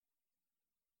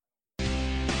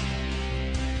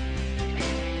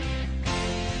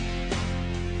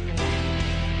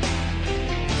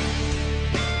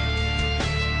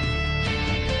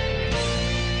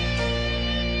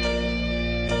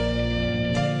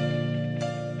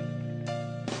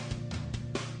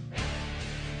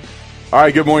All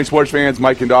right, good morning, sports fans.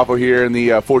 Mike Gandolfo here in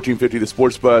the 1450 The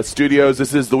Sports Buzz studios.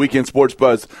 This is the Weekend Sports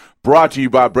Buzz brought to you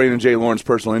by Brandon J. Lawrence,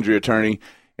 personal injury attorney.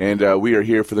 And we are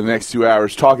here for the next 2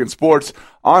 hours talking sports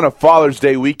on a Father's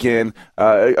Day weekend,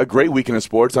 a great weekend of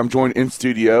sports. I'm joined in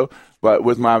studio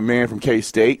with my man from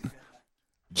K-State,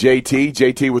 JT.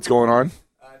 JT, what's going on?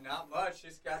 Not much.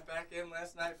 Just got back in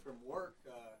last night from work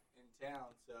in town.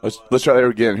 So, Let's try that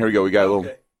again. Here we go. We got a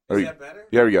little. Okay. Is that better?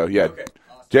 There we go. Yeah. Okay.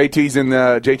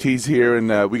 JT's here,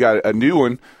 and we got a new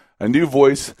one, a new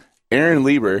voice, Aaron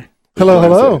Lieber.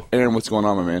 Hello. Aaron, what's going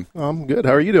on, my man? I'm good.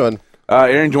 How are you doing?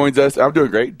 Aaron joins us. I'm doing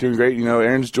great. You know,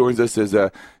 Aaron joins us as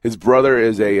his brother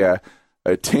is a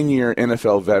 10-year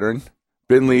NFL veteran.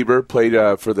 Ben Lieber played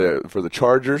for the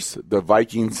Chargers, the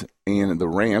Vikings, and the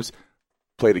Rams.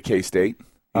 Played at K-State.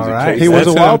 All right, he was that's a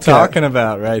what I'm Wildcat. talking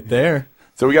about right there.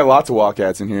 So we got lots of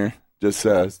Wildcats in here. Just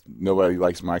nobody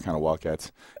likes my kind of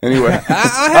Wildcats. Anyway,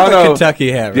 I have a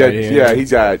Kentucky hat right here. Yeah, he's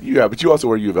got but you also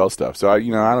wear U of L stuff. So I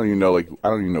don't even know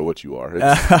what you are.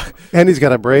 And he's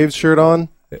got a Braves shirt on.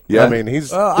 Yeah, I mean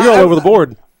he's all over the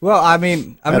board. Well, I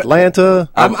mean, Atlanta.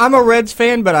 I'm a Reds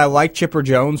fan, but I like Chipper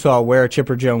Jones, so I'll wear a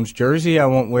Chipper Jones jersey. I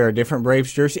won't wear a different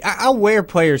Braves jersey. I'll wear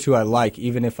players who I like,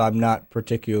 even if I'm not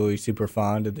particularly super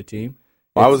fond of the team.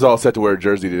 Well, I was all set to wear a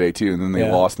jersey today too, and then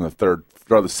they lost in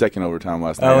the second overtime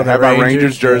last night. Oh, I have my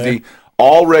Rangers jersey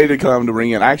all ready to come to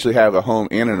ring in. I actually have a home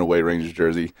and an away Rangers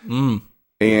jersey,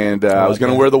 and I was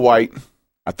going to wear the white.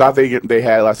 I thought they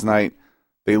had last night.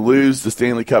 They lose the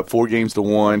Stanley Cup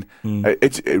 4-1.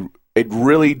 It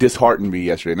really disheartened me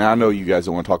yesterday. Now I know you guys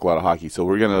don't want to talk a lot of hockey, so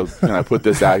we're going to kind of put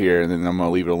this out here, and then I'm going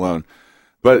to leave it alone.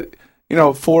 But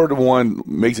 4-1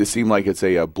 makes it seem like it's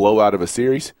a blowout of a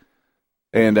series.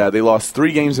 And they lost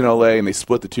 3 games in L.A., and they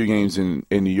split the 2 games in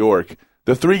New York.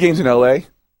 The 3 games in L.A.,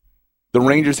 the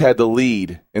Rangers had the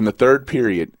lead in the third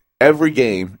period every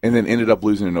game and then ended up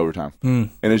losing in overtime.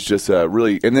 And it's just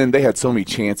really – and then they had so many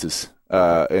chances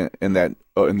in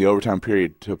the overtime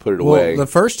period to put it away. The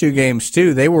first 2 games,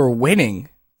 too, they were winning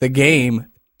the game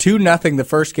 2-0 the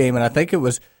first game, and I think it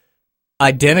was –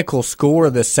 identical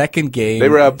score the second game. They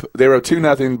were up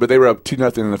 2-0, but they were up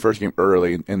 2-0 in the first game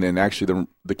early, and then actually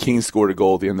the Kings scored a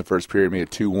goal at the end of the first period, made it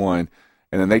 2-1,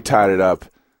 and then they tied it up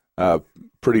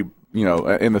pretty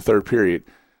in the third period.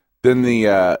 Then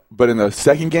but in the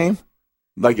second game,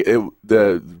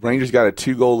 the Rangers got a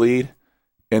 2-goal lead,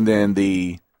 and then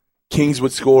the Kings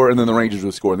would score, and then the Rangers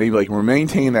would score. And they were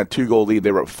maintaining that 2-goal lead.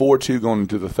 They were up 4-2 going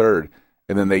into the third,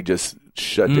 and then they just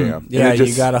shut down. Yeah,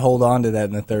 you got to hold on to that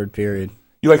in the third period.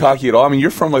 You like hockey at all? I mean, you're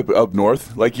from up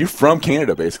north. You're from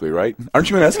Canada, basically, right? Aren't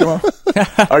you an Eskimo?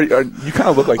 You kind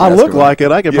of look like an Eskimo. I look like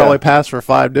it. I could probably pass for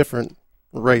 5 different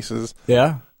races.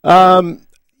 Yeah. I do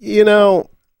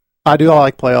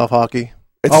like playoff hockey.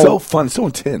 It's so fun. It's so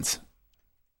intense.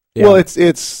 Yeah. Well,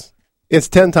 it's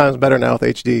 10 times better now with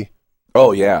HD.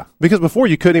 Oh, yeah. Because before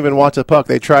you couldn't even watch a puck.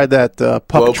 They tried that puck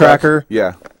glow tracker. Puck?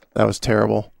 Yeah. That was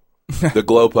terrible. The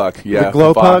glow puck, yeah. The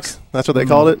glow puck, that's what they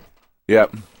called it?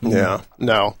 Yep. Yeah.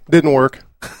 No, didn't work.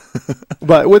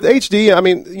 But with HD, I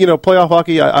mean, playoff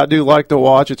hockey, I do like to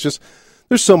watch. It's just,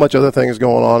 there's so much other things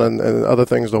going on and other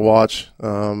things to watch.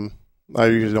 I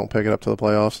usually don't pick it up to the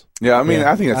playoffs. Yeah, I mean,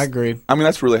 I agree. I mean,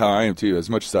 that's really how I am, too. As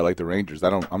much as I like the Rangers,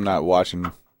 I'm not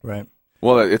watching. Right.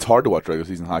 Well, it's hard to watch regular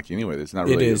season hockey anyway. It's not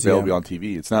really available on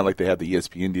TV. It's not like they have the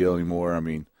ESPN deal anymore. I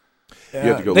mean, you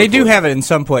have to go they do have it in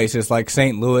some places, like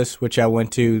St. Louis, which I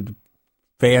went to.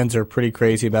 Fans are pretty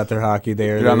crazy about their hockey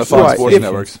there. You're on the Fox Sports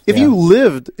networks. If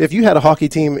you had a hockey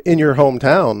team in your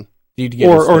hometown you'd get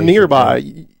or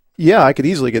nearby, I could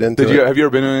easily get into it. Have you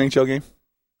ever been to an NHL game?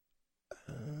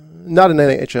 Not an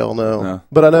NHL, no.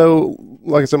 But I know,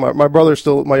 like I said,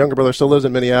 my younger brother still lives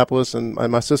in Minneapolis, and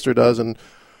my sister does, and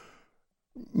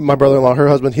my brother-in-law, her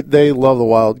husband, they love the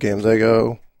Wild games. They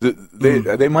go.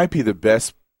 They might be the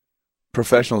best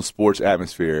professional sports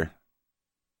atmosphere.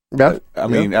 Yeah. I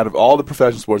mean, out of all the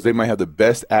professional sports, they might have the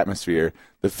best atmosphere.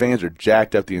 The fans are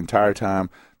jacked up the entire time.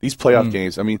 These playoff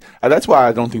games, I mean, that's why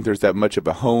I don't think there's that much of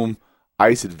a home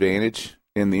ice advantage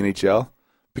in the NHL,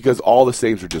 because all the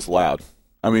saves are just loud.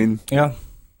 I mean,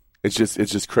 it's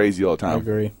just crazy all the time. I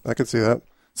agree. I can see that.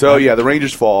 So, the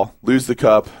Rangers lose the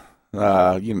cup,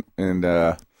 and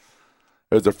it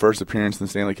was their first appearance in the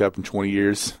Stanley Cup in 20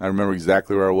 years. I remember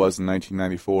exactly where I was in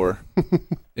 1994.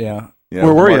 Yeah.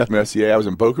 Where were you? Messier. I was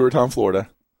in Boca Raton, Florida.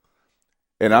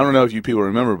 And I don't know if you people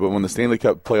remember, but when the Stanley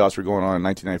Cup playoffs were going on in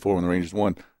 1994 when the Rangers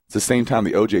won, it's the same time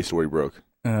the OJ story broke.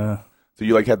 So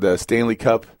you had the Stanley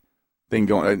Cup thing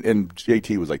going, and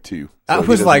JT was like 2. So I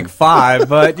was like 5,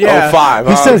 but yeah. Oh, 5.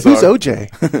 He said, who's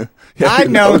OJ? I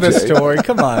know the story.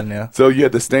 Come on now. So you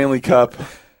had the Stanley Cup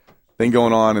thing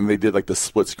going on, and they did like the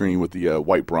split screen with the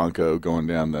white Bronco going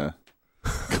down the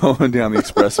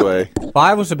expressway.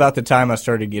 5 was about the time I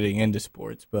started getting into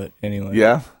sports, but anyway.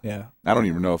 Yeah? Yeah. I don't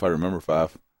even know if I remember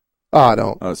 5. Oh, I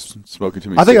don't. I was smoking too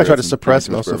many I think I tried to cigarettes suppress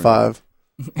and most of bourbon.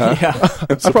 5. Yeah.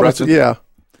 I probably, yeah.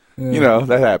 You know,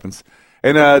 that happens.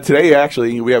 And today,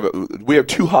 actually, we have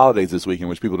 2 holidays this weekend,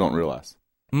 which people don't realize.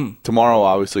 Tomorrow,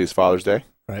 obviously, is Father's Day.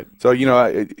 Right. So, you know,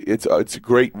 it's a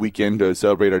great weekend to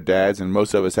celebrate our dads, and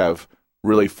most of us have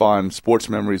really fond sports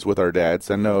memories with our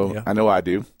dads. I know I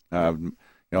do. You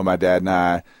know, my dad and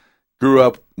I grew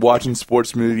up watching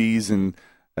sports movies, and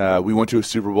we went to a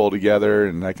Super Bowl together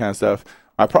and that kind of stuff.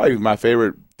 Probably my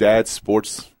favorite dad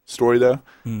sports story, though,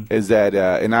 is that,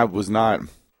 and I was not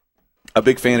a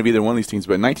big fan of either one of these teams,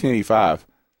 but in 1985,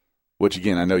 which,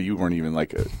 again, I know you weren't even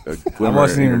like a I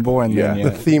wasn't even born then yet.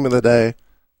 The theme of the day.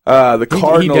 The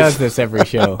Cardinals. He does this every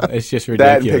show. It's just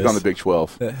ridiculous. That and pick on the Big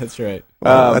 12. That's right.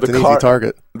 That's an easy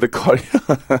target.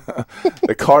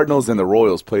 The Cardinals and the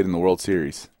Royals played in the World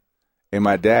Series, and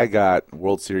my dad got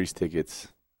World Series tickets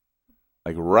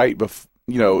like right before.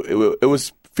 You know, it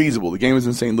was feasible. The game was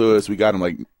in St. Louis. We got them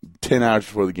like 10 hours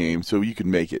before the game, so you could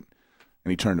make it.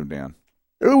 And he turned them down.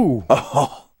 Ooh.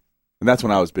 Oh. And that's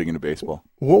when I was big into baseball.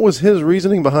 What was his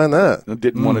reasoning behind that? I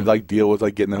didn't want to like deal with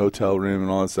like getting the hotel room and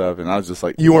all that stuff, and I was just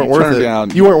like, you weren't worth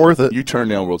it. You weren't worth it. You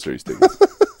turned down World Series tickets.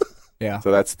 Yeah.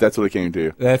 So that's what it came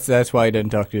to. That's why he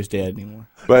doesn't talk to his dad anymore.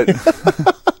 But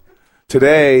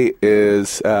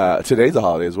today's a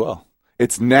holiday as well.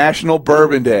 It's National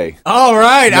Bourbon Day. All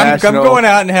right, I'm going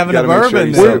out and having a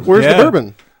bourbon. Where's the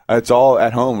bourbon? It's all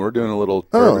at home. We're doing a little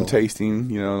bourbon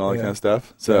tasting, you know, and all that kind of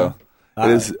stuff. So it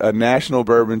is a National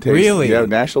Bourbon Tasting. Really? Yeah,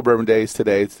 National Bourbon Day is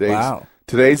today. Wow.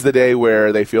 Today's the day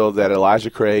where they feel that Elijah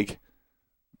Craig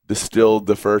distilled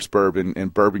the first bourbon in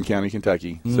Bourbon County,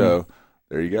 Kentucky. So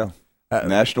there you go.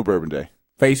 National Bourbon Day.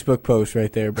 Facebook post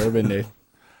right there, Bourbon Day.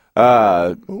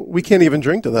 We can't even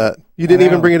drink to that. You didn't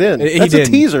even bring it in. That's a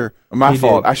teaser. My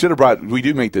fault. I should have brought. We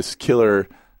do make this killer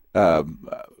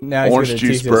orange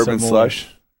juice bourbon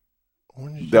slush.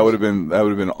 That would have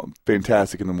been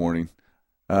fantastic in the morning.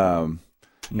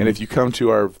 And if you come to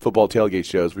our football tailgate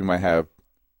shows, we might have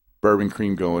bourbon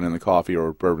cream going in the coffee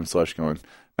or bourbon slush going.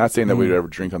 Not saying that we'd ever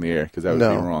drink on the air because that would be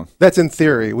wrong. That's in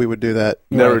theory. We would do that.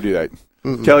 Never do that.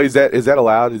 Mm-mm. Kelly, is that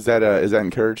allowed? Is that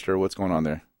encouraged, or what's going on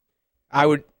there? I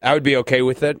would be okay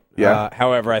with it. Yeah.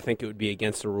 However, I think it would be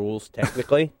against the rules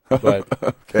technically. But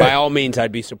by all means,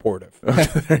 I'd be supportive.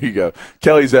 There you go.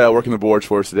 Kelly's working the boards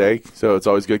for us today, so it's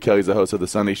always good. Kelly's the host of the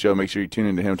Sunday Show. Make sure you tune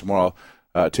in to him tomorrow,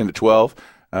 10 to 12.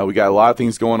 We got a lot of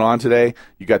things going on today.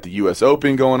 You got the U.S.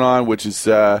 Open going on, which is,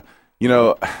 here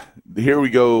we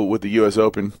go with the U.S.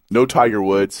 Open. No Tiger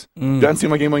Woods. Doesn't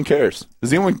seem like anyone cares.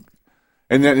 Does anyone?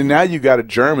 And now you got a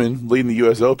German leading the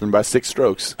U.S. Open by 6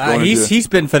 strokes. He's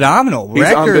been phenomenal. He's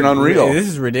been unreal. This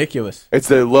is ridiculous. It's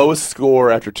the lowest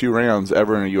score after 2 rounds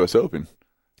ever in a U.S. Open.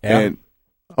 Yeah. And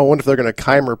I wonder if they're going to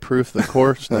Keimer-proof the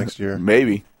course next year.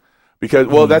 Maybe, because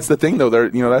that's the thing though.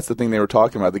 That's the thing they were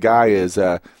talking about. The guy is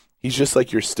he's just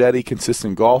like your steady,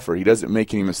 consistent golfer. He doesn't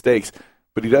make any mistakes,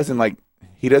 but he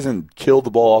doesn't kill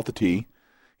the ball off the tee.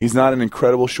 He's not an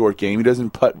incredible short game. He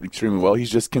doesn't putt extremely well.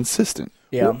 He's just consistent.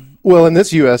 Yeah. Well, and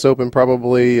this U.S. Open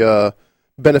probably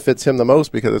benefits him the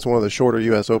most because it's one of the shorter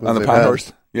U.S. Opens On the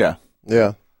Pinehurst? Yeah.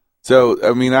 Yeah. So,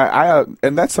 I mean, I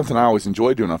and that's something I always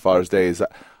enjoy doing on Father's Day is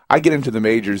I get into the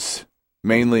majors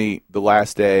mainly the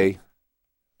last day,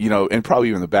 and probably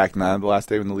even the back 9 of the last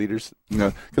day when the leaders,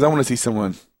 because I want to see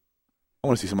somebody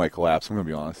collapse. I'm going to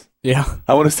be honest. Yeah.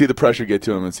 I want to see the pressure get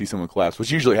to him and see someone collapse,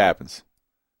 which usually happens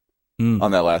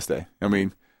on that last day. I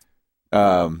mean,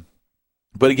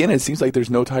 but again, it seems like there's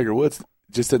no Tiger Woods. It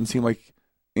just doesn't seem like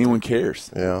anyone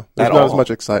cares. Yeah. There's not as much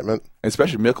excitement.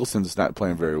 Especially Mickelson's not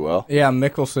playing very well. Yeah,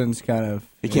 Mickelson's kind of...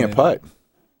 He can't putt.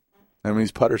 I mean,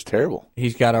 his putter's terrible.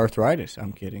 He's got arthritis.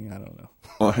 I'm kidding. I don't know.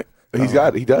 Well,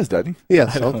 he does, doesn't he?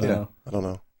 Yeah, I don't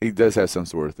know. He does have some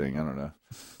sort of thing. I don't know.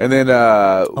 And then...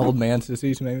 old man's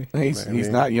disease, maybe? He's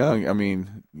not young. I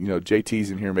mean,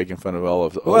 JT's in here making fun of all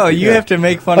of... Well, you have to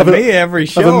make fun of me every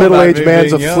show. Of a middle-aged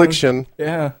man's affliction.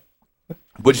 Yeah.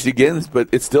 But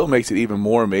it still makes it even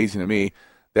more amazing to me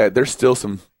that there's still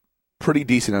some pretty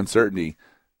decent uncertainty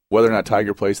whether or not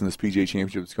Tiger plays in this PGA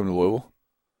Championship that's coming to Louisville.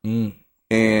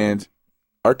 And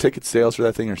our ticket sales for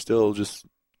that thing are still just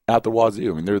out the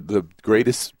wazoo. I mean, they're the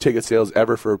greatest ticket sales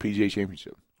ever for a PGA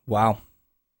Championship. Wow.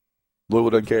 Louisville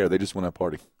doesn't care. They just want to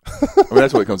party. I mean,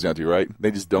 that's what it comes down to, right?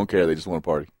 They just don't care. They just want to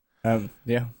party.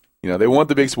 Yeah. They want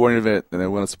the big sporting event, and they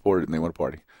want to support it, and they want to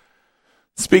party.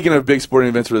 Speaking of big sporting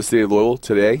events for the city of Louisville,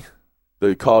 today,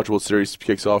 the College World Series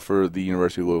kicks off for the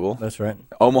University of Louisville. That's right.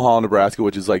 Omaha, Nebraska,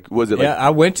 which is Yeah,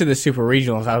 I went to the Super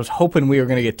Regionals. I was hoping we were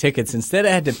going to get tickets. Instead, I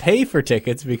had to pay for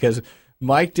tickets because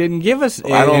Mike didn't give us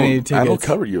any tickets. I don't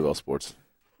cover U of L sports.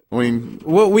 I mean,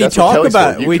 well, we talk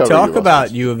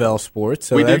about U of L sports,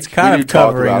 so that's kind of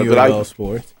covering U of L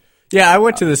sports. Yeah, I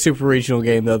went to the Super Regional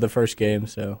game, though, the first game.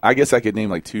 So I guess I could name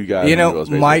like 2 guys. You know,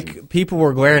 Mike, people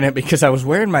were glaring at me because I was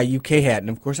wearing my UK hat, and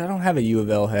of course I don't have a U of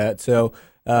L hat. So,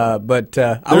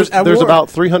 there's about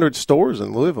 300 stores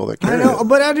in Louisville that carry it. I know,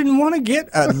 but I didn't want to get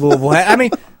a Louisville hat. I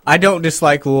mean, I don't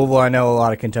dislike Louisville. I know a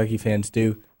lot of Kentucky fans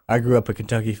do. I grew up a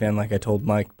Kentucky fan, like I told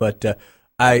Mike, but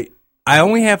I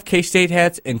only have K-State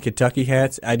hats and Kentucky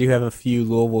hats. I do have a few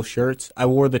Louisville shirts. I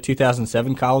wore the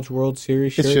 2007 College World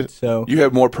Series shirt. So you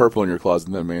have more purple in your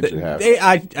closet than a man should have.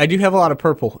 I do have a lot of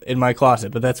purple in my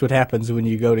closet, but that's what happens when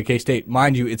you go to K-State.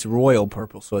 Mind you, it's royal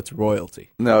purple, so it's royalty.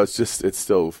 No, it's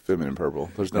still feminine purple.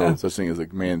 There's no such thing as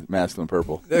like masculine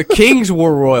purple. The Kings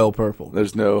wore royal purple.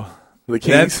 There's no the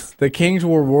Kings. The Kings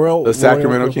were royal. The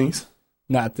Sacramento Kings.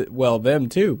 Not them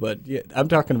too, but yeah, I'm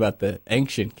talking about the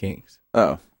ancient Kings.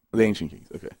 Oh. The Ancient Kings,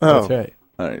 okay. Oh. That's right.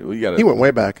 All right, well, you got He went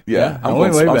way back. Yeah,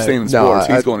 I'm staying in sports.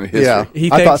 He's going in history.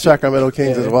 Yeah, I thought Sacramento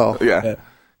Kings as well. Yeah,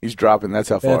 he's dropping. That's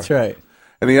how far. That's right.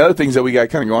 And the other things that we got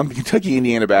kind of going, the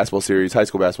Kentucky-Indiana basketball series, high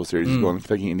school basketball series is going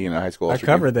Kentucky-Indiana high school. I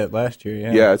covered that last year,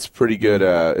 yeah. Yeah, it's pretty good.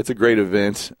 It's a great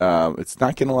event. It's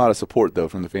not getting a lot of support, though,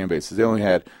 from the fan bases.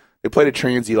 They played a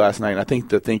transy last night, and I think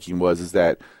the thinking was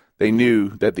that they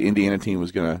knew that the Indiana team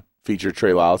was going to feature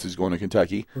Trey Lyles, who's going to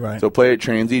Kentucky. Right. So play at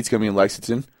transy. It's going to be in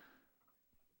Lexington.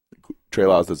 Trey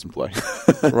Lyles doesn't play.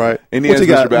 Right. Indiana's What's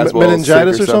he got? basketball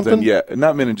Meningitis or something? Yeah,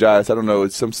 not meningitis. I don't know.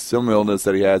 It's some illness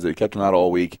that he has that kept him out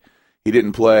all week. He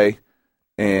didn't play,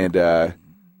 and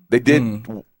they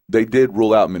did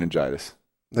rule out meningitis.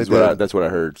 That's what I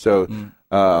heard. So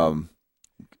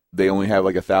they only have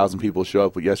like 1,000 people show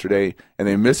up yesterday, and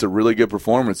they missed a really good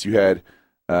performance. You had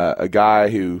a guy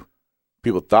who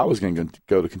people thought was going to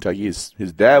go to Kentucky. His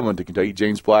dad went to Kentucky,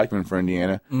 James Blackman for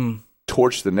Indiana.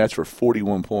 Torched the Nets for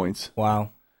 41 points.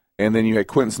 Wow. And then you had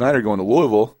Quentin Snyder going to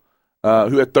Louisville,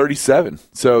 who had 37.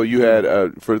 So you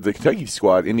had, for the Kentucky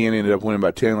squad, Indiana ended up winning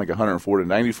by 10, like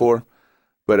 104-94.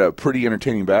 But a pretty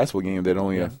entertaining basketball game that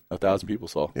only 1,000 people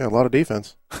saw. Yeah, a lot of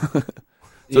defense.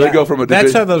 They go from a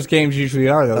That's how those games usually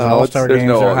are, those all-star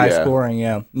games are high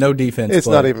scoring, No defense. It's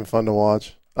not even fun to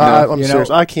watch. I'm serious.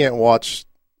 I can't watch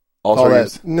all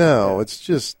that. No, it's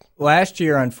just... Last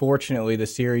year, unfortunately, the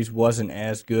series wasn't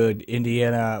as good.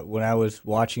 Indiana, when I was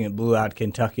watching it, blew out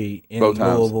Kentucky in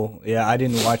Louisville. Yeah, I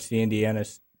didn't watch the Indiana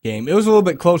game. It was a little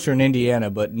bit closer in Indiana,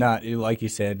 but not, like you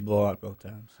said, blow out both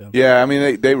times. So. Yeah, I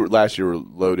mean, they were last year were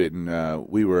loaded, and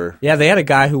we were... Yeah, they had a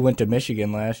guy who went to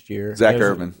Michigan last year. Zach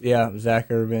Irvin. Yeah,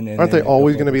 Zach Irvin. And aren't they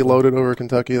always going to be loaded over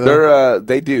Kentucky, though?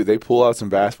 They do. They pull out some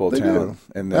basketball talent.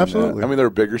 And then, absolutely. I mean, they're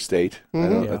a bigger state.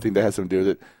 Mm-hmm. I think that has something to do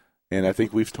with it. And I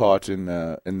think we've taught in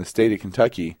the state of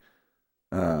Kentucky,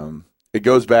 it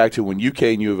goes back to when UK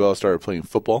and U of L started playing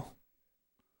football.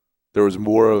 There was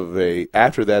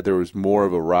after that, there was more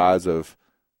of a rise of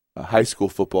high school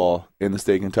football in the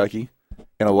state of Kentucky.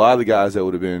 And a lot of the guys that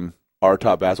would have been our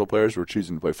top basketball players were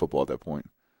choosing to play football at that point.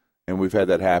 And we've had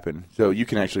that happen. So you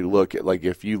can actually look at, like,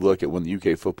 if you look at when the UK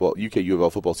U of L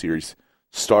football series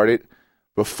started,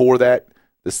 before that,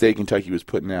 the state of Kentucky was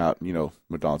putting out,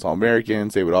 McDonald's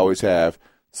All-Americans. They would always have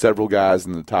several guys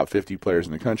in the top 50 players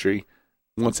in the country.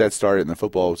 Once that started and the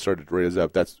football started to raise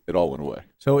up, it all went away.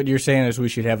 So what you're saying is we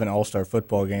should have an all-star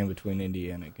football game between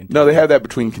Indiana and Kentucky? No, they have that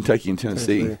between Kentucky and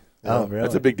Tennessee. Oh, really?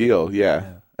 That's a big deal,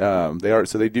 yeah. They are,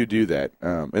 so they do that.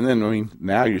 And then, I mean,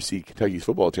 now you see Kentucky's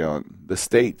football talent. The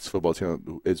state's football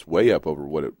talent is way up over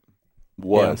what it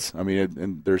was. Yeah. I mean,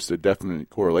 and there's a definite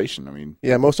correlation. I mean,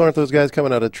 aren't those guys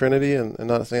coming out of Trinity and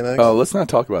not St. X? Oh, let's not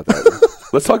talk about that.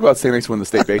 Let's talk about St. X winning the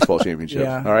state baseball championship.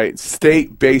 Yeah. All right,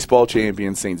 state baseball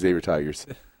champion St. Xavier Tigers.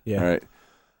 Yeah. All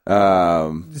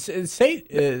right.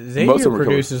 Xavier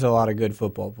produces a lot of good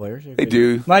football players. They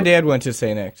do. My dad went to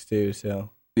St. X too, so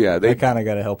yeah, I kind of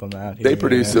got to help him out. They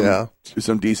produce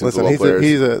some decent football players.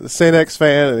 He's a St. X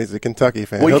fan and he's a Kentucky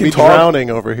fan. He'll be drowning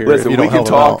over here. Listen, if you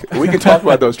we can talk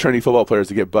about those Trinity football players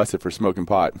that get busted for smoking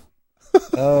pot.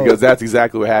 Because that's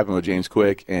exactly what happened with James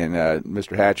Quick and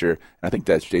Mr. Hatcher. And I think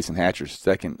that's Jason Hatcher's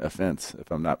second offense, if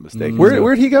I'm not mistaken.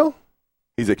 Where'd he go?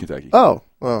 He's at Kentucky. Oh,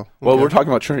 well. Well, we're talking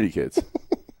about Trinity kids.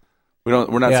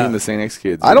 We're not seeing the St. X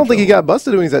kids. I don't think he got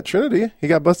busted when he's at Trinity. He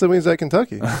got busted when he's at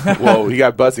Kentucky. Well, he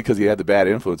got busted because he had the bad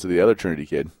influence of the other Trinity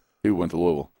kid who went to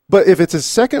Louisville. But if it's his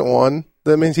second one,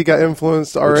 that means he got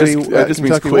influenced already. That just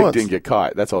means Kentucky Quick once. didn't get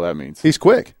caught. That's all that means. He's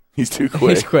quick. He's too quick.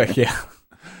 He's quick, yeah.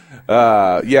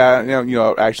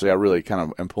 Actually, I really kind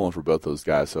of am pulling for both those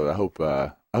guys. So I hope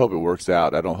it works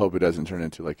out. I don't hope it doesn't turn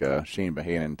into like a Shane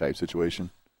Bohannon type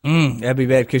situation. That'd be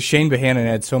bad because Shane Bohannon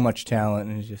had so much talent,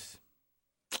 and it's just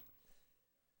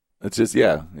it's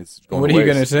going. What to are waste. You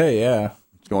gonna say? Yeah,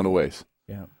 it's going to waste.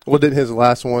 Yeah. Well, didn't his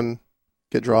last one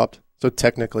get dropped? So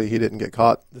technically, he didn't get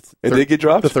caught. It did get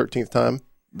dropped the 13th time.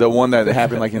 The one that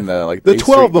happened like in the the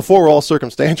 12 before were all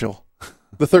circumstantial.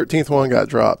 The 13th one got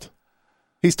dropped.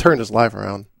 He's turned his life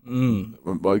around.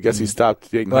 Well, I guess he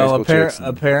stopped dating high school chicks.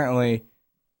 Apparently,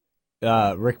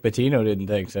 Rick Pitino didn't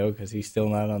think so because he's still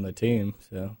not on the team.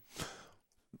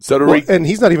 And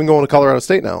he's not even going to Colorado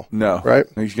State now. No, right?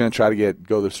 He's going to try to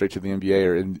go straight to the NBA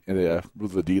or in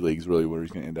the D Leagues. Really, where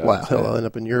he's going to end up. Wow, he'll end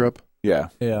up in Europe. Yeah.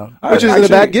 Which isn't a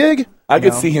bad gig. I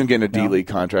could see him getting a D League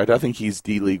contract. I think he's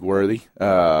D League worthy.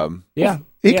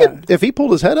 He could, if he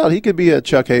pulled his head out, he could be a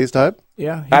Chuck Hayes type.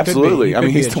 Yeah, absolutely. I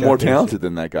mean, he's more talented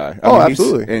than that guy.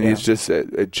 Absolutely. He's just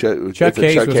Chuck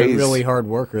Hayes was a really hard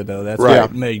worker, though. That's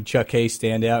what made Chuck Hayes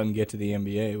stand out and get to the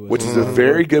NBA. Which is a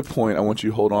very good point. I want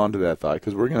you to hold on to that thought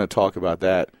because we're going to talk about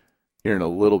that here in a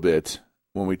little bit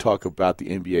when we talk about the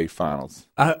NBA Finals.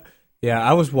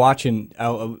 I was watching,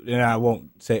 and I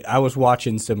won't say, I was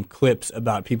watching some clips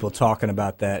about people talking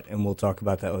about that, and we'll talk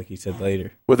about that, like you said,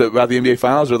 later. About the NBA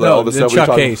Finals or all the stuff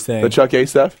Chuck Hayes thing. The Chuck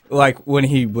Hayes stuff? Like when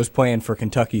he was playing for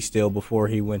Kentucky still before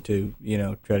he went to,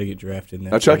 try to get drafted.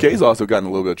 Now, Chuck Hayes also got in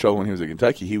a little bit of trouble when he was at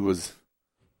Kentucky.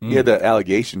 He had that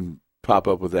allegation pop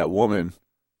up with that woman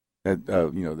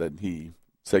that he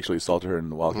sexually assaulted her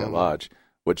in the Wildcat Lodge,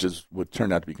 which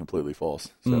turned out to be completely false.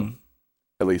 So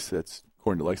at least that's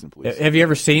according to Lexington Police. Have you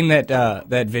ever seen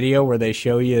that video where they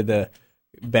show you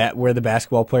where the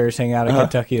basketball players hang out in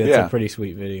Kentucky? That's a pretty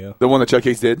sweet video. The one that Chuck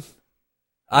Hayes did?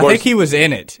 I think he was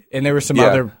in it, and there were some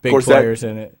other big players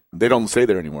in it. They don't stay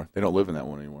there anymore. They don't live in that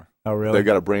one anymore. Oh, really? They've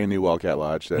got a brand new Wildcat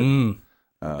Lodge. That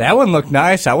one looked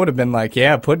nice. I would have been like,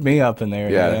 put me up in there.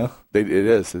 Yeah, it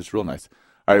is. It's real nice.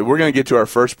 All right, we're going to get to our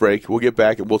first break. We'll get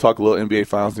back, and we'll talk a little NBA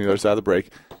Finals on the other side of the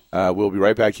break. We'll be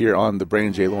right back here on the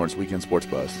Brandon J. Lawrence Weekend Sports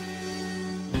Buzz.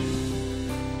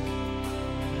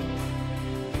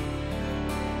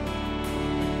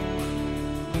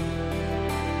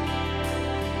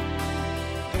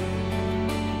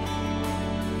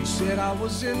 Said I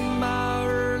was in my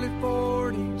early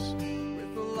 40s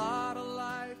with a lot of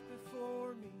life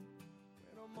before me.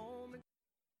 When a moment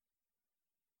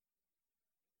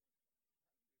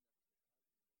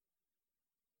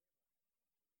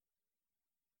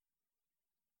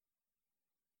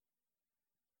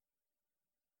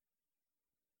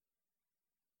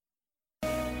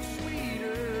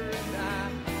sweeter and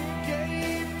I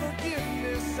gave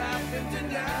forgiveness I've been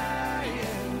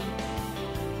denying.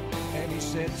 And he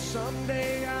said,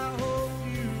 someday I hope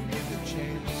you get the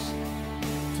chance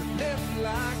to live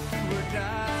like you were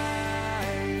dying.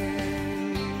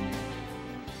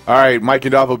 All right, Mike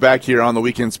Gandolfo back here on the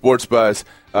Weekend Sports Buzz.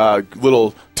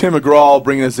 Little Tim McGraw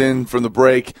bringing us in from the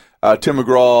break. Tim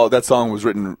McGraw, that song was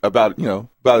written about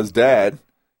his dad,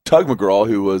 Tug McGraw,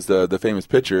 who was the famous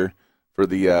pitcher for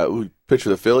who pitched for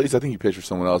the Phillies. I think he pitched for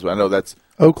someone else, but I know that's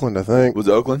Oakland. I think was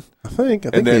it Oakland. I think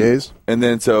he is. And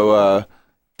then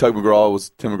Tug McGraw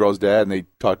was Tim McGraw's dad, and they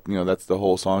talked. That's the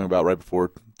whole song about right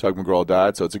before Tug McGraw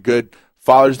died. So it's a good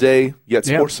Father's Day yet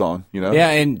sports song. Yeah,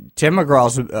 and Tim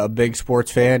McGraw's a big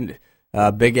sports fan,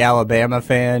 a big Alabama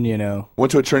fan.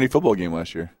 Went to a Trinity football game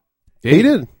last year. He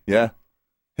did. Yeah,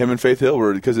 him and Faith Hill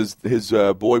were because his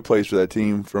boy plays for that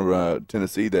team from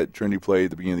Tennessee that Trinity played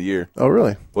at the beginning of the year. Oh,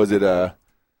 really? Was it?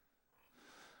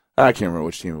 I can't remember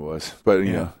which team it was, but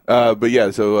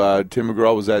So Tim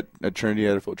McGraw was at Trinity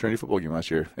at a Trinity football game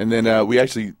last year, and then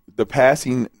the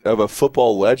passing of a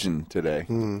football legend today.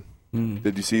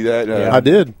 Did you see that? I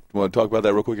did. You want to talk about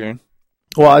that real quick, Aaron?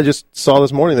 Well, I just saw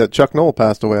this morning that Chuck Noll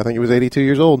passed away. I think he was 82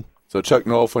 years old. So Chuck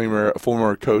Noll,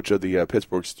 former coach of the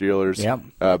Pittsburgh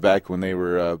Steelers, back when they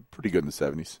were pretty good in the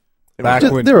 70s.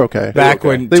 They're okay. Back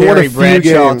when Terry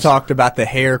Bradshaw talked about the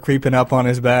hair creeping up on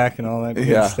his back and all that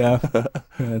good stuff.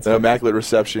 The immaculate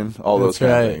reception, all those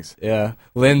kind of things. Yeah.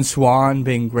 Lynn Swann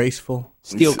being graceful.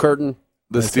 Steel curtain.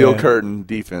 The steel curtain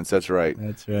defense, that's right.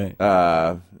 That's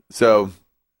right. So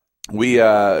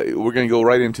we're going to go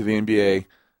right into the NBA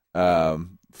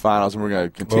Finals, and we're going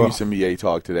to continue some NBA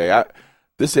talk today.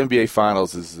 This NBA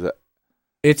Finals is...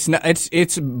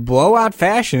 It's blowout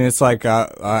fashion. It's like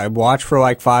I watch for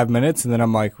like 5 minutes and then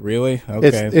I'm like, really?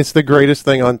 Okay. It's the greatest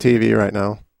thing on TV right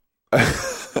now.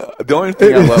 The only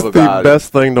thing I love about the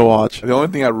best thing to watch. The only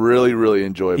thing I really, really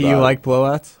enjoy about it. You like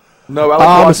blowouts? No, I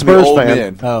like watching the old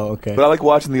men. Oh, okay. But I like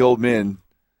watching the old men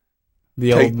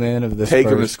The old men of the take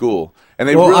Spurs. him to school. And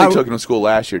they really took him to school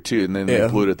last year, too, and then they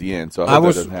blew it at the end. So I hope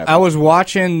that doesn't happen. I was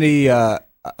watching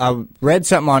I read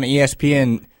something on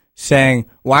ESPN saying,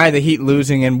 why are the Heat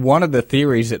losing? And one of the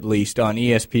theories, at least, on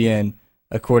ESPN,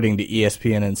 according to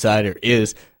ESPN Insider,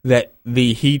 is that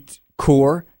the Heat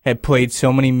core had played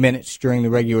so many minutes during the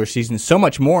regular season, so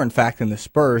much more, in fact, than the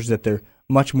Spurs, that they're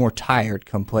much more tired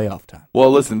come playoff time.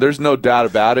 Well, listen, there's no doubt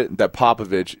about it that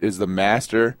Popovich is the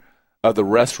master of the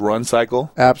rest-run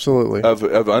cycle. Absolutely.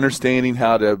 Of understanding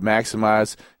how to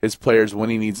maximize his players when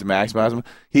he needs to maximize them.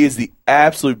 He is the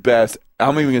absolute best.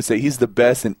 I'm even going to say he's the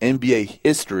best in NBA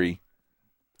history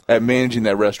at managing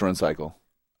that rest-run cycle.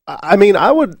 I mean,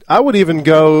 I would even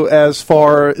go as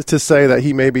far to say that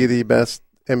he may be the best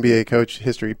NBA coach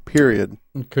history, period.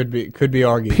 Could be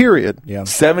argued. Period. Yeah.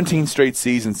 17 straight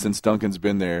seasons since Duncan's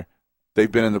been there.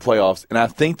 They've been in the playoffs, and I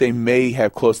think they may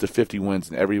have close to 50 wins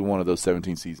in every one of those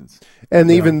 17 seasons.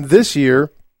 And even this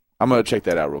year, I'm going to check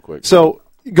that out real quick. So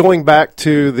going back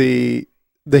to the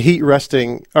Heat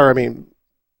resting, or I mean,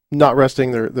 not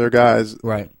resting their guys.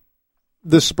 Right.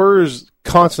 The Spurs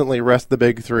constantly rest the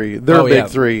big three. Their big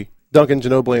three, Duncan,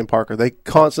 Ginobili, and Parker. They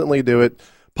constantly do it.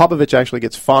 Popovich actually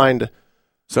gets fined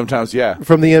sometimes,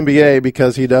 from the NBA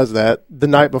because he does that the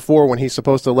night before when he's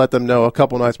supposed to let them know a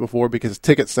couple nights before because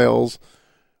ticket sales,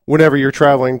 whenever you're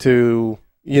traveling to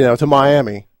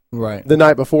Miami. Right. The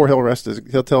night before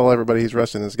he'll tell everybody he's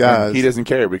resting his guys. And he doesn't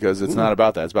care because it's not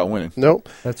about that. It's about winning. Nope.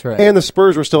 That's right. And the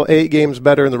Spurs were still 8 games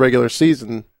better in the regular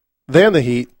season than the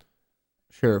Heat.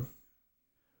 Sure.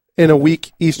 In a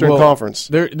weak Eastern Conference.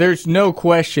 There's no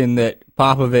question that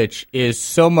Popovich is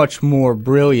so much more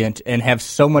brilliant and have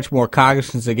so much more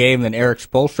cognizance of the game than Eric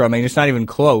Spoelstra. I mean, it's not even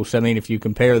close. I mean, if you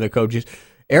compare the coaches.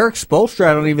 Eric Spoelstra,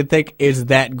 I don't even think is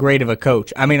that great of a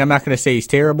coach. I mean, I'm not going to say he's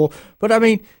terrible, but I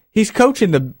mean, he's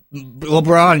coaching the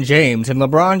LeBron James, and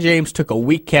LeBron James took a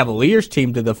weak Cavaliers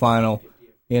team to the final,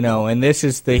 and this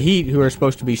is the Heat who are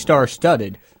supposed to be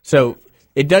star-studded. So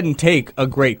it doesn't take a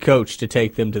great coach to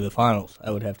take them to the finals, I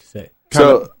would have to say.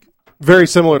 So very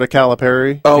similar to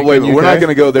Calipari. Oh wait, we're not going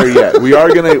to go there yet. We are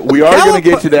going to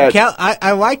get to that.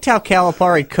 I liked how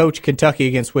Calipari coached Kentucky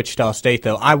against Wichita State,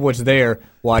 though. I was there,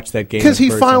 watched that game because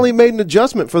he finally made an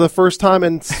adjustment for the first time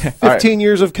in 15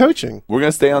 years of coaching. We're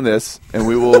going to stay on this, and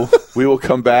we will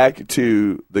come back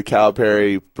to the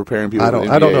Calipari preparing people. I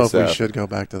don't know if we should go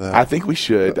back to that. I think we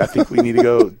should. I think we need to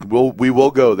go. We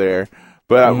will go there.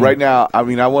 But right now, I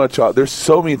mean, I want to talk. There's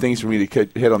so many things for me to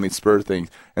hit on these Spurs things.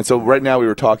 And so right now we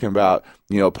were talking about,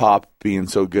 Pop being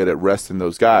so good at resting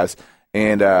those guys.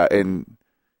 And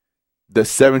the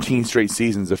 17 straight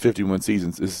seasons of 51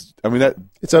 seasons is, I mean,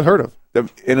 it's unheard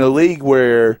of. In a league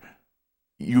where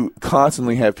you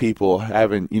constantly have people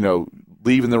having,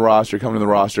 leaving the roster, coming to the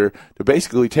roster, to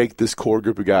basically take this core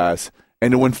group of guys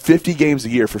and to win 50 games a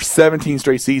year for 17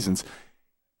 straight seasons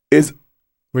is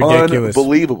ridiculous.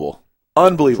 Unbelievable.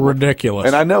 Ridiculous.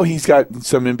 And I know he's got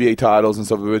some NBA titles and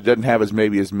stuff, but it doesn't have as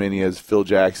many as Phil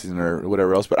Jackson or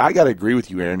whatever else. But I got to agree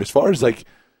with you, Aaron. As far as like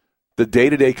the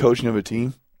day-to-day coaching of a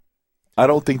team, I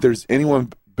don't think there's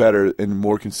anyone better and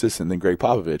more consistent than Greg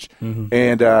Popovich. Mm-hmm.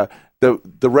 And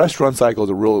the rest-run cycle is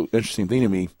a real interesting thing to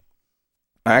me.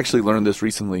 I actually learned this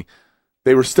recently.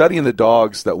 They were studying the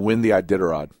dogs that win the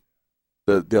Iditarod,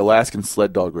 the Alaskan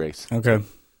sled dog race. Okay.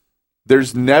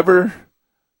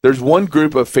 There's one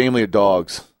group of family of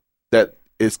dogs that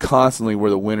is constantly where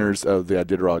the winners of the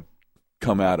Iditarod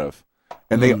come out of.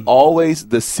 And they always,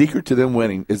 the secret to them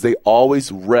winning is they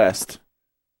always rest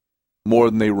more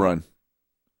than they run.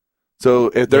 So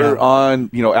if they're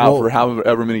on, out for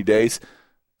however many days,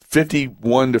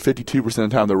 51 to 52% of the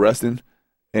time they're resting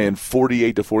and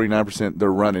 48 to 49%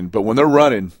 they're running. But when they're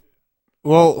running,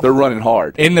 they're running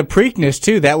hard. In the Preakness,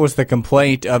 too, that was the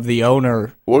complaint of the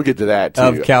owner. We'll get to that, too.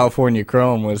 Of California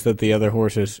Chrome, was that the other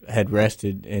horses had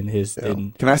rested in his.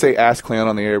 Can I say ask Clown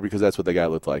on the air, because that's what the guy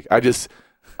looked like.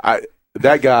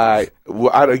 That guy.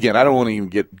 Again, I don't want to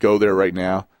even go there right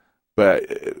now, but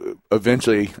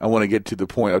eventually I want to get to the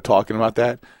point of talking about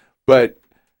that. But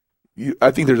I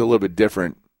think there's a little bit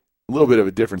of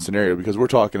a different scenario, because we're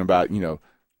talking about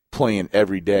playing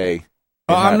every day.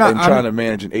 I'm trying to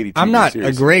manage an 82. I'm not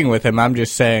series. agreeing with him. I'm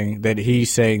just saying that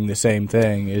he's saying the same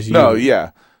thing as you. No,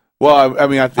 yeah. Well,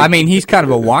 I mean, he's kind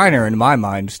of a whiner in my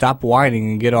mind. Stop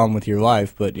whining and get on with your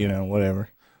life. But whatever.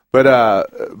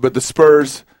 But the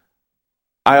Spurs.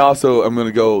 I also am going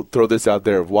to go throw this out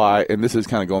there of why, and this is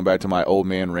kind of going back to my old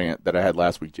man rant that I had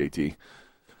last week, JT.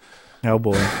 Oh,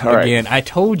 boy. All right. Again, I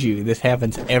told you this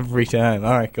happens every time.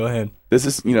 All right, go ahead. This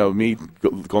is, me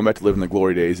going back to living the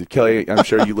glory days. Kelly, I'm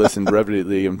sure you listened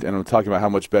repeatedly, and I'm talking about how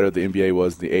much better the NBA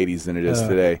was in the 80s than it is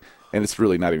today, and it's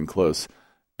really not even close.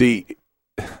 You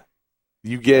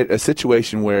get a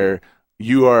situation where the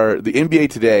NBA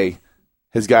today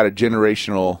has got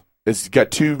it's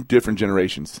got two different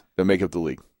generations that make up the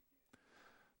league.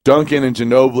 Duncan and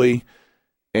Ginobili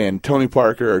and Tony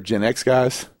Parker are Gen X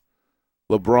guys.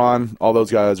 LeBron, all those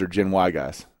guys are Gen Y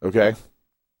guys, okay?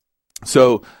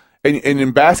 So, and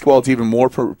in basketball, it's even more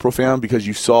profound because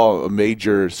you saw a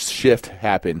major shift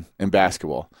happen in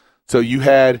basketball. So you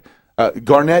had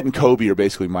Garnett and Kobe are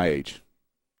basically my age,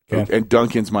 okay. And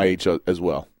Duncan's my age as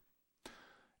well.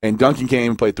 And Duncan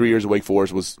came and played 3 years at Wake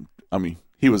Forest.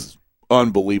 He was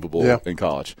unbelievable in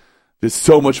college. It's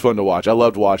so much fun to watch. I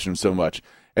loved watching him so much.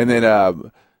 And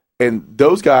then, and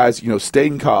those guys,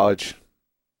 stayed in college.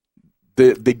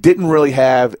 They didn't really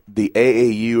have the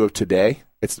AAU of today.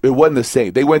 It wasn't the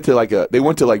same. They went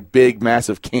to big,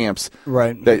 massive camps,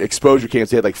 right? That exposure camps.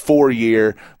 They had like 4 a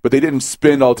year, but they didn't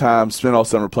spend all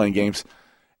summer playing games.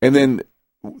 And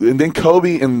then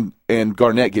Kobe and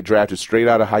Garnett get drafted straight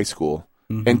out of high school,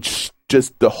 and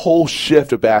just the whole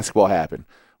shift of basketball happened.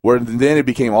 Where then it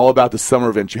became all about the summer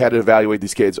events. You had to evaluate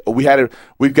these kids.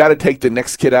 We've got to take the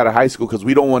next kid out of high school because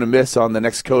we don't want to miss on the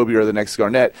next Kobe or the next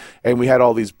Garnett. And we had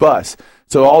all these busts.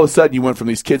 So all of a sudden you went from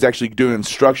these kids actually doing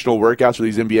instructional workouts for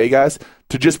these NBA guys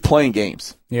to just playing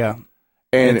games. Yeah.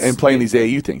 And playing these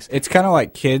AAU things. It's kind of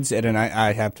like kids at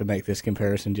I have to make this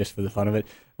comparison just for the fun of it.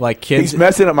 Like kids. He's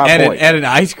messing up my point. At an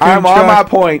ice cream I'm truck. on my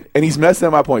point, and he's messing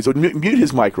up my point. So mute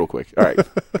his mic real quick. All right.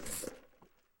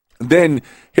 Then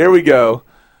here we go.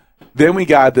 Then we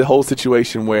got the whole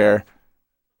situation where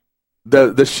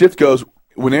the shift goes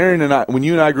when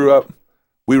you and I grew up,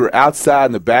 we were outside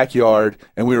in the backyard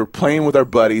and we were playing with our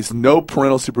buddies, no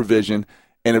parental supervision,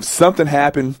 and if something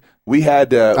happened, we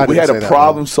had to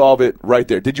problem solve it right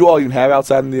there. Did you all even have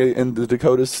outside in the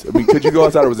Dakotas? Could you go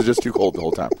outside or was it just too cold the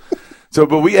whole time? So,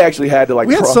 but we actually had to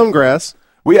we had some grass.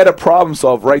 We had a problem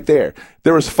solve right there.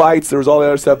 There was fights, there was all the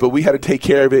other stuff, but we had to take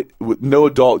care of it with no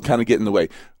adult kind of getting in the way.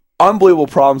 Unbelievable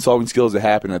problem-solving skills that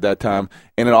happened at that time,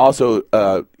 and then also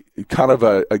kind of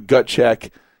a gut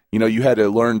check. You had to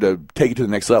learn to take it to the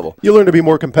next level. You learn to be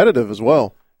more competitive as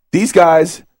well. These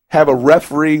guys have a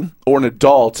referee or an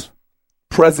adult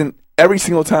present every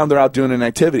single time they're out doing an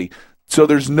activity. So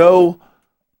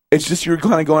it's just you're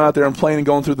kind of going out there and playing and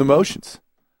going through the motions.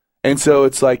 And so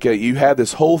it's like you have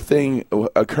this whole thing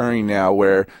occurring now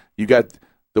where you got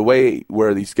the way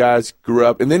where these guys grew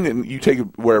up, and then you take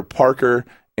where Parker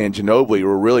and Ginobili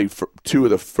were really two of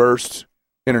the first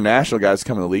international guys to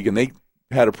come in the league, and they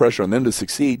had a pressure on them to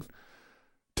succeed.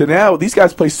 To now, these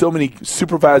guys play so many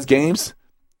supervised games,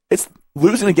 it's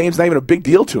losing a game is not even a big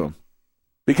deal to them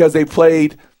because they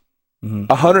played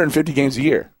 150 games a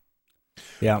year.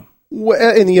 Yeah. Well,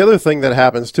 and the other thing that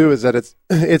happens, too, is that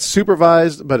it's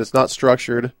supervised, but it's not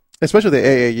structured. Especially the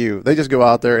AAU. They just go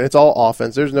out there, and it's all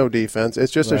offense. There's no defense.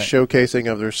 It's just a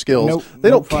showcasing of their skills.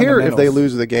 They don't care if they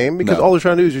lose the game because all they're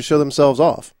trying to do is just show themselves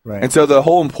off. Right. And so the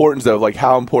whole importance of like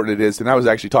how important it is, and I was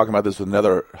actually talking about this with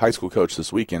another high school coach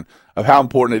this weekend, of how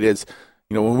important it is,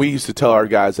 when we used to tell our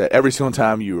guys that every single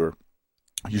time you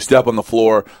step on the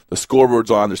floor, the scoreboard's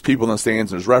on, there's people in the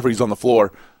stands, there's referees on the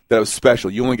floor, that was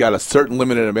special. You only got a certain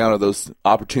limited amount of those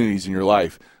opportunities in your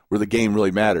life where the game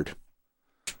really mattered.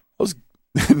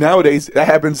 Nowadays, that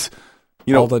happens,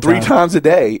 3 times a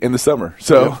day in the summer.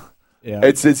 So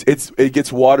it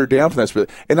gets watered down from that.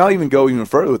 And I'll even go even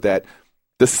further with that.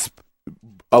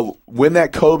 When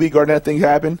that Kobe Garnett thing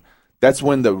happened, that's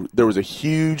when there was a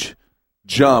huge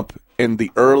jump in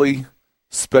the early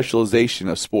specialization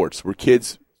of sports, where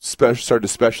kids started to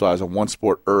specialize on one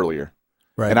sport earlier.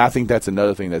 Right. And I think that's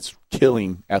another thing that's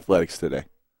killing athletics today,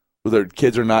 where their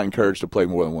kids are not encouraged to play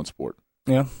more than one sport.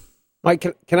 Yeah, Mike,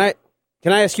 can I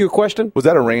ask you a question? Was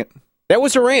that a rant? That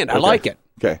was a rant. Okay. I like it.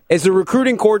 Okay. As the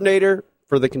recruiting coordinator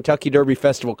for the Kentucky Derby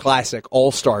Festival Classic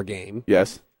All-Star Game.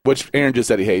 Yes. Which Aaron just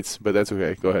said he hates, but that's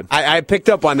okay. Go ahead. I picked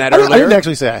up on that earlier. I didn't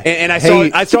actually say I hate. And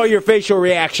I saw your facial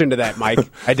reaction to that, Mike.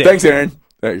 I did. Thanks, Aaron.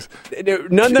 Thanks.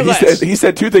 Nonetheless. He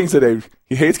said 2 things today.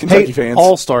 He hates Kentucky fans.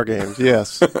 All-Star games,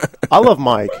 yes. I love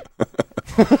Mike.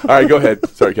 All right, go ahead.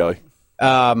 Sorry, Kelly.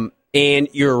 And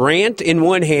your rant in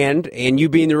one hand and you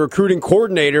being the recruiting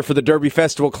coordinator for the Derby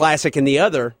Festival Classic in the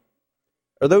other,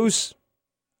 are those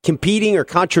competing or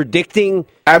contradicting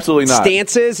absolutely not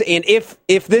stances? And if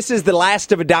this is the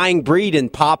last of a dying breed in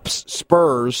Pop's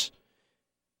Spurs,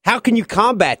 how can you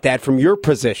combat that from your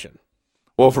position?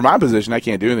 Well, from my position, I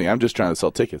can't do anything. I'm just trying to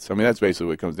sell tickets. I mean, that's basically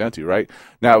what it comes down to, right?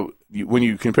 Now, when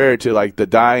you compare it to like the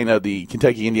dying of the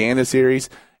Kentucky-Indiana series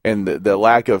and the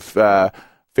lack of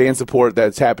fan support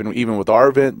that's happened even with our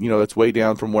event, that's way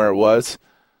down from where it was.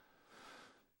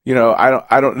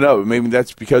 I don't know. Maybe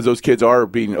that's because those kids are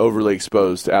being overly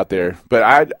exposed out there.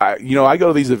 But I go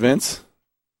to these events,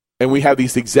 and we have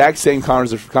these exact same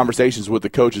conversations with the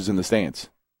coaches in the stands.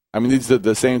 I mean, these are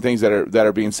the same things that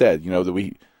are being said.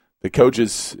 That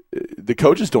the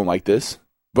coaches don't like this,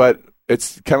 but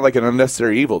it's kind of like an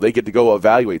unnecessary evil. They get to go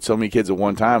evaluate so many kids at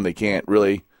one time. They can't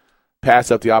really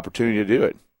pass up the opportunity to do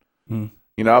it.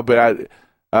 But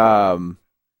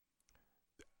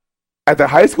at the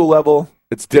high school level,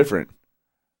 it's different.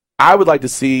 I would like to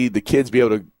see the kids be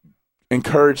able to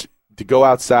encourage to go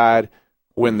outside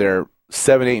when they're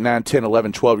 7, 8, 9, 10,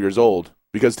 11, 12 years old,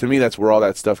 because to me that's where all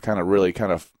that stuff kind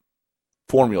of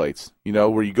formulates,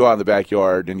 where you go out in the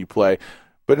backyard and you play.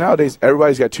 But nowadays,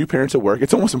 everybody's got 2 parents at work.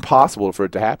 It's almost impossible for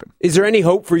it to happen. Is there any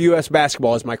hope for U.S.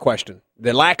 basketball is my question.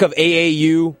 The lack of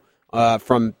AAU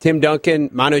from Tim Duncan,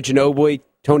 Manu Ginobili,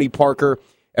 Tony Parker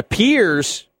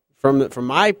appears, from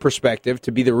my perspective,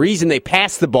 to be the reason they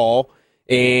pass the ball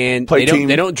and they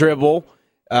don't dribble.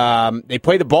 They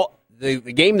play the ball the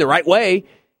game the right way,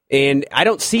 and I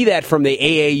don't see that from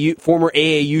the former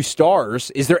AAU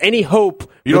stars. Is there any hope?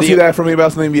 You don't see that from anybody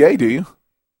else in the NBA, do you?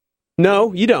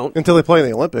 No, you don't. Until they play in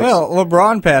the Olympics. Well,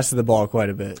 LeBron passes the ball quite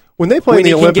a bit. When they play in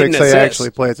the Olympics, they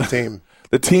actually play as a team.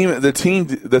 The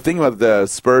thing about the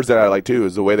Spurs that I like too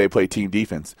is the way they play team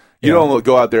defense. You don't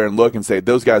go out there and look and say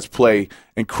those guys play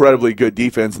incredibly good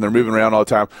defense and they're moving around all the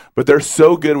time, but they're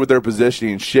so good with their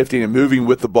positioning and shifting and moving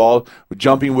with the ball,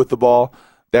 jumping with the ball,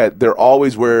 that they're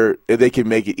always where they can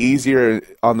make it easier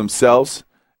on themselves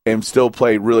and still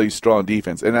play really strong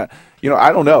defense. And I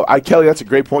don't know. Kelly, that's a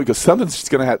great point, because something's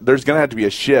there's going to have to be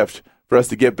a shift for us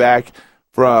to get back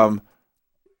from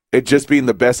it just being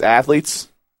the best athletes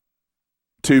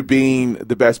to being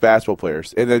the best basketball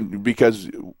players. And then, because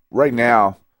right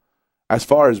now, as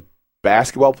far as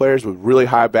basketball players with really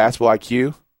high basketball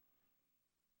IQ,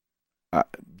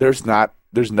 there's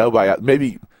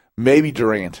nobody. Maybe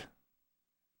Durant.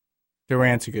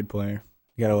 Durant's a good player.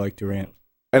 You gotta like Durant.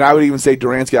 And I would even say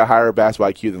Durant's got a higher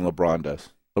basketball IQ than LeBron does.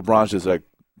 LeBron's just a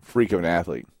freak of an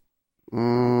athlete.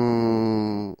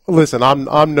 Listen, I'm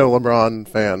no LeBron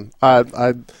fan.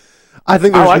 I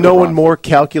think there's no one more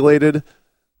calculated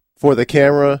for the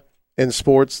camera in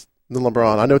sports than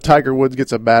LeBron. I know Tiger Woods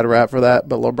gets a bad rap for that,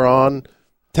 but LeBron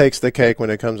takes the cake when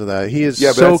it comes to that. He is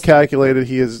so calculated.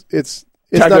 He is. It's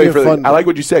not even fun. I like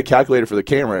what you said. Calculated for the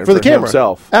camera and for the camera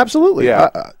himself. Absolutely. Yeah,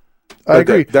 I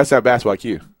agree. That's not basketball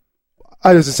IQ.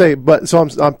 I was to say, but so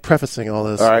I'm prefacing all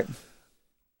this. All right.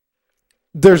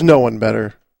 There's no one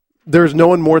better. There's no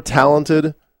one more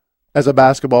talented as a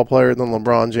basketball player than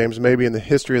LeBron James, maybe in the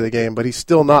history of the game, but he's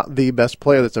still not the best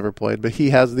player that's ever played. But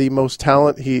he has the most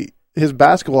talent. His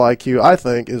basketball IQ, I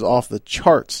think, is off the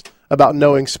charts about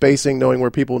knowing spacing, knowing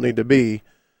where people need to be.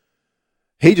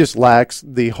 He just lacks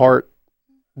the heart,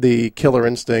 the killer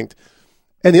instinct.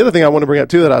 And the other thing I want to bring up,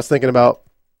 too, that I was thinking about,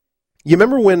 you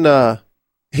remember when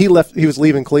he was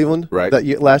leaving Cleveland? Right.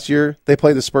 Last year? They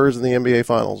played the Spurs in the NBA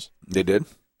Finals. They did?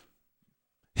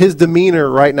 His demeanor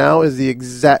right now is the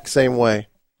exact same way.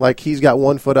 Like he's got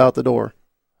one foot out the door.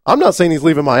 I'm not saying he's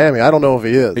leaving Miami. I don't know if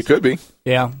he is. He could be.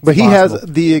 Yeah. But he has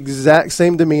the exact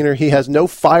same demeanor. He has no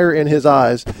fire in his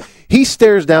eyes. He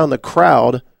stares down the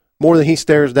crowd more than he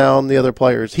stares down the other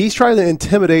players. He's trying to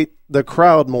intimidate the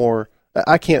crowd more.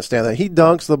 I can't stand that. He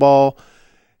dunks the ball.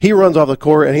 He runs off the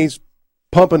court, and he's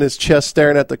pumping his chest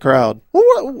staring at the crowd.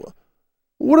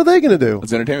 What are they going to do?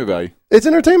 It's entertainment value. It's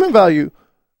entertainment value.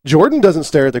 Jordan doesn't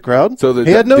stare at the crowd. So he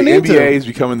had no need NBA to. is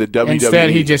becoming the WWE. Instead,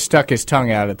 he just stuck his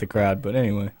tongue out at the crowd. But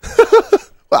anyway,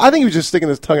 I think he was just sticking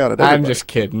his tongue out at everybody. I'm just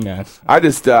kidding. No. I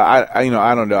just, I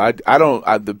don't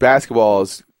know. The basketball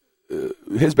is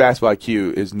his basketball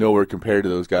IQ is nowhere compared to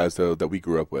those guys though that we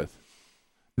grew up with.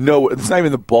 No, it's not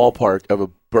even the ballpark of a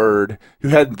Bird who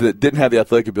didn't have the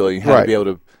athletic ability, had to be able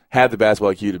to have the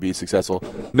basketball IQ to be successful.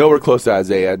 Nowhere close to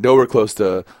Isaiah. Nowhere close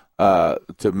to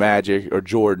Magic or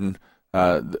Jordan.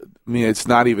 I mean, it's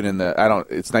not even in the.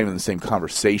 It's not even in the same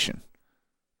conversation.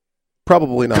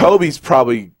 Probably not.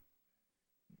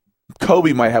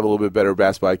 Kobe might have a little bit better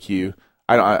basketball IQ.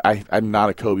 I'm not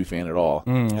a Kobe fan at all.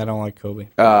 I don't like Kobe.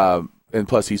 And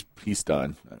plus, he's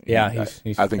done. Yeah,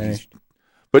 he's I think finished.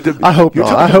 But I hope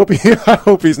not. I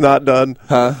hope he's not done.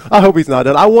 Huh? I hope he's not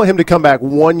done. I want him to come back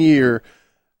 1 year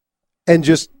and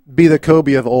just be the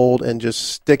Kobe of old and just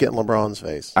stick it in LeBron's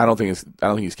face. I don't think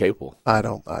he's capable. I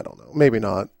don't know. Maybe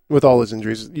not. With all his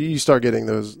injuries, you start getting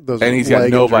those. And he's got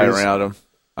nobody injuries around him.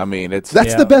 I mean, That's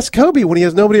the best Kobe. When he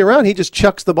has nobody around, he just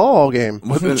chucks the ball all game.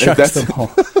 Chucks the ball.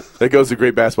 That goes to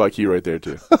great basketball IQ right there,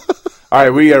 too. All right,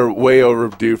 we are way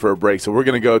overdue for a break, so we're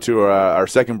going to go to our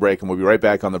second break, and we'll be right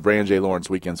back on the Brand J. Lawrence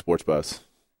Weekend Sports Bus.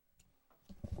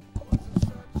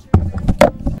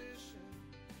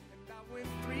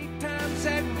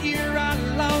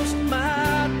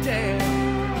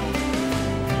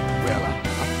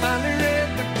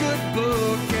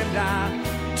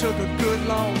 Took a good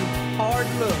long hard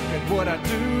look at what I'd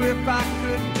do if I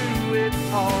could do it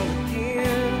all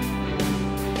again.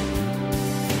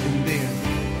 And then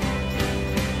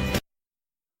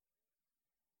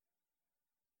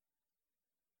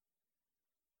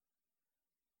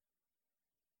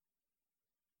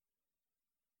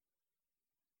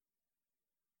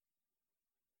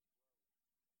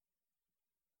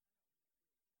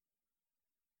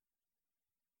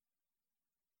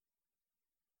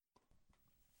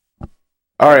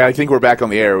All right, I think we're back on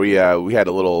the air. We had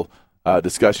a little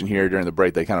discussion here during the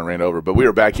break that kind of ran over, but we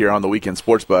were back here on the Weekend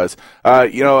Sports Buzz.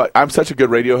 I'm such a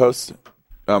good radio host,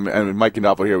 and Mike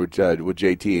Gandolfo here with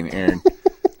JT and Aaron,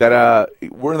 that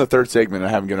we're in the third segment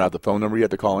and I haven't given out the phone number yet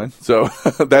to call in. So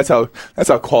that's how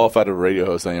qualified of a radio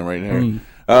host I am right here.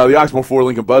 The Oxmoor Ford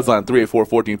Lincoln Buzz line,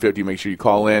 384-1450. Make sure you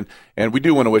call in. And we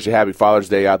do want to wish a happy Father's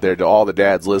Day out there to all the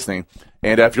dads listening.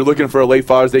 And if you're looking for a late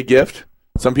Father's Day gift,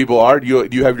 some people are. Do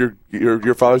you have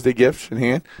your Father's Day gift in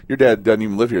hand? Your dad doesn't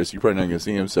even live here, so you're probably not going to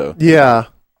see him. So yeah,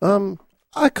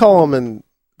 I call him and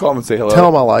say hello. Tell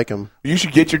him I like him. You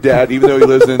should get your dad, even though he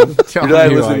lives in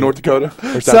North Dakota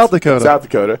or South Dakota. South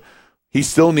Dakota. He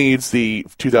still needs the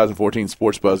 2014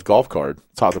 Sports Buzz golf card.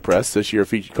 It's hot off the press. This year,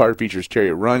 card features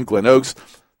Chariot Run, Glen Oaks,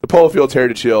 the Polo Fields,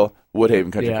 Heritage Hill,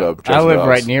 Woodhaven Country Club. I live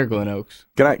right near Glen Oaks.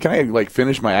 Can I like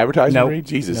finish my advertising? Nope.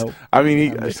 Jesus. Nope. I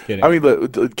mean, I'm just kidding. I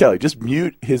mean, Kelly, just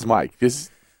mute his mic.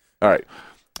 All right.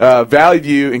 Valley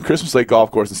View and Christmas Lake Golf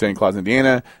Course in St. Cloud,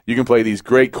 Indiana. You can play these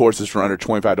great courses for under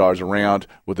 $25 a round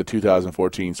with the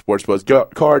 2014 Sports Buzz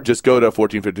card. Just go to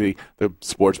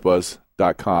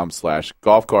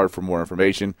 1450thesportsbuzz.com/golf card for more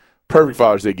information. Perfect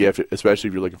Father's Day gift, especially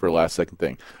if you're looking for a last-second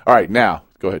thing. All right, now,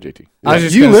 go ahead, JT. I was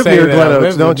just you gonna live say near that Glen I Oaks,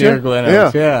 live don't you? near Glen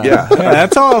Oaks. Yeah.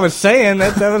 That's all I was saying.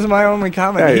 That was my only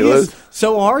comment. Hey, He's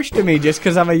so harsh to me just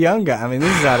because I'm a young guy. I mean,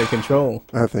 this is out of control.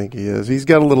 I think he is. He's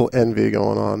got a little envy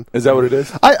going on. Is that what it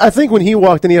is? I think when he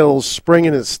walked in, he had a little spring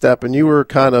in his step, and you were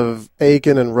kind of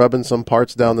aching and rubbing some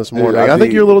parts down this morning. I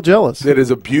think you're a little jealous. It is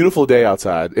a beautiful day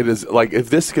outside. It is like if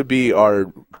this could be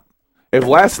if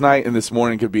last night and this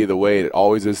morning could be the way it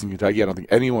always is in Kentucky, I don't think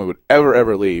anyone would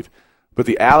ever leave. But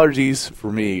the allergies for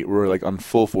me were like on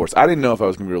full force. I didn't know if I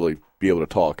was going to really be able to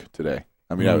talk today.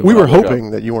 I mean, we were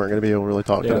hoping that you weren't going to be able to really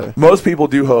talk today. Most people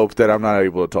do hope that I'm not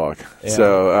able to talk. Yeah.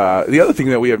 So the other thing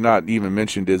that we have not even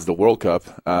mentioned is the World Cup.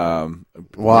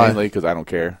 Why? Mainly because I don't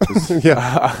care.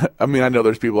 Yeah. I mean, I know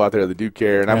there's people out there that do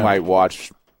care, and I might watch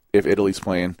if Italy's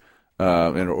playing.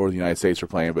 Or the United States are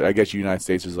playing, but I guess the United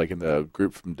States is like in the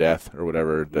group from death or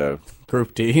whatever. The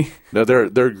Group D. No,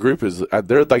 their group is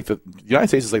they're like the United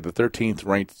States is like the 13th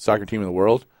ranked soccer team in the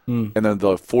world, and then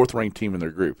the 4th ranked team in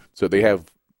their group. So they have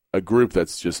a group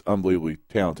that's just unbelievably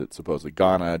talented. Supposedly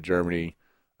Ghana, Germany,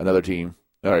 another team.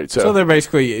 All right, so they're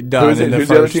basically done in the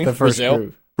first Brazil?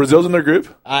 group. Brazil's in their group.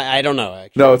 I don't know,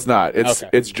 actually. No, it's not. It's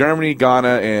Okay. it's Germany, Ghana,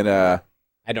 and I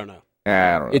don't know.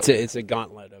 I don't know. It's a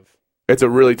gauntlet of. It's a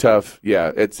really tough.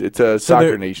 Yeah, it's a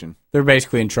soccer nation. They're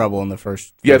basically in trouble in the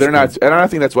first. Yeah, they're group. not, and I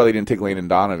think that's why they didn't take Landon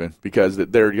Donovan, because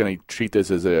they're going to treat this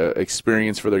as an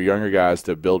experience for their younger guys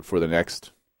to build for the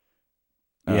next.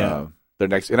 Their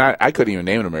next, and I couldn't even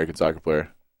name an American soccer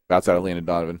player outside of Landon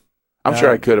Donovan. I'm sure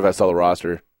I could if I saw the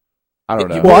roster. I don't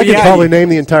know. Well, I could probably name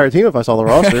the entire team if I saw the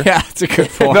roster. Yeah, that's a good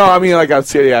point. No, I mean, like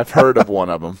I've heard of one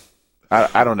of them.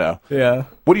 I don't know. Yeah.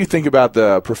 What do you think about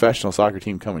the professional soccer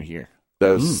team coming here?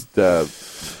 The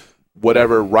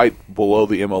whatever right below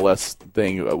the MLS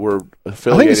thing. We're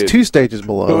affiliated. I think it's 2 stages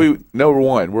below. No, we're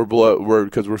 1. We're below.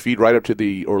 Because we're feed right up to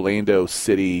the Orlando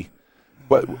City.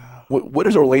 What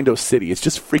is Orlando City? It's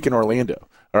just freaking Orlando.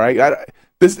 All right.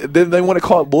 Then they want to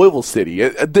call it Louisville City.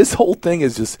 This whole thing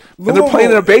is just. And they're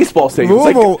playing in a baseball stadium.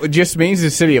 Louisville just means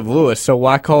the city of Lewis, so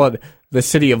why call it the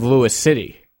city of Lewis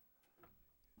City?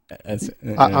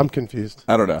 I'm confused.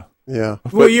 I don't know. Yeah.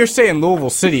 Well, you're saying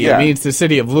Louisville City. Yeah. It means the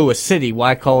city of Lewis City.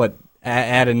 Why call it,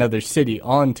 add another city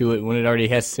onto it when it already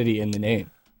has city in the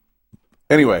name?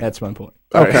 Anyway. That's my point.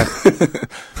 Okay.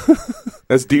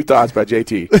 That's Deep Thoughts by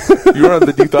JT. You want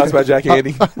the Deep Thoughts by Jack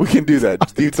Handy? We can do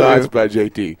that. Deep Thoughts by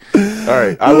JT. All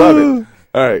right. I love it.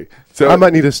 All right. So I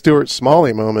might need a Stuart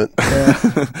Smalley moment.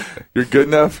 you're good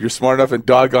enough, you're smart enough, and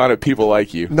doggone it, people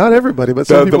like you. Not everybody, but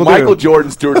some The people Michael do.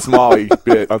 Jordan, Stuart Smalley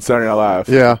bit on Saturday Night Live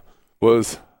Yeah.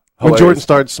 was When hilarious. Jordan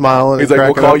started smiling, He's and like,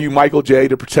 we'll cracking call up. you Michael J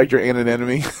to protect your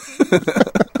anonymity.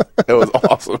 It was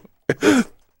awesome.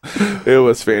 It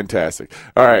was fantastic.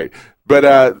 All right.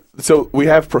 But so we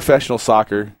have professional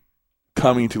soccer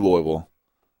coming to Louisville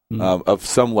of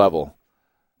some level.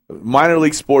 Minor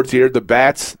league sports here. The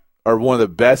Bats are one of the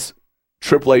best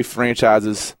AAA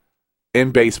franchises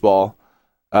in baseball.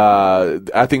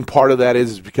 I think part of that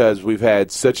is because we've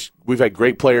had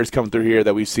great players come through here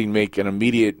that we've seen make an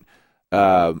immediate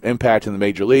impact in the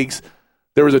major leagues.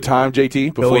 There was a time,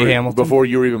 JT, before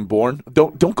you were even born.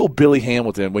 Don't go Billy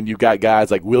Hamilton when you've got guys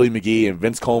like Willie McGee and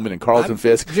Vince Coleman and Carlton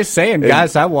Fisk. Just saying,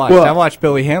 guys, I watched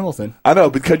Billy Hamilton. I know,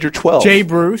 because you're 12. Jay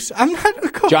Bruce. I'm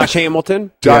not. Josh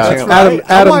Hamilton. Josh Yeah, Hamilton.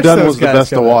 right. I Adam watched Dunn those was the guys best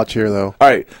to come out. watch here, though. All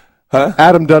right. Huh?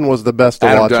 Adam Dunn was the best to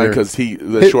Adam watch Dunn, here. because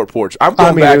the short porch. I'm going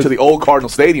I mean, back it was- to the old Cardinal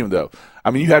Stadium, though.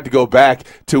 I mean, you have to go back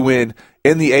to when,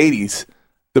 in the 80s,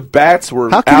 the Bats were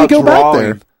How can you go back outdrawing.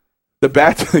 there? The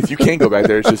Bats, you can go back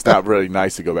there. It's just not really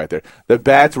nice to go back there. The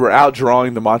Bats were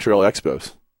outdrawing the Montreal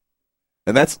Expos.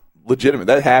 And that's legitimate.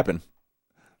 That happened.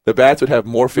 The Bats would have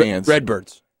more fans.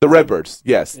 Redbirds. The Redbirds,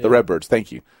 yes, the Redbirds.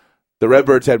 Thank you. The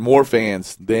Redbirds had more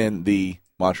fans than the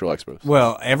Montreal Expos.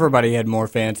 Well, everybody had more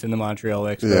fans than the Montreal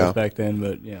Expos Yeah. back then,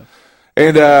 but yeah,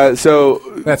 And so,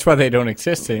 that's why they don't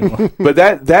exist anymore. but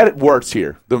that works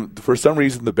here. For some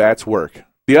reason, the Bats work.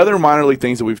 The other minor league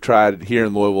things that we've tried here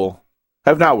in Louisville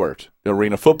have not worked. The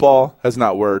arena football has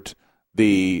not worked.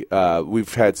 We've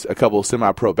had a couple of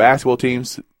semi-pro basketball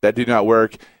teams that do not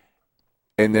work.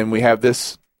 And then we have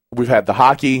this. We've had the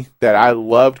hockey that I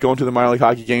loved going to the minor league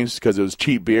hockey games because it was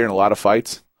cheap beer and a lot of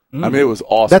fights. I mean, it was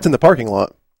awesome. That's in the parking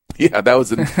lot. Yeah, that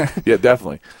was yeah,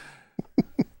 definitely.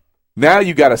 Now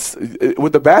you got to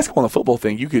with the basketball and the football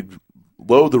thing, you could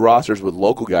load the rosters with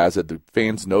local guys that the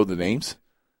fans know the names.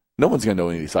 No one's going to know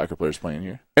any of these soccer players playing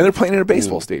here, and they're playing in a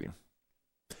baseball stadium.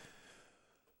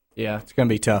 Yeah, it's gonna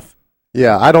be tough.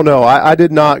 Yeah, I don't know. I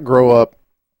did not grow up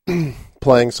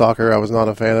playing soccer. I was not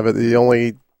a fan of it. The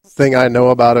only thing I know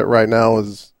about it right now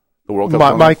is The World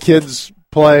Cup. my kids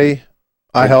play.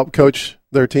 I help coach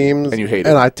their teams, And you hate it.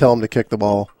 and I tell them to kick the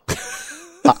ball.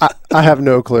 I have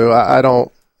no clue. I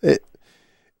don't.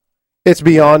 It's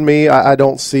beyond me. I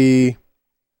don't see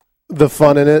the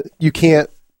fun in it. You can't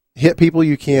hit people.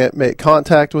 You can't make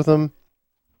contact with them.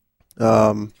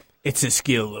 It's a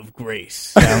skill of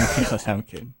grace. I'm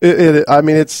kidding. I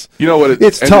mean, it's You know what?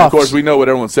 It's and tough. Of course, we know what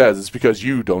everyone says. It's because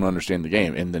you don't understand the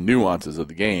game and the nuances of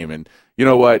the game. And you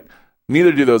know what?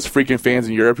 Neither do those freaking fans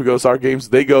in Europe who go to soccer games.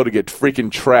 They go to get freaking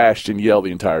trashed and yell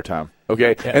the entire time.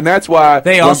 Okay, Yeah. and that's why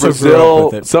They when also grew Brazil,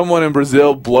 up with it. someone in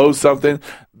Brazil blows something,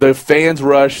 the fans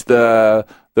rush the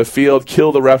field,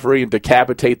 kill the referee, and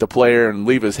decapitate the player and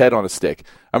leave his head on a stick.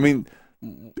 I mean,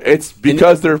 it's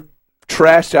because they're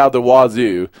trashed out the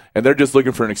wazoo, and they're just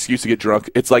looking for an excuse to get drunk.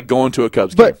 It's like going to a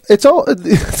Cubs game. but it's all.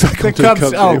 It's like The going to a Cubs.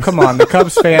 Cubs Oh, game. come on. The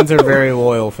Cubs fans are very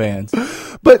loyal fans.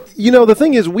 But the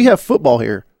thing is, we have football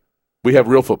here. We have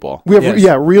real football. We have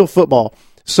Yes. real football.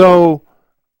 So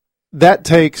that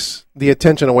takes the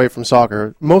attention away from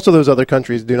soccer. Most of those other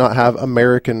countries do not have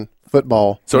American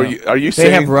football. So are you They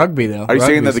saying have rugby though. Are you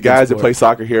saying that Rugby's the a good guys that sport. play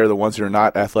soccer here are the ones who are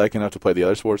not athletic enough to play the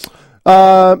other sports?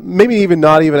 Maybe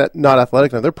not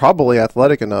athletic enough. They're probably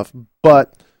athletic enough,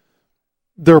 but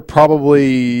they're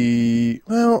probably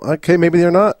maybe they're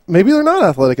not. Maybe they're not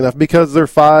athletic enough because they're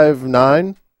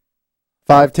 5'9",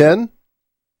 5'10".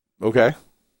 Okay.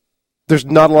 There's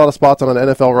not a lot of spots on an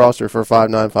NFL roster for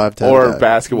 5'9", 5'10". Or guy.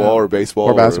 basketball or baseball.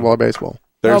 or basketball or baseball.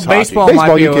 There's baseball hockey. might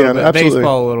Baseball be you a little can, bit. absolutely.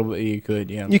 Baseball a little bit. You could,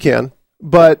 yeah. You can,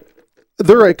 but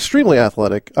they're extremely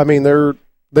athletic. I mean,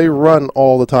 they run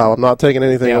all the time. I'm not taking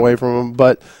anything Yeah. away from them,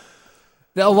 but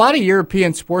A lot of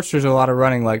European sports, there's a lot of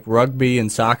running, like rugby and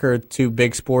soccer, two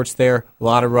big sports there. A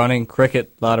lot of running,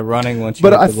 cricket, a lot of running. Once you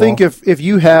but hit I the think ball. if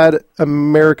you had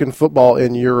American football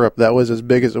in Europe that was as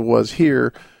big as it was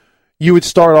here, you would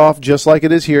start off just like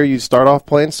it is here. You'd start off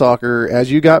playing soccer.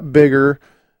 As you got bigger,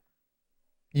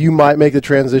 you might make the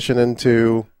transition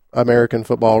into American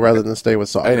football rather than stay with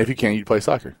soccer. And if you can, you'd play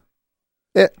soccer.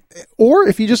 Or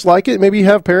if you just like it, maybe you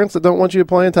have parents that don't want you to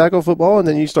play and tackle football, and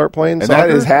then you start playing And soccer.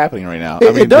 that is happening right now.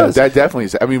 It does. That definitely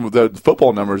is. I mean, the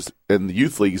football numbers in the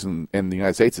youth leagues in the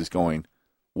United States is going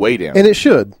way down. And it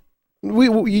should.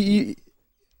 You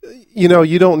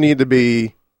don't need to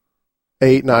be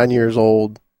 8, 9 years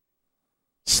old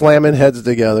slamming heads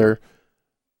together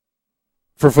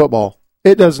for football.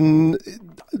 It doesn't.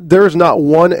 There is not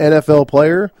one NFL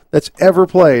player that's ever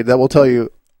played that will tell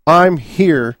you, "I'm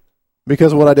here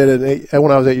because of what I did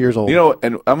when I was 8 years old. You know,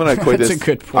 and I'm going to equate That's this. a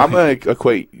good point. I'm going to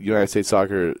equate United States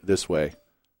soccer this way.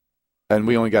 And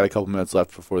we only got a couple minutes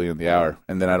left before the end of the hour,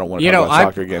 and then I don't want to talk about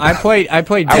soccer again. I played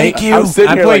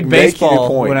played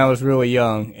baseball when I was really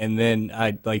young, and then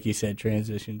I, like you said,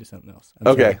 transitioned to something else.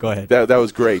 I'm okay, sorry, go ahead. That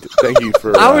was great. Thank you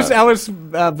for. I was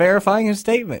verifying his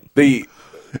statement.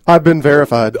 I've been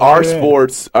verified. Our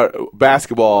sports,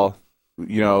 basketball,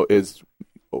 is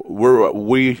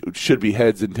we should be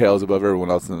heads and tails above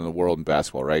everyone else in the world in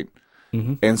basketball, right?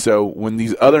 Mm-hmm. And so when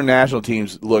these other national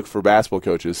teams look for basketball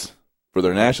coaches for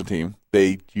their national team,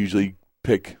 they usually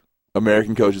pick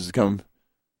American coaches to come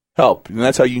help. And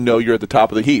that's how you know you're at the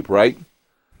top of the heap, right?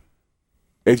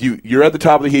 If you're at the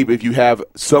top of the heap if you have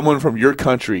someone from your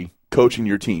country coaching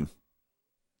your team.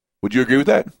 Would you agree with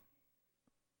that?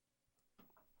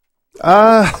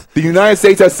 The United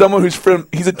States has someone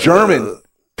he's a German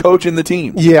coaching the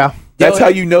team. Yeah. That's how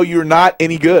you know you're not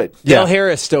any good. Dale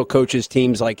Harris still coaches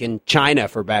teams like in China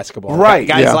for basketball. Right.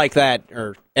 Guys like that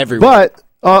are everywhere. But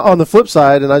on the flip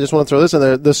side, and I just want to throw this in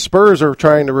there, the Spurs are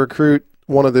trying to recruit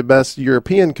one of the best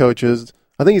European coaches.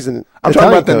 I think he's an I'm talking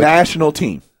about the national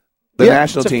team. The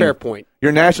national that's team. A fair point.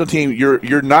 Your national team,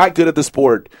 you're not good at the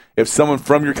sport if someone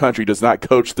from your country does not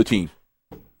coach the team.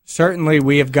 Certainly,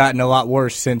 we have gotten a lot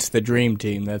worse since the Dream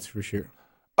Team, that's for sure.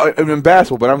 In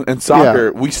basketball, but in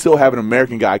soccer, we still have an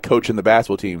American guy coaching the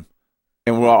basketball team.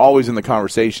 And we're always in the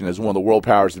conversation as one of the world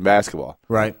powers in basketball.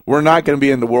 Right. We're not going to be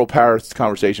in the world powers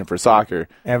conversation for soccer.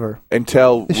 Ever.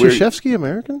 Until Is Krzyzewski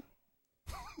American?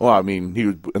 Well, I mean, he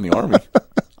was in the Army.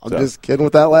 I'm just kidding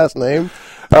with that last name.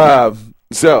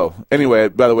 So, anyway,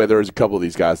 by the way, there's a couple of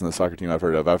these guys in the soccer team I've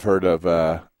heard of. I've heard of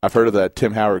that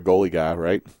Tim Howard goalie guy,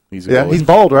 right? He's a goalie. He's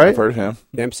bald, right? I've heard of him.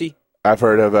 Dempsey? I've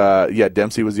heard of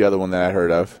Dempsey was the other one that I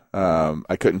heard of.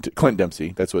 Clint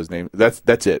Dempsey, that's what his name. That's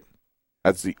it.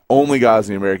 That's the only guys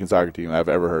in the American soccer team I've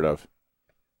ever heard of.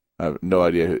 I have no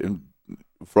idea. And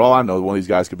for all I know, one of these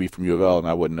guys could be from U of L, and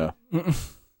I wouldn't know.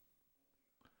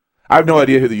 I have no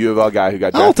idea who the U of L guy who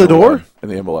got drafted Altidore in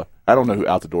the MLS. I don't know who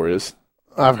Altidore is.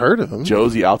 I've heard of him.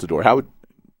 Josie Altidore. How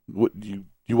would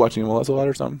you watching MLS a lot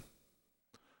or something?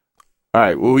 All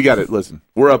right, well, we got it. Listen,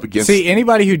 we're up against... See,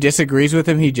 anybody who disagrees with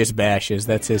him, he just bashes.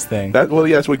 That's his thing. That's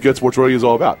what Good Sports Radio is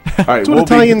all about. All right, That's what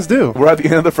Italians do. We're at the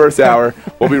end of the first hour.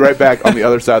 We'll be right back on the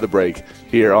other side of the break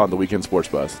here on the Weekend Sports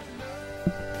Buzz.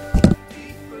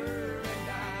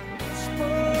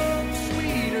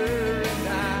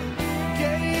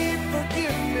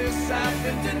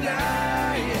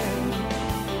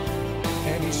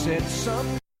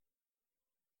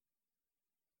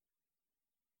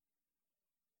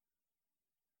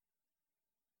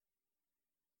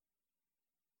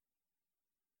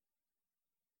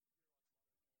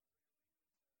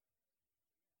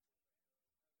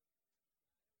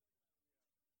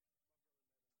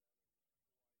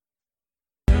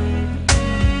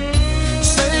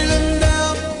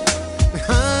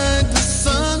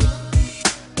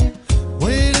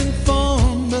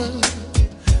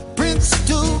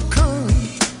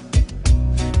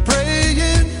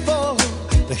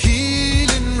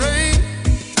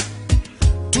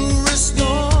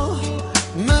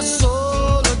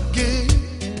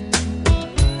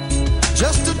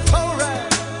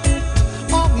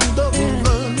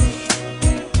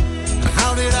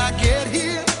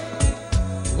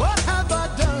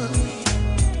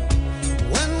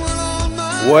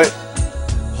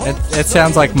 That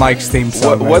sounds like Mike's theme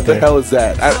song. What the hell is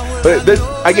that?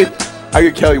 I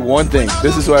get Kelly one thing.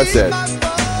 This is what I said.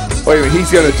 Wait a minute,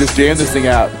 he's gonna just jam this thing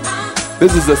out.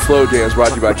 This is a slow jams brought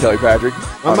to you by Kelly Patrick.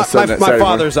 On my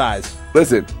father's eyes.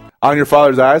 Listen, on your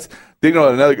father's eyes. You know,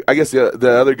 another. I guess the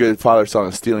other good father song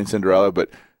is "Stealing Cinderella."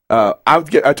 But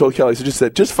I told Kelly,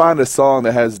 just find a song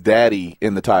that has "Daddy"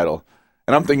 in the title.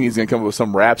 And I'm thinking he's going to come up with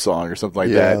some rap song or something like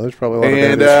that. Yeah, there's probably a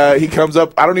lot of And he comes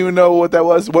up, I don't even know what that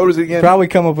was. What was it again? Probably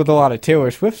come up with a lot of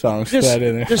Taylor Swift songs.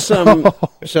 Just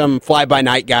some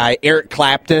fly-by-night guy. Eric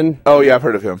Clapton. Oh, yeah, I've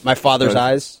heard of him. My Father's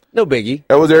Eyes. No biggie.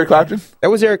 That was Eric Clapton?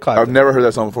 That was Eric Clapton. I've never heard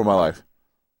that song before in my life.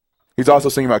 He's also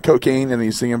singing about cocaine, and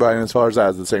he's singing about it in his father's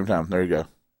eyes at the same time. There you go.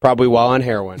 Probably while on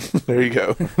heroin. There you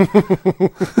go.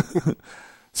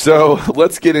 So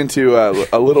let's get into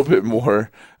a little bit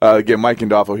more. Again, Mike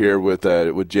Gandolfo here with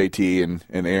JT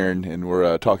and Aaron, and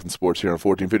we're talking sports here on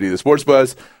 1450 The Sports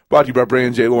Buzz, brought to you by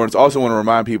Brandon J. Lawrence. Also want to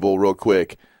remind people real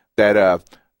quick that a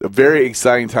very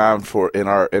exciting time in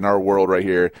our world right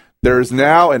here. There is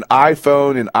now an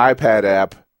iPhone and iPad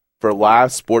app for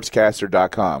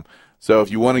livesportscaster.com. So if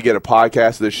you want to get a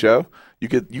podcast of this show, you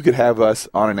could have us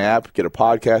on an app, get a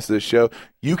podcast of this show.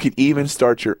 You could even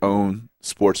start your own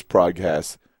sports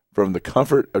podcast from the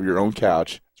comfort of your own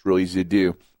couch. It's really easy to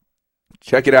do.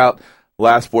 check it out,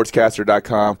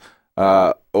 lastsportscaster.com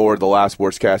or the Last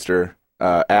Sportscaster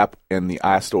app in the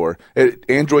iStore.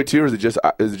 Android too, or is it just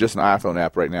an iPhone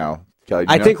app right now? Kelly,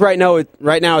 I think right now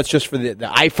it's just for the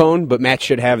iPhone, but Matt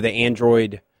should have the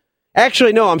Android.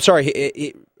 Actually, no, I'm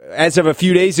sorry. As of a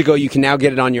few days ago, you can now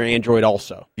get it on your Android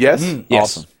also. Yes?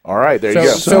 Yes. Awesome. All right, there you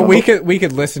go. So we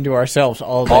could listen to ourselves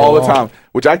all day all the long. time,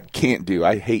 which I can't do.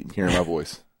 I hate hearing my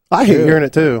voice. I hate hearing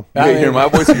it too. You hate hearing my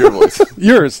voice or your voice?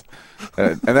 Yours.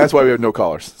 And that's why we have no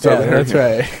callers. So Yeah, that's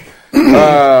right.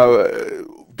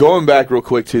 Going back real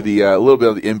quick to the little bit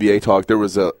of the NBA talk, there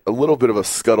was a little bit of a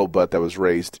scuttlebutt that was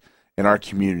raised in our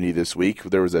community this week.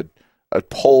 There was a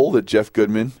poll that Jeff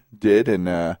Goodman did,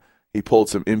 and he polled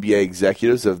some NBA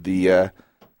executives of the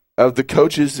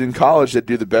coaches in college that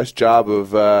do the best job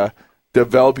of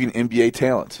developing NBA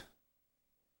talent.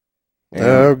 And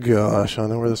Oh gosh, I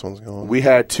know where this one's going. we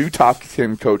had 2 top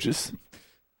 10 coaches.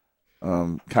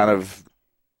 Kind of,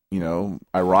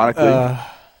 ironically,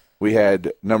 we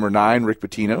had number 9 Rick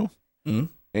Pitino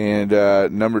and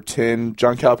number 10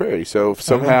 John Calipari. So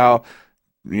somehow,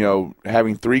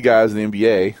 having 3 guys in the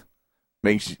NBA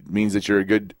means that you're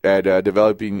good at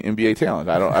developing NBA talent.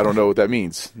 I don't know what that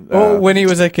means. Well, when he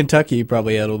was at Kentucky, he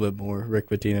probably had a little bit more. Rick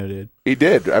Pitino did. He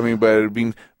did.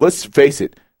 Let's face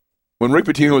it. When Rick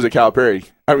Pitino was at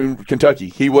Kentucky,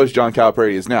 he was John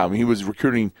Calipari is now. He was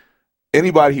recruiting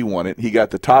anybody he wanted. He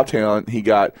got the top talent.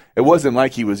 It wasn't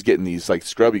like he was getting these like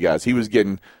scrubby guys. He was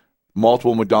getting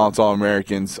multiple McDonald's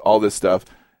All-Americans, all this stuff.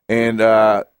 And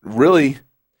really,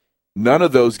 none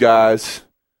of those guys,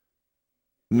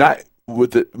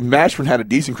 Mashburn had a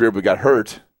decent career but got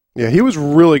hurt. Yeah, he was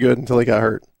really good until he got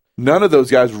hurt. None of those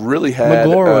guys really had.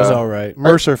 McGlure was all right.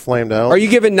 Mercer flamed out. Are you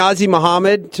giving Nazi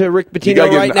Muhammad to Rick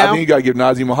Pitino right now? I think you got to give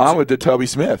Nazi Muhammad to Tubby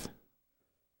Smith.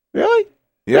 Really?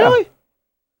 Yeah. Really?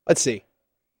 Let's see.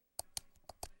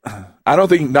 I don't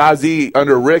think Nazi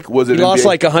under Rick was an He lost NBA.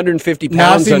 like 150 pounds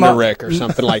Nazi under Rick or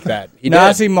something like that. He did.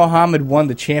 Nazi Muhammad won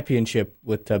the championship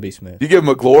with Tubby Smith. You give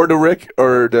McGlure to Rick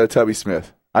or to Tubby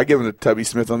Smith? I give him to Tubby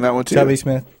Smith on that one too. Tubby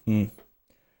Smith.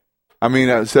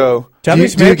 Tubby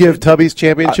do you give Tubby's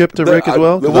championship to Rick as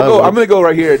well? I'm going to go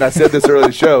right here, and I said this earlier in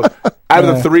the show. Out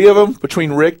of the 3 of them,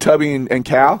 between Rick, Tubby, and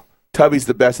Cal, Tubby's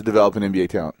the best at developing NBA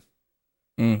talent.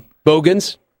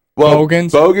 Bogans? Well,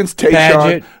 Bogans, Tayshaun.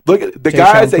 Padgett, Look at the Tayshaun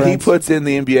guys that he Prince. puts in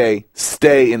the NBA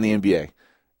stay in the NBA.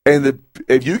 And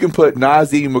if you can put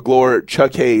Nazi, McGlure,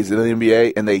 Chuck Hayes in the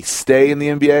NBA, and they stay in the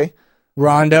NBA,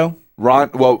 Rondo.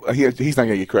 he's not going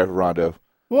to get credit for Rondo.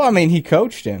 Well, I mean, he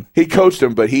coached him. He coached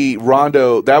him, but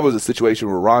Rondo, that was a situation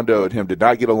where Rondo and him did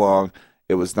not get along.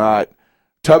 It was not,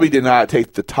 Tubby did not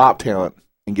take the top talent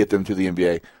and get them to the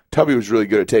NBA. Tubby was really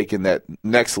good at taking that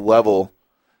next level,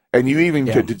 and you even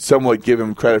could somewhat give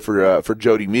him credit for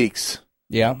Jody Meeks.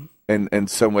 Yeah. In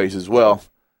some ways as well,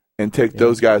 and take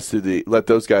those guys let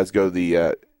those guys go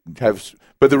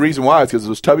but the reason why is because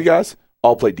those Tubby guys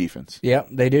all play defense. Yeah,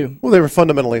 they do. Well, they were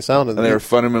fundamentally sound. And they were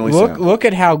fundamentally sound. Look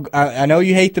at how, I know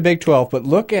you hate the Big 12, but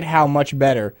look at how much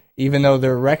better, even though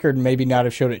their record maybe not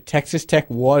have showed it, Texas Tech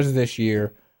was this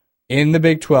year in the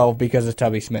Big 12 because of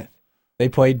Tubby Smith. They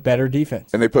played better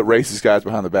defense. And they put racist guys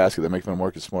behind the basket that make them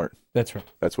work as smart. That's right.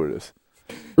 That's what it is.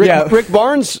 Rick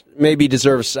Barnes maybe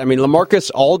deserves, LaMarcus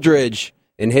Aldridge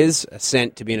in his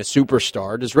ascent to being a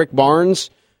superstar. Does Rick Barnes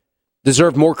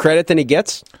deserve more credit than he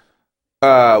gets?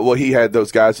 Well, he had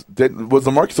those guys. Was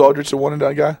LaMarcus Aldridge the one and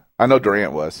done guy? I know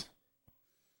Durant was.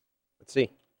 Let's see.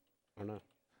 I don't know.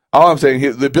 All I'm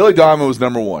saying, the Billy Donovan was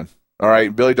number 1. All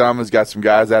right, Billy Donovan's got some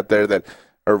guys out there that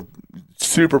are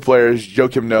super players.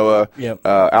 Joakim Noah,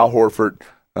 Al Horford.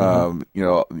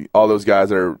 All those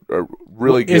guys are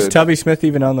really good. Is Tubby Smith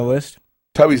even on the list?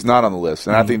 Tubby's not on the list,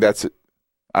 and I think that's it.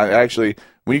 Actually,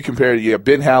 when you compare it, you have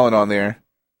Ben Howland on there,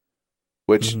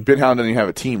 which Ben Howland doesn't even have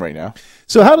a team right now.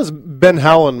 So how does Ben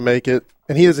Howland make it,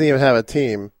 and he doesn't even have a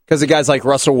team? Because of guys like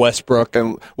Russell Westbrook.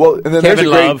 And then Kevin there's a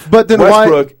Love. But then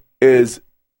Westbrook is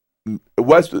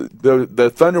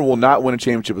the Thunder will not win a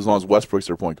championship as long as Westbrook's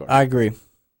their point guard. I agree.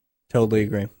 Totally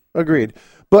agree. Agreed.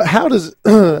 But how does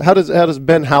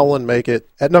Ben Howland make it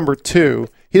at number 2?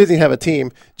 He doesn't even have a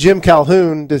team. Jim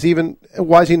Calhoun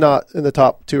why is he not in the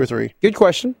top 2 or 3? Good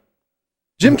question.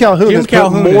 Jim Calhoun has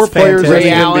put more is players in the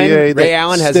NBA. Ray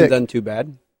Allen hasn't done too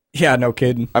bad. Yeah, no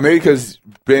kidding. Maybe because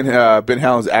Ben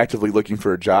Howland's actively looking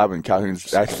for a job and Calhoun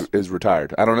is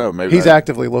retired. I don't know. Maybe he's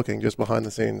actively looking just behind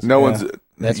the scenes. No one's.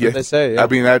 That's what they say.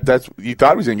 Yeah. That's you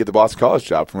thought he was going to get the Boston College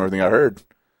job from everything I heard,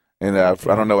 and I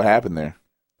don't know what happened there.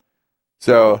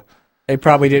 So they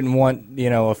probably didn't want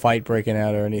a fight breaking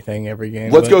out or anything every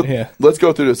game. Let's go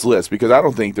through this list because I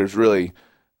don't think there's really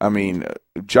I mean,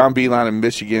 John Beilein in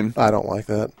Michigan. I don't like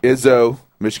that. Izzo,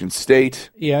 Michigan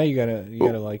State. Yeah, you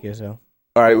gotta like Izzo.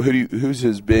 All right, who's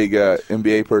his big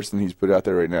NBA person he's put out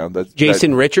there right now?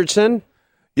 Jason Richardson.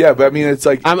 Yeah, but I mean, it's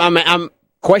like I'm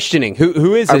questioning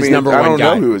who is his number one guy. I don't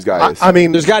know who his guy is. I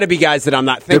mean, there's got to be guys that I'm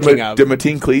not thinking of. Did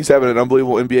Mateen Cleaves have an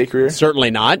unbelievable NBA career?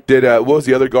 Certainly not. Did what was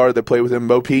the other guard that played with him?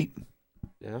 Mo Pete.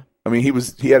 Yeah. I mean,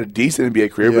 he had a decent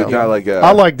NBA career, but not like.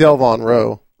 I like Delvon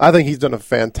Rowe. I think he's done a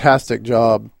fantastic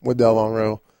job with Delvon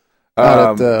Rowe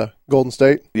out at Golden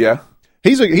State. Yeah,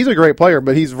 he's a great player,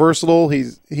 but he's versatile.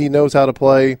 He knows how to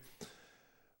play.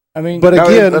 I mean, but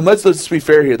again, and let's be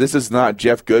fair here. This is not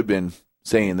Jeff Goodman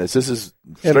saying this. This is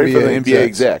straight from the NBA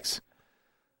execs.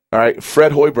 All right,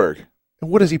 Fred Hoiberg.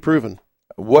 What has he proven?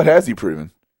 What has he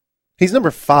proven? He's number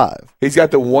 5. He's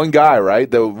got the one guy, right?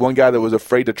 The one guy that was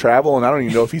afraid to travel, and I don't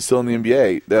even know if he's still in the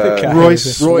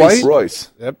NBA.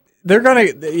 Royce. Yep. They're gonna,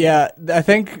 I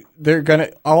think they're gonna.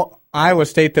 Iowa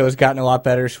State though has gotten a lot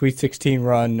better. Sweet 16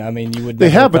 run. I mean, you would. They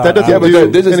have, but that doesn't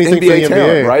do this is anything NBA for the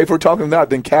talent, NBA, right? If we're talking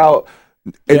about then Cal.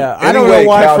 Yeah, I don't know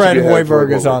why Fred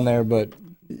Hoiberg is on there, but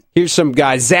here's some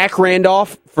guys: Zach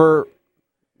Randolph for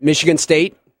Michigan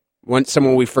State.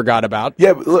 Someone we forgot about.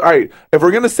 Yeah, but, all right. If we're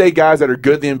gonna say guys that are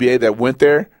good in the NBA that went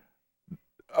there.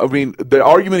 I mean, the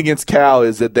argument against Cal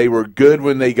is that they were good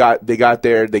when they got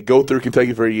there. They go through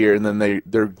Kentucky for a year, and then they're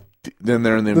in the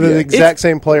NBA. They're the exact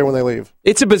same player when they leave.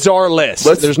 It's a bizarre list.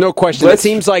 There's no question. It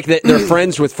seems like that they're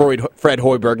friends with Fred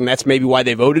Hoiberg, and that's maybe why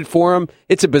they voted for him.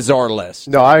 It's a bizarre list.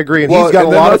 No, I agree. And he's got a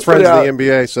lot of friends in the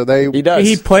NBA, so he does.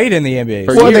 He played in the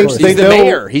NBA. He's the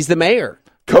mayor. He's the mayor.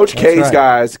 Coach K's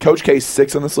guys. Coach K's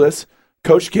 6 on this list.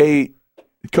 Coach K's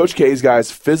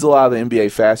guys fizzle out of the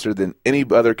NBA faster than any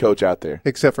other coach out there,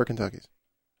 except for Kentucky's.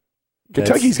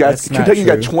 Kentucky's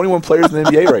got 21 players in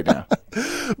the NBA right now.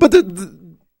 But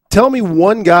tell me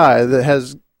one guy that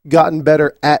has gotten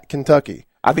better at Kentucky.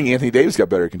 I think Anthony Davis got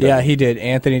better at Kentucky. Yeah, he did.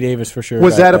 Anthony Davis for sure.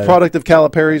 Was that a product of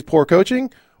Calipari's poor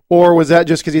coaching, or was that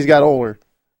just because he's got older?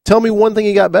 Tell me one thing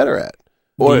he got better at.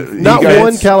 Well, not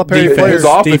one Calipari player. His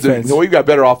offensive, he got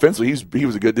better offensively. He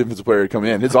was a good defensive player coming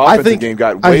in. His offensive game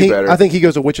got way better. I think he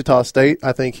goes to Wichita State.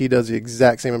 I think he does the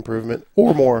exact same improvement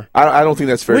or more. I don't think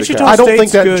that's fair. Wichita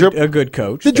State's a good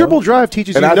coach. The dribble drive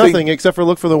teaches you nothing except for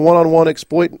look for the one-on-one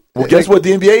exploit. Well, guess what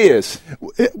the NBA is?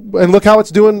 And look how it's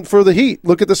doing for the Heat.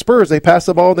 Look at the Spurs. They pass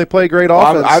the ball and they play great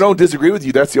offense. I don't disagree with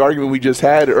you. That's the argument we just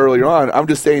had earlier on. I'm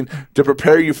just saying to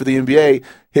prepare you for the NBA,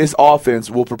 his offense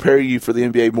will prepare you for the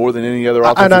NBA more than any other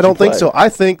offense. And I don't think so. I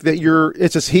think that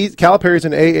Calipari's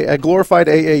a glorified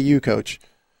AAU coach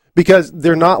because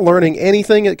they're not learning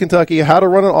anything at Kentucky, how to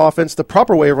run an offense, the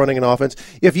proper way of running an offense.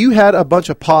 If you had a bunch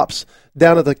of pops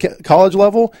down at the college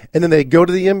level and then they go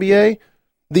to the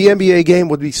NBA game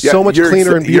would be so much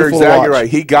cleaner and beautiful You're exactly to watch. right.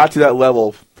 He got to that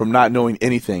level from not knowing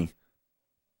anything.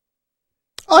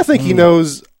 I think he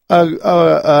knows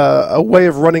a way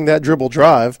of running that dribble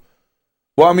drive.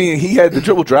 Well, I mean, he had the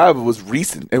dribble drive was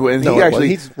recent, and he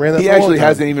actually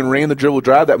hasn't even ran the dribble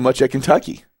drive that much at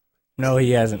Kentucky. No,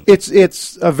 he hasn't.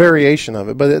 It's a variation of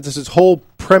it, but it's his whole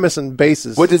premise and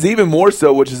basis. Which is even more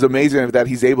so, which is amazing that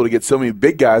he's able to get so many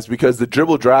big guys because the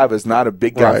dribble drive is not a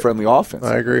big guy friendly offense.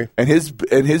 I agree. And his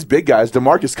big guys,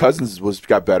 DeMarcus Cousins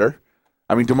got better.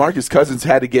 I mean, DeMarcus Cousins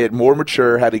had to get more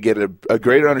mature, had to get a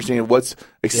greater understanding of what's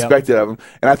expected of him.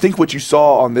 And I think what you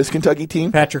saw on this Kentucky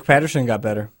team, Patrick Patterson got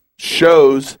better.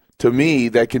 Shows to me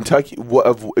that Kentucky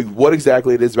what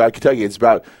exactly it is about Kentucky. It's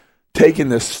about taking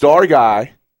the star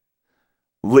guy,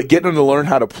 getting him to learn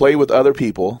how to play with other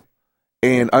people,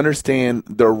 and understand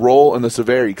their role and the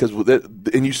severity.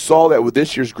 And you saw that with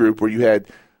this year's group, where you had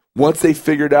once they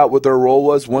figured out what their role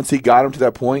was, once he got them to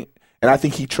that point, and I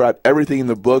think he tried everything in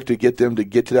the book to get them to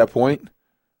get to that point.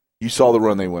 You saw the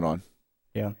run they went on.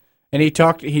 Yeah. And he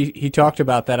talked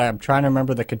about that. I'm trying to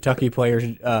remember the Kentucky players,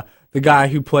 the guy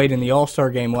who played in the All-Star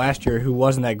game last year who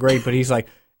wasn't that great, but he's like,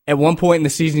 at one point in the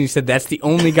season he said that's the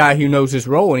only guy who knows his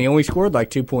role, and he only scored like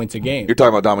 2 points a game. You're talking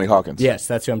about Dominique Hawkins. Yes,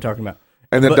 that's who I'm talking about.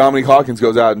 And then Dominique Hawkins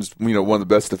goes out and is, one of the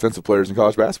best defensive players in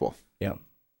college basketball. Yeah.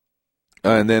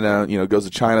 And then goes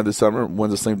to China this summer,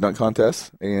 wins a slam dunk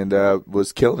contest, and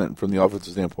was killing it from the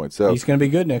offensive standpoint. So he's going to be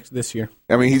good this year.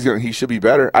 I mean, he should be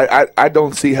better. I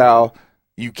don't see how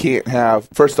you can't have.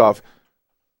 First off,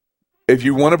 if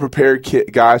you want to prepare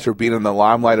guys for being in the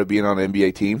limelight of being on an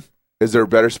NBA team, is there a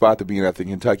better spot to be in at the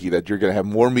Kentucky that you're going to have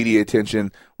more media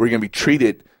attention, where you're going to be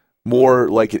treated more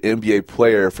like an NBA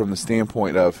player from the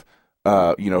standpoint of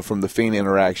from the fan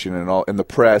interaction and all, and the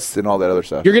press and all that other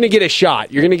stuff. You're going to get a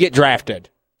shot. You're going to get drafted.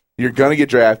 You're going to get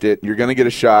drafted. You're going to get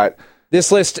a shot.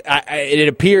 This list, it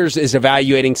appears, is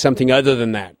evaluating something other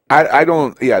than that. I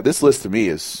don't. Yeah, this list to me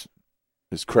is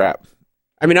is crap.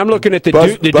 I mean, I'm looking at the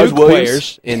Buzz Duke Williams?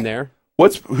 players in there.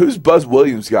 Who's Buzz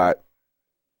Williams got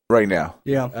right now?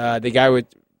 Yeah. The guy with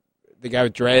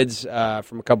dreads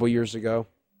from a couple years ago.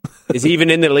 Is he even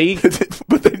in the league?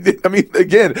 But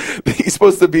again, he's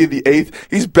supposed to be the 8th.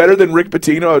 He's better than Rick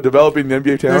Pitino at developing the NBA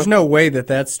talent. There's no way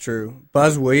that's true.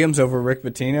 Buzz Williams over Rick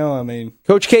Pitino. I mean,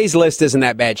 Coach K's list isn't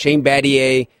that bad. Shane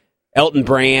Battier, Elton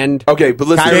Brand, okay, but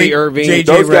listen, Kyrie Irving.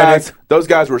 Those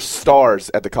guys were stars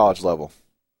at the college level.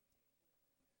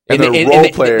 And And they're role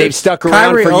players. They've stuck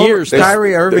around for years.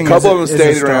 Kyrie Irving. A couple of them is a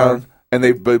stayed star.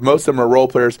 around, but most of them are role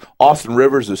players. Austin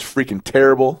Rivers is freaking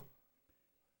terrible.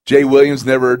 Jay Williams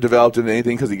never developed into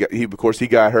anything because he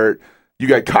got hurt. You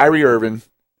got Kyrie Irving,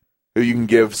 who you can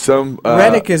give some.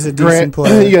 Redick is a decent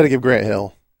player. You got to give Grant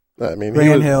Hill. I mean,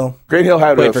 Grant Hill. Grant Hill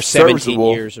had played a for 17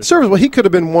 serviceable years. Serviceable. He could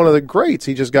have been one of the greats.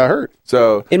 He just got hurt.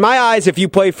 So in my eyes, if you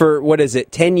play for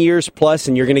 10 years plus,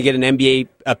 and you're going to get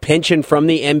a pension from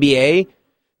the NBA,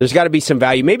 there's got to be some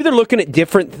value. Maybe they're looking at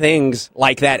different things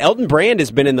like that. Elton Brand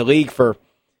has been in the league for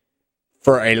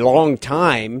a long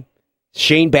time.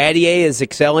 Shane Battier is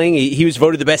excelling. He was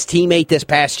voted the best teammate this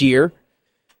past year.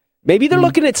 Maybe they're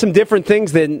looking at some different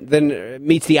things than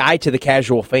meets the eye to the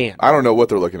casual fan. I don't know what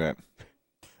they're looking at.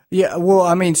 Yeah, well,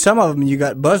 I mean, some of them, you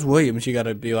got Buzz Williams, you got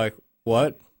to be like,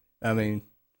 what? I mean,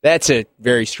 That's a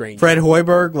very strange. Fred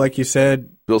Hoiberg, like you said.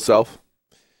 Bill Self.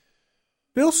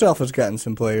 Bill Self has gotten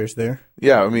some players there.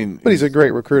 Yeah, I mean, But he's a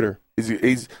great recruiter.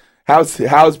 he's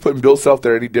how's putting Bill Self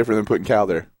there any different than putting Cal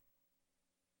there?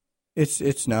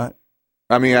 It's not.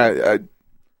 I mean,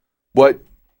 what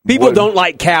People don't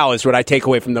like Cal is what I take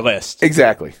away from the list.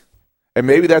 Exactly, and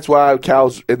maybe that's why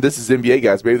Cal's. And this is NBA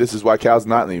guys. Maybe this is why Cal's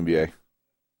not in the NBA.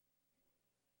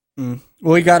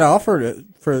 Well, he got offered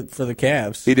for the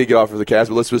Cavs. He did get offered for the Cavs,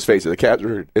 but let's just face it, the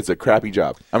Cavs it's a crappy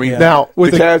job. I mean, Now,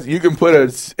 with the Cavs, you can put a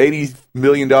 $80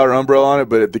 million umbrella on it,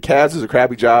 but if the Cavs is a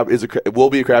crappy job, it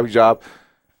will be a crappy job,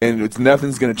 and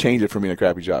nothing's going to change it from being a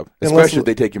crappy job, especially if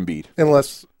they take Embiid.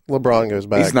 Unless LeBron goes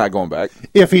back. He's not going back.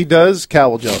 If he does,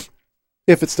 Cal will jump.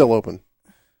 If it's still open.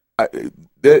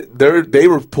 They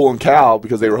were pulling Cal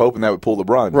because they were hoping that would pull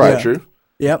LeBron. Right. Is that true?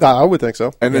 Yep. I would think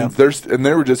so. And then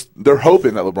they're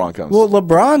hoping that LeBron comes. Well,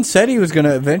 LeBron said he was going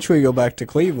to eventually go back to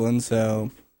Cleveland, so.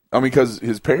 I mean, because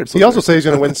his parents. He also says he's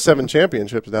going to win 7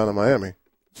 championships down in Miami.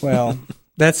 Well,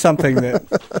 that's something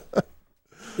that.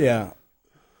 Yeah.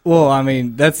 Well, I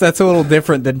mean, that's a little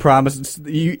different than promises.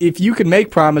 If you can make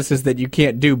promises that you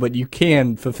can't do, but you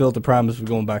can fulfill the promise of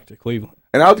going back to Cleveland.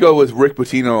 And I'll go with Rick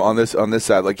Pitino on this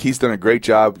side. Like, he's done a great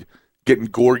job getting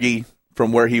Gorgie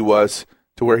from where he was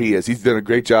to where he is. He's done a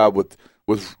great job with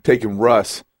taking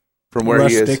Russ from where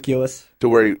he is to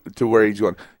where he's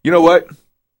going. You know what?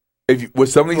 With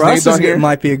some of these names on here,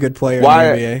 might be a good player in the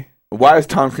NBA. Why is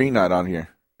Tom Crean not on here?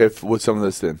 If with some of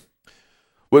this in,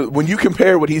 when you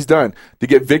compare what he's done to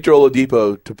get Victor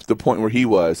Oladipo to the point where he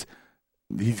was,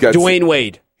 he's got Dwayne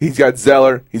Wade. He's got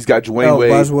Zeller. He's got Dwayne Wade.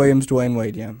 Buzz Williams, Dwayne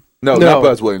Wade. Yeah. No, not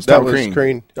Buzz Williams. Tom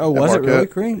Crean. Oh, was it really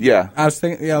Crean? Yeah. I was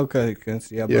thinking, okay. Buzz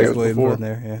Williams was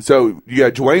there. Yeah. So you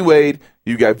got Dwayne Wade,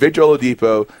 you got Victor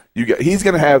Oladipo, he's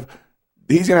gonna have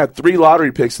 3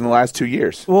 lottery picks in the last 2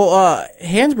 years. Well,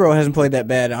 Hansbrough hasn't played that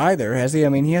bad either, has he? I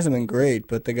mean, he hasn't been great,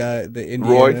 but the Indiana.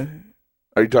 Roy,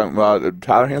 are you talking about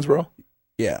Tyler Hansbrough?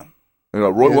 Yeah.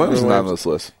 Roy Williams is not on this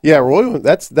list. Yeah, Roy.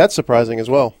 That's surprising as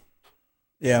well.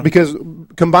 Yeah. Because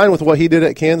combined with what he did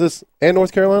at Kansas and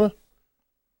North Carolina,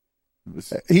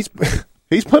 he's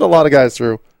put a lot of guys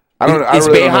through. Is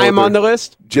Boeheim on the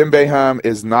list? Jim Boeheim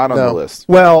is not on the list.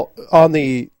 Well, on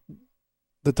the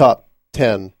top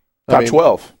 10. Top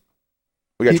 12.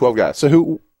 We got 12 guys.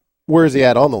 So where is he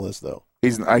at on the list, though?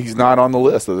 He's not on the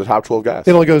list of the top 12 guys.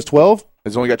 It only goes 12?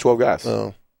 It's only got 12 guys.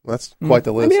 Oh, that's quite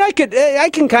the list. I mean, I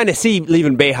can kind of see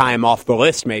leaving Boeheim off the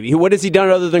list, maybe. What has he done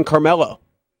other than Carmelo?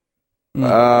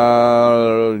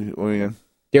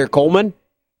 Derek Coleman?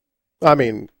 I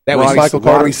mean, that was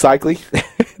Ronnie Cycli.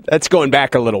 That's going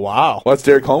back a little while. Well, that's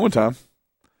Derek Coleman time.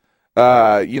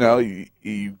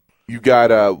 You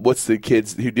got what's the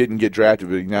kids who didn't get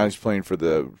drafted, but now he's playing for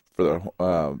the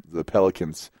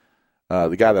Pelicans.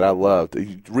 The guy that I loved,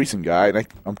 a recent guy, and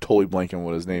I'm totally blanking on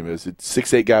what his name is. It's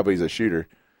 6'8" guy, but he's a shooter.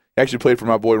 He actually played for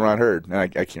my boy Ron Hurd, and I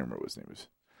can't remember what his name is.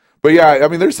 But yeah, I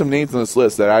mean, there's some names on this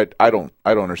list that I don't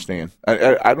understand.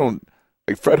 I don't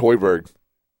like Fred Hoiberg.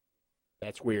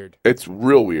 That's weird. It's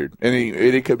real weird, and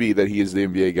it could be that he is the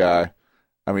NBA guy.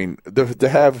 I mean, to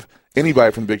have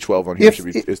anybody from the Big 12 on here should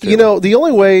be. Is terrible. The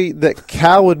only way that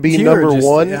Cal would be number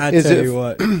one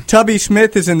is Tubby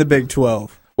Smith is in the Big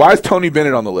 12. Why is Tony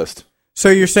Bennett on the list? So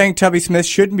you're saying Tubby Smith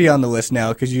shouldn't be on the list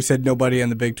now because you said nobody in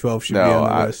the Big 12 should be on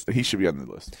the list? He should be on the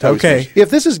list. Okay. If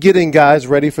this is getting guys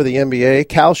ready for the NBA,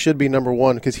 Cal should be number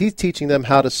one because he's teaching them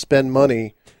how to spend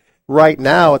money right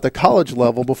now at the college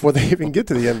level before they even get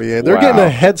to the NBA. They're getting a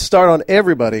head start on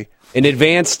everybody. An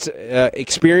advanced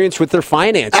experience with their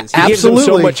finances. He gives Absolutely.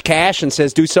 them so much cash and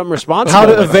says, do something responsible. How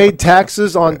to evade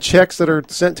taxes on checks that are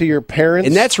sent to your parents.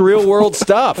 And that's real-world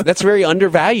stuff. That's very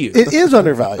undervalued. It is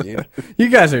undervalued. You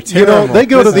guys are terrible. You know, they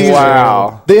go to these.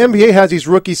 Wow. The NBA has these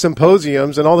rookie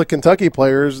symposiums, and all the Kentucky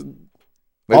players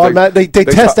they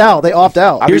test out. They opt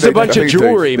out. Here's a bunch of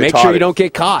jewelry. Make sure you don't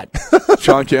get caught.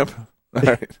 Sean Kemp. All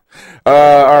right.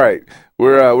 All right.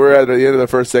 We're at the end of the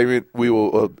first segment. We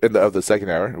will end of the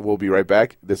second hour. We'll be right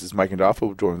back. This is Mike Gandolfo.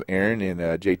 We're joined with Aaron and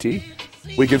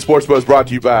JT. Weekend Sports Buzz brought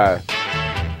to you by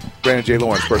Brandon J.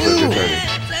 Lawrence, personal injury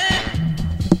attorney.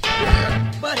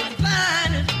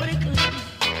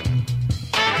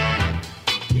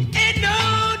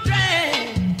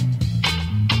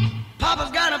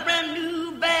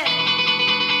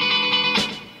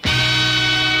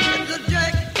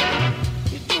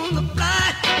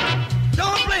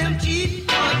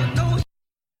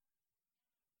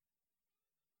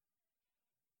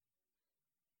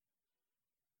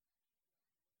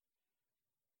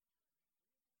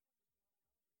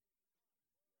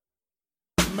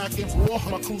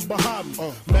 My crew's behind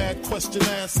me. Mad question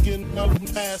asking, nothing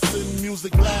passing,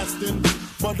 music lasting.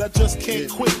 But I just can't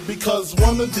quit because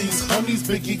one of these honeys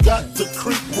Biggie got to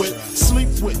creep with, sleep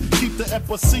with, keep the ep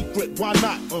a secret. Why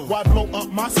not? Why blow up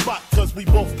my spot? Because we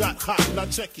both got hot. Now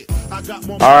check it. I got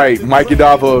more. All right, Mike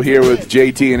Gandolfo here with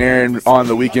JT and Aaron on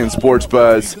the Weekend Sports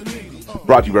Buzz.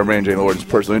 Brought to you by Brandon J. Lawrence,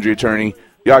 personal injury attorney.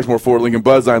 The Oxmoor Ford Lincoln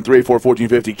Buzzline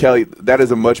 384-1450. Kelly, that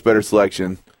is a much better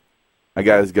selection. I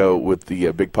got to go with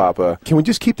the Big Papa. Can we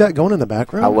just keep that going in the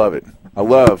background? I love it. I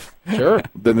love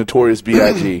the Notorious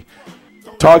B.I.G.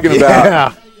 Talking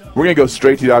about, we're going to go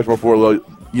straight to the Oxmoor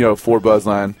Ford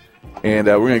Buzzline, and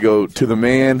we're going to go to the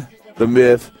man, the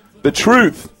myth, the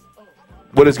truth.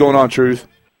 What is going on, Truth?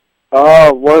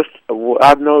 I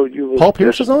know you. Paul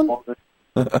Pierce is on?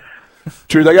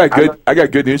 Truth, I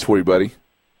got good news for you, buddy.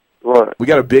 What? We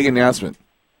got a big announcement.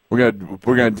 We're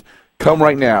gonna come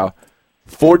right now.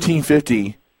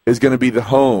 1450 is going to be the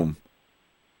home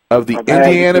of the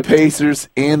Indiana Pacers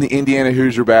and the Indiana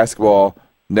Hoosier basketball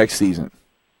next season.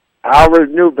 I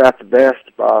already knew about the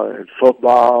basketball and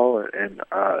football and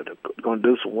going to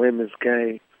do some women's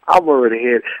game. I'm already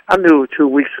ahead. I knew it 2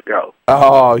 weeks ago.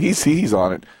 Oh, he's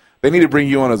on it. They need to bring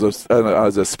you on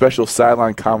as a special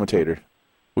sideline commentator.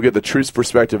 We'll get the Truth's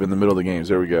perspective in the middle of the games.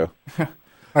 There we go.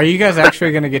 Are you guys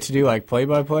actually going to get to do like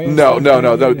play-by-play? No.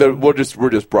 We're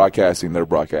just broadcasting their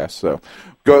broadcast. So,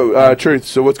 go Truth.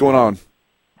 So, what's going on?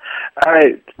 All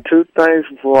right, two things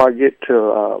before I get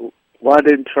to why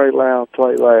didn't Trey Lowe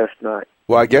play last night?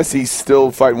 Well, I guess he's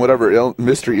still fighting whatever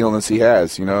mystery illness he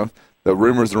has. You know, the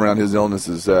rumors around his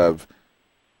illnesses have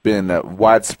been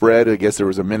widespread. I guess there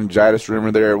was a meningitis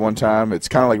rumor there at one time. It's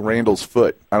kind of like Randall's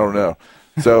foot. I don't know.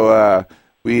 So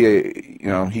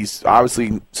he's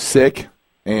obviously sick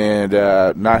and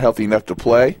not healthy enough to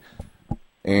play,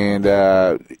 and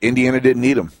Indiana didn't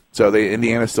need him. So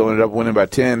Indiana still ended up winning by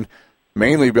 10,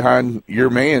 mainly behind your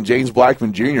man, James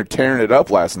Blackman Jr., tearing it up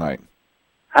last night.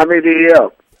 How many did he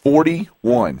up?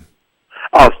 41.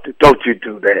 Oh, don't you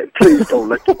do that. Please don't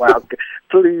let the Wild.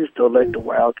 Please don't let the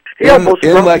Wild.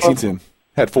 In Lexington,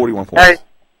 had 41 points.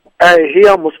 Hey, he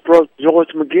almost broke George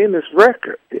McGinnis'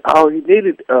 record. All he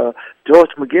needed, George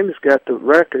McGinnis got the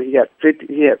record. He had 50.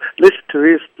 Listen to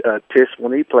his test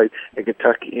when he played in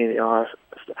Kentucky.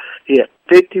 He had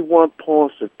 51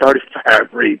 points and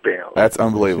 35 rebounds. That's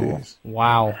unbelievable. Jeez.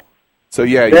 Wow. So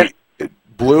yeah,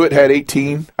 Blewett had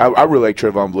 18. I really like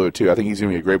Trevon Blewett too. I think he's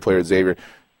going to be a great player at Xavier.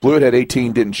 Blewett had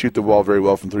 18. Didn't shoot the ball very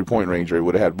well from 3-point range, or he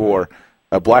would have had more.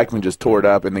 Blackman just tore it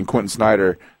up, and then Quentin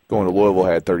Snyder going to Louisville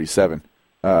had 37.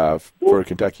 For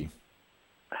Kentucky.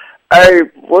 Hey,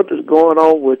 what is going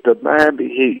on with the Miami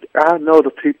Heat? I know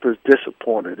the people is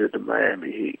disappointed at the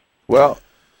Miami Heat. Well,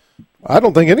 I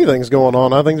don't think anything's going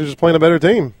on. I think they're just playing a better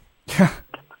team.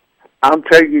 I'm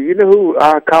telling you, you know who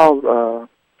I call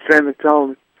San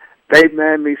Antonio? They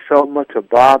made me so much a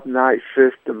Bob Knight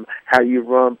system, how you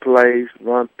run plays,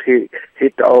 run pick,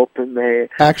 hit the open man.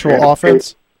 Actual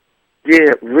offense?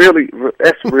 Yeah, really,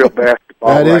 that's real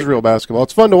basketball. That is real basketball.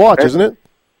 It's fun to watch, isn't it?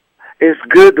 It's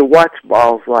good to watch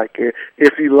balls like it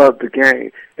if you love the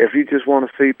game. If you just want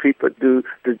to see people do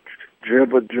the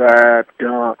dribble, drive,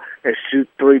 dunk, and shoot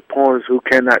 3-pointers who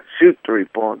cannot shoot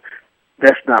 3-pointers,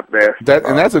 that's not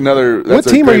basketball. That's another. What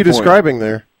team are you describing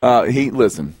there?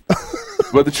 Listen.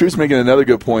 But the Truth's making another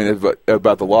good point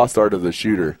about the lost art of the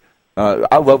shooter.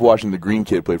 I love watching the Green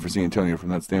kid play for San Antonio from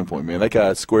that standpoint, man. That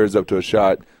guy squares up to a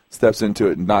shot, steps into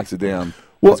it, and knocks it down.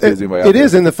 Well, it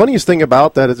is, and the funniest thing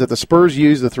about that is that the Spurs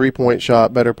use the three-point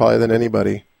shot better probably than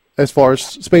anybody as far as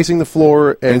spacing the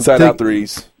floor. And inside-out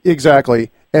threes. Exactly,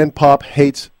 and Pop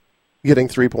hates getting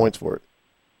 3 points for it.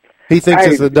 He thinks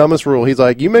it's the dumbest rule. He's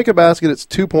like, you make a basket, it's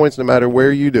 2 points no matter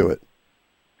where you do it.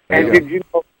 And did you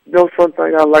know something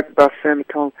I like about San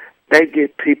Antonio? They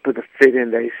get people to fit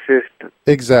in their system.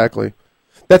 Exactly.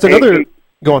 That's another.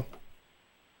 Go on.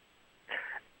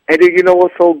 And then you know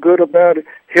what's so good about it?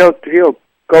 He'll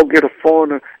go get a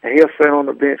foreigner, and he'll sit on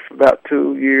the bench for about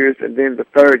 2 years, and then the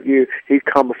third year, he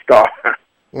come a star.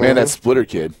 Man, that Splitter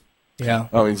kid. Yeah.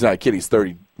 Oh, he's not a kid. He's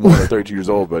 31 or 32 years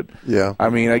old. But, yeah. I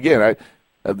mean, again,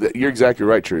 you're exactly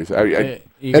right, Truth.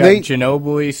 You got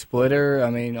Ginobili, Splitter.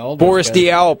 I mean, all Boris those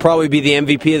guys. Diaw will probably be the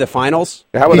MVP of the finals.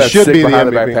 How about He that should sick be the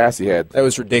behind-the-back MVP. pass he had? That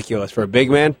was ridiculous for a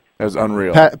big man. That was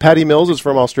unreal. Patty Mills is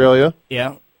from Australia.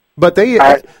 Yeah. But they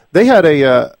had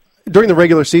during the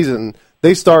regular season,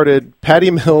 they started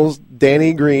Patty Mills,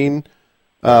 Danny Green,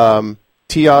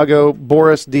 Tiago,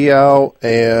 Boris Diaw,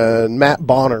 and Matt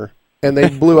Bonner, and they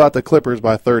blew out the Clippers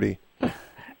by 30.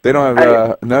 They don't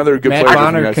have another good player. Matt from the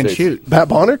Bonner United can States. shoot. Matt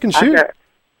Bonner can shoot.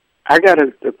 I got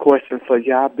a question for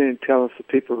y'all. I've been telling some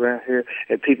people around here,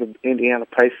 and people in Indiana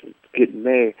Pacers getting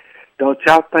mad. Don't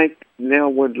y'all think now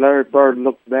when Larry Bird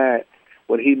looked back,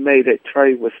 when he made that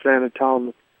trade with San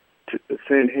Antonio to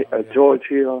send George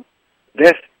Hill,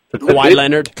 that's Kawhi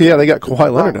Leonard. Yeah, they got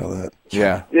Kawhi Leonard out of that.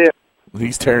 Yeah. Yeah.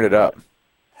 He's tearing it up.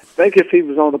 Think if he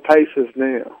was on the Pacers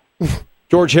now.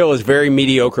 George Hill is very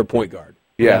mediocre point guard.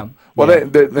 Yeah. Well,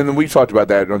 and we talked about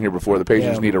that on here before. The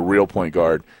Pacers need a real point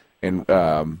guard, and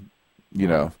that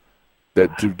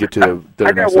to get to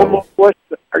their next level.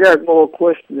 I got one more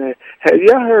question there. Have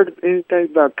y'all heard anything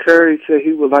about Curry said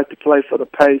he would like to play for the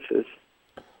Pacers?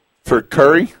 For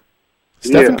Curry?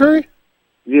 Stephen Curry?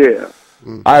 Yeah.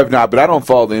 I have not, but I don't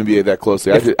follow the NBA that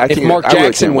closely. If Mark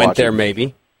Jackson went there,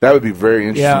 maybe. That would be very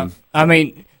interesting. Yeah. I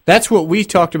mean, that's what we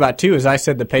talked about, too, is I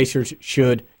said the Pacers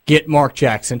should get Mark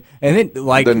Jackson. And then,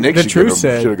 like the Knicks should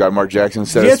have got Mark Jackson.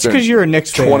 It's because you're a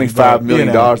Knicks fan. $25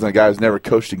 million on a guy who's never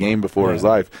coached a game before in his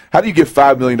life. How do you get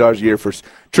 $5 million a year for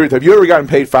 – Truth, have you ever gotten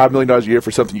paid $5 million a year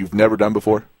for something you've never done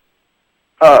before?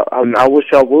 I wish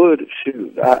I would.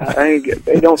 Shoot, I ain't get.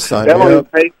 They don't. Sign They don't me even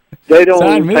up. pay. They don't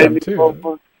Sign even me pay up, me too. for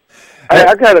money.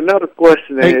 I got another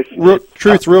question. Hey,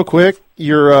 Truth, real quick,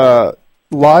 your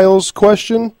Lyles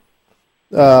question.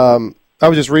 I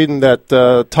was just reading that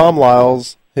Tom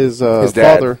Lyles, his dad.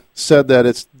 father, said that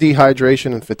it's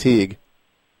dehydration and fatigue.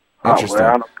 Interesting.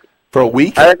 Oh, well, for a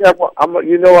week? I got. I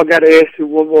got to ask you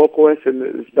one more question.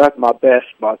 It's not my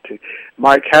basketball team.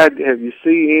 Mike, have you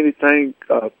seen anything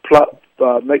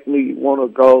make me want to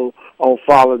go on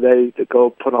holiday to go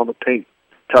put on a pink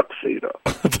tuxedo?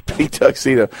 The pink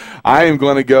tuxedo. I am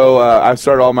going to go. I've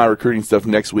started all my recruiting stuff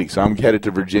next week, so I'm headed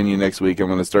to Virginia next week. I'm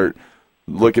going to start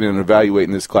looking and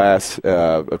evaluating this class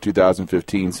of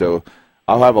 2015. So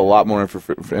I'll have a lot more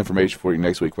information for you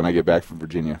next week when I get back from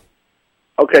Virginia.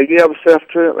 Okay, you have a safe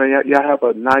trip, and y'all have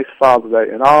a nice Father's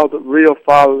Day. And all the real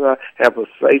fathers have a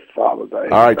safe Father's Day.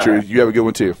 All right, Truth. You have a good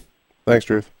one, too. Thanks,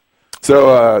 Truth. So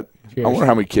I wonder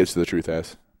how many kids The Truth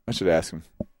has. I should ask him.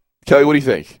 Kelly, what do you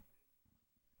think?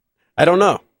 I don't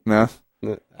know. No?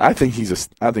 I think he's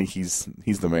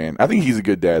the man. I think he's a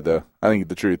good dad, though. I think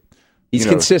The Truth. He's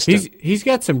consistent. He's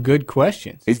got some good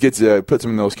questions. He gets puts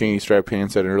him in those candy strap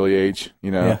pants at an early age.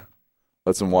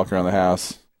 Lets him walk around the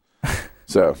house.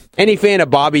 So any fan of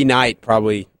Bobby Knight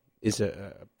probably is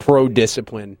a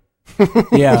pro-discipline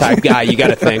type guy. You got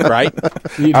to think, right?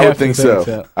 I would think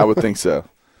so. I would think so.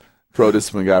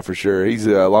 Pro-discipline guy for sure. He's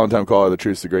a longtime caller. The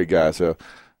Truth's a great guy. So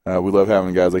we love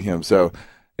having guys like him. So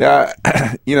yeah,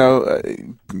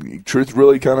 Truth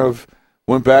really kind of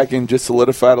went back and just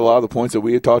solidified a lot of the points that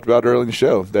we had talked about early in the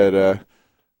show. That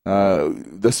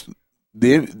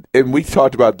and we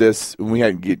talked about this when we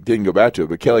didn't go back to it,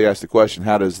 but Kelly asked the question,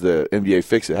 how does the NBA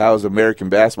fix it? How is American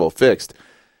basketball fixed?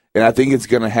 And I think it's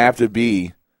going to have to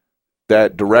be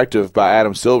that directive by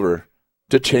Adam Silver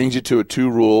to change it to a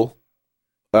two-year rule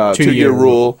that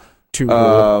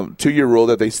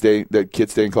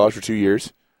kids stay in college for 2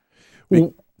 years.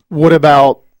 What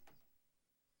about,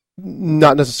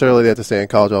 not necessarily they have to stay in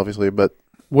college, obviously, but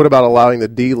what about allowing the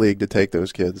D-League to take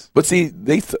those kids? But see,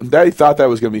 they thought that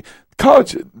was going to be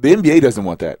college. The NBA doesn't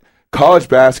want that. College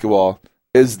basketball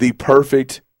is the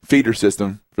perfect feeder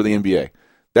system for the NBA.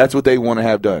 That's what they want to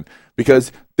have done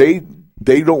because they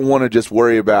don't want to just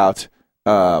worry about.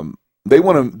 They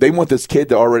want this kid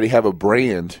to already have a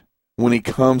brand when he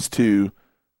comes to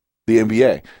the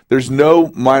NBA. There's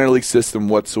no minor league system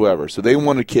whatsoever. So they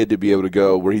want a kid to be able to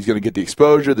go where he's going to get the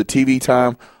exposure, the TV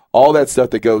time, all that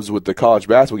stuff that goes with the college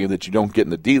basketball game that you don't get in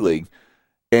the D League,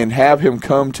 and have him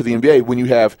come to the NBA when you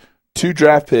have 2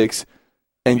 draft picks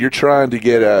and you're trying to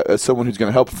get someone who's going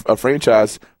to help a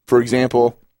franchise. For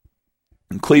example,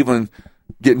 in Cleveland,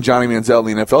 getting Johnny Manziel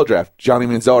in the NFL draft. Johnny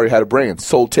Manziel already had a brand,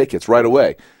 sold tickets right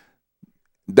away.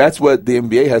 That's what the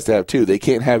NBA has to have too. They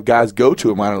can't have guys go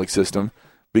to a minor league system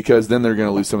because then they're going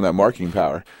to lose some of that marketing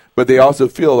power. But they also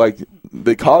feel like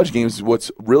the college games is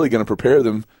what's really going to prepare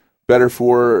them better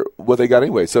for what they got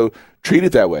anyway. So treat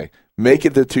it that way. Make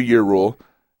it the 2-year rule,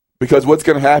 because what's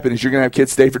going to happen is you're going to have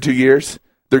kids stay for 2 years.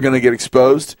 They're going to get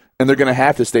exposed, and they're going to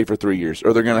have to stay for 3 years,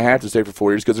 or they're going to have to stay for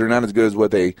 4 years because they're not as good as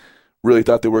what they really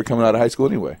thought they were coming out of high school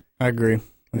anyway. I agree.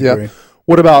 Yeah.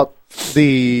 What about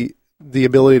the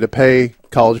ability to pay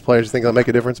college players? You think that'll make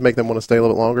a difference, make them want to stay a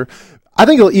little bit longer? I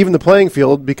think it'll even the playing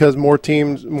field because more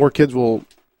kids will.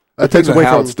 Takes away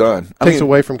from it's done.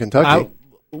 Away from Kentucky.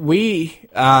 We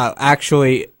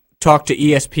actually talked to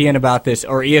ESPN about this,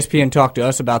 or ESPN talked to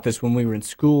us about this when we were in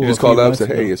school. You just called up and said,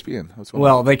 "Hey, ESPN."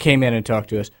 Well, they came in and talked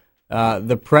to us.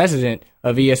 The president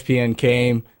of ESPN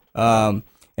came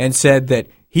and said that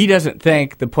he doesn't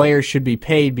think the players should be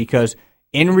paid because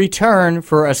in return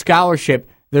for a scholarship,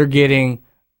 they're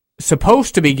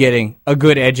supposed to be getting a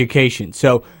good education.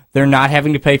 So they're not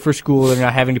having to pay for school. They're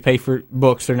not having to pay for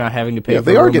books. They're not having to pay for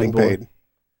they are getting paid.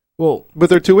 Well, with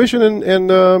their tuition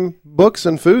and books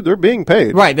and food, they're being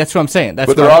paid. Right, that's what I'm saying.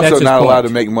 But they're also not allowed to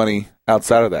make money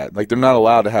outside of that. Like, they're not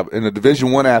allowed to have – and a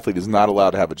Division I athlete is not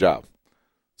allowed to have a job.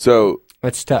 So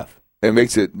that's tough. It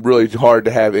makes it really hard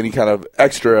to have any kind of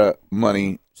extra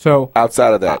money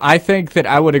outside of that. I think that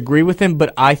I would agree with him,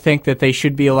 but I think that they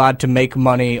should be allowed to make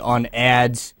money on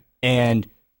ads and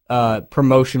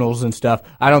promotionals and stuff.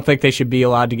 I don't think they should be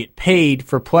allowed to get paid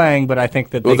for playing, but I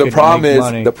think that they could make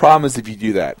money. The problem is if you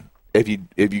do that, if you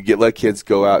let kids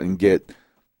go out and get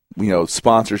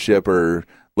sponsorship or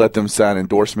let them sign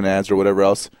endorsement ads or whatever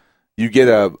else, you get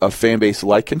a fan base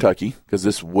like Kentucky, because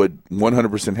this would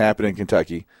 100% happen in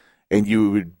Kentucky, and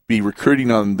you would be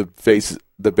recruiting on the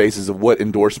basis of what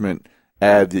endorsement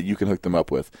ad that you can hook them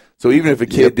up with. So even if a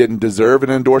kid didn't deserve an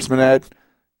endorsement ad,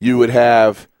 you would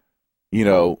have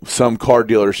some car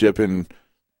dealership in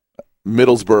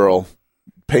Middlesboro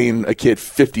paying a kid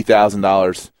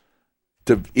 $50,000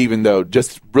 to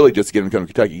just get him to come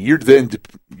to Kentucky.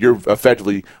 You're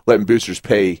effectively letting boosters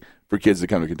pay for kids to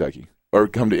come to Kentucky or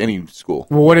come to any school.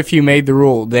 Well, what if you made the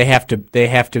rule they have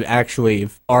to actually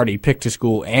have already picked a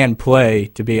school and play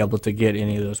to be able to get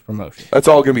any of those promotions? That's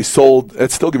all going to be sold.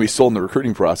 It's still going to be sold in the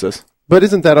recruiting process. But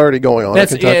isn't that already going on in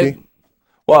Kentucky?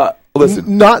 Well,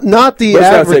 listen. Not the advertisement.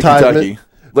 Not say Kentucky.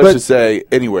 Let's just say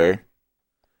anywhere.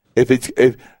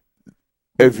 If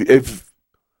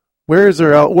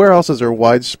where else is there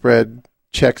widespread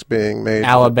checks being made?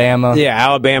 Alabama. Yeah,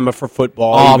 Alabama for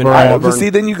football. Auburn. See,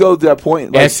 then you go to that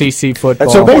point. Like, SEC football.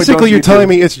 So basically you're telling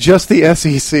me it's just the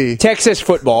SEC. Texas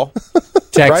football.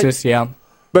 Texas, right? Yeah.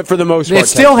 But for the most part, it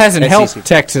still hasn't helped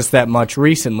Texas that much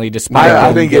recently, despite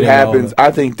I think it happens.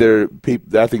 I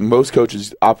think most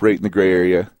coaches operate in the gray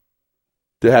area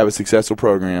to have a successful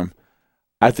program.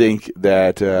 I think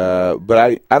that, but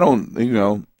I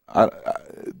don't.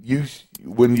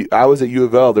 When I was at U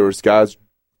of L, there was guys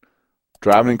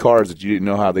driving in cars that you didn't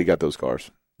know how they got those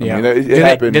cars. Yeah. I mean, it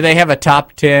happened. Do they have a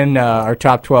top 10 or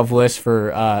top 12 list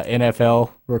for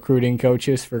NFL recruiting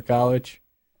coaches for college?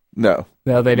 No,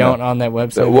 they don't on that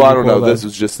website. Well, I don't know. This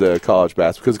is just the college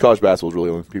basketball, because college basketball is really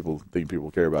the only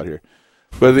people care about here.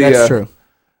 But that's true.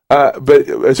 But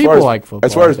as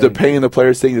far as the paying the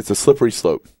players thing, it's a slippery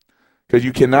slope, because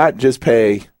you cannot just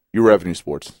pay your revenue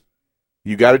sports.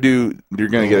 You got to do. You're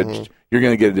going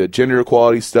to get into gender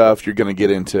equality stuff. You're going to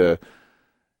get into.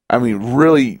 I mean,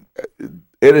 really,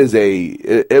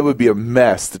 it would be a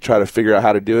mess to try to figure out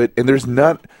how to do it, and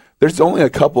there's only a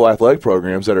couple athletic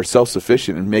programs that are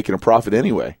self-sufficient and making a profit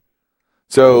anyway.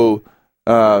 So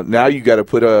now you got to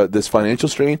put this financial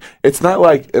strain. It's not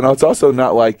like, and it's also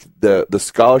not like the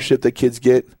scholarship that kids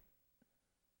get.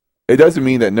 It doesn't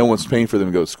mean that no one's paying for them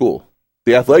to go to school.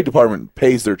 The athletic department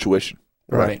pays their tuition.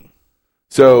 Right.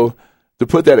 So to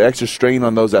put that extra strain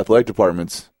on those athletic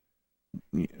departments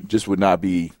just would not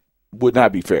be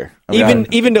fair.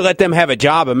 Even to let them have a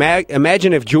job.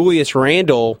 Imagine if Julius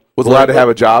Randle was allowed to have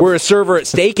a job. We're a server at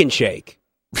Steak and Shake.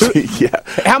 Yeah.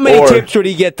 How many tips would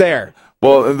he get there?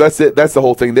 Well, that's it. That's the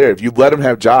whole thing there. If you let them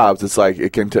have jobs, it's like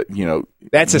it can,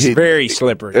 That's very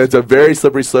slippery. It's a very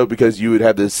slippery slope, because you would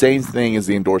have the same thing as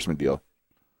the endorsement deal.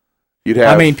 You'd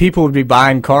have. I mean, people would be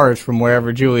buying cars from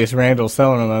wherever Julius Randle's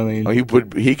selling them. I mean,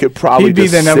 he could probably he'd be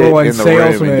just the number sit one in the room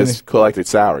salesman. and just collect his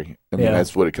salary. I mean, Yeah.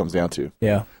 that's what it comes down to.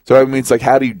 Yeah. So I mean, it's like,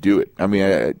 how do you do it? I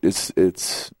mean,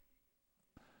 it's.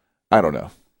 I don't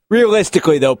know.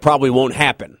 Realistically, though, probably won't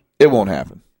happen. It won't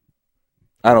happen.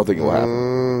 I don't think it will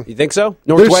happen. You think so?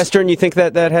 Northwestern, you think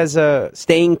that has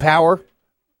staying power?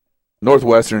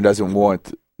 Northwestern doesn't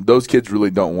want. Those kids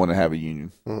really don't want to have a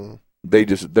union.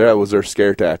 That was their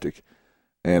scare tactic.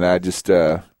 And I just,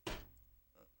 I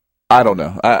don't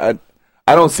know. I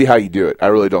don't see how you do it. I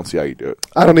really don't see how you do it.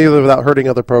 I don't either without hurting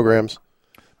other programs.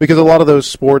 Because a lot of those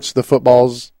sports, the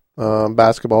footballs,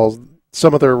 basketballs,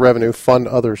 some of their revenue fund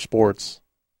other sports.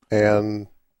 And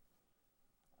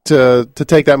to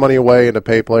take that money away and to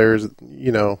pay players,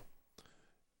 you know,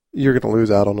 you're going to lose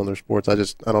out on other sports. I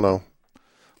don't know.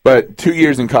 But 2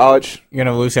 years in college. You're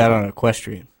going to lose out on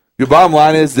equestrian. The bottom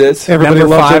line is this. Number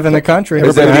 5 in the country.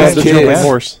 Everybody loves the jumping kids,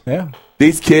 horse. Yeah.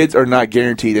 These kids are not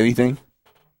guaranteed anything.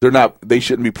 They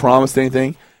shouldn't be promised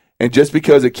anything. And just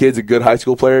because a kid's a good high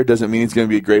school player doesn't mean he's going to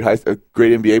be a great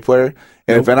NBA player.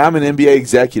 And if I'm an NBA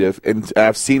executive and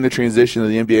I've seen the transition of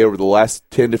the NBA over the last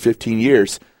 10 to 15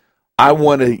 years, I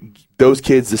want those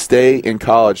kids to stay in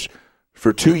college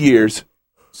for 2 years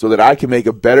so that I can make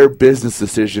a better business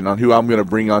decision on who I'm going to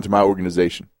bring onto my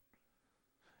organization.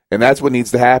 And that's what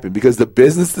needs to happen, because the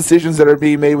business decisions that are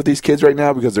being made with these kids right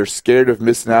now, because they're scared of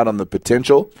missing out on the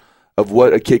potential of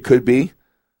what a kid could be,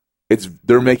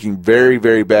 they're making very,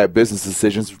 very bad business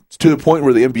decisions to the point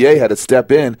where the NBA had to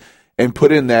step in and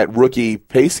put in that rookie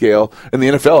pay scale, and the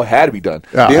NFL had to be done.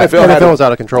 Yeah, the NFL was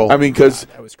out of control. I mean, because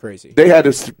that was crazy. They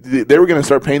were going to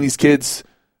start paying these kids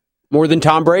more than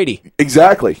Tom Brady.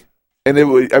 Exactly, and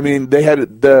they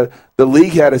had the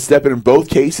league had to step in both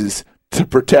cases to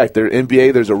protect their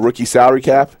NBA. There's a rookie salary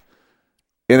cap.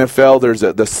 NFL, there's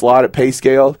the slotted pay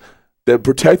scale that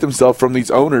protect themselves from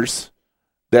these owners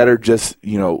that are just,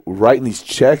 writing these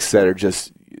checks that are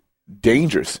just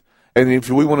dangerous. And if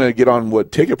we want to get on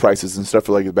what ticket prices and stuff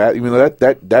like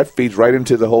that, that feeds right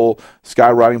into the whole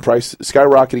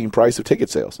skyrocketing price of ticket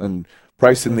sales and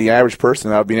pricing the average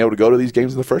person out of being able to go to these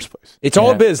games in the first place. It's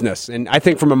all business. And I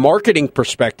think from a marketing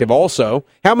perspective also,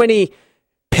 how many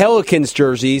Pelicans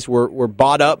jerseys were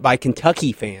bought up by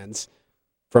Kentucky fans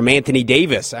from Anthony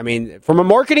Davis? I mean, from a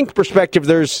marketing perspective,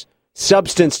 there's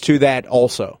substance to that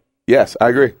also. Yes, I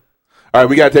agree. All right,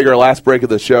 we got to take our last break of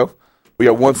the show. We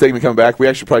got one segment coming back. We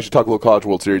actually probably should talk a little College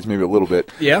World Series, maybe a little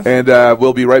bit. Yeah. And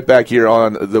we'll be right back here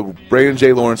on the Brandon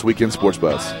J. Lawrence Weekend Sports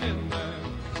Buzz.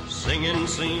 Singing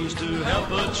seems to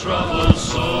help a troubled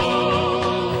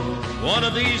soul. One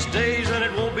of these days, and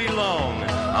it won't be long,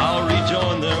 I'll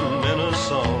rejoin them in a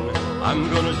song. I'm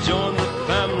gonna join the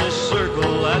family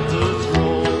circle at the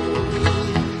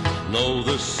throne. Know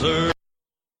the sir.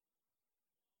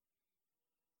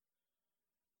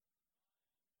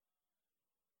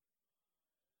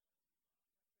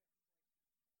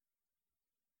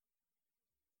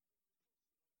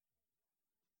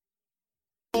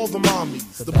 All the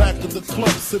mommies, the back of the club,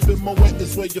 sipping my wet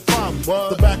is where you find me.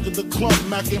 The back of the club,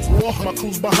 macking for my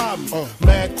crew's behind me.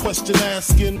 Mad question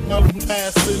asking,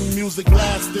 passing, music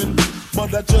lasting,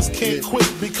 but I just can't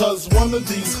quit because one of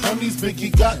these honeys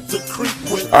Biggie got to creep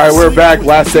with. All right, we're back.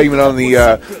 Last segment on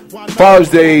the Father's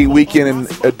Day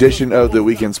weekend edition of the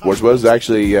Weekend Sports Buzz.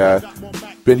 Actually,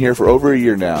 been here for over a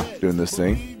year now doing this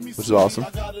thing, which is awesome.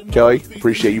 Kelly,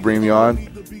 appreciate you bringing me on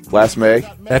last May.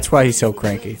 That's why he's so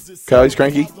cranky. Kelly's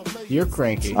cranky? You're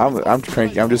cranky. I'm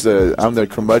cranky. I'm the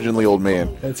curmudgeonly old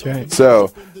man. That's right.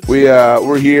 So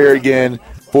we're here again,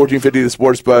 1450 The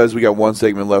Sports Buzz. We got one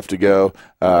segment left to go.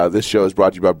 This show is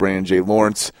brought to you by Brandon J.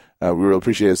 Lawrence. We really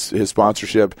appreciate his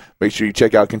sponsorship. Make sure you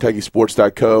check out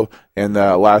KentuckySports.co and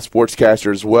Last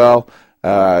Sportscaster as well.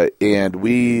 And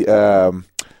we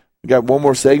got one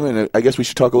more segment. I guess we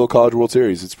should talk a little College World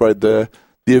Series. It's probably the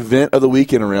event of the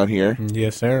weekend around here.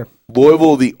 Yes, sir.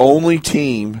 Louisville, the only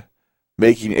team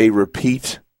making a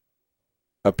repeat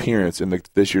appearance in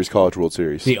this year's College World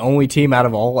Series. The only team out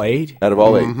of all 8? Out of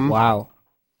all 8. Mm-hmm. Wow.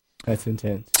 That's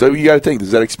intense. So you got to think,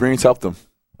 does that experience help them?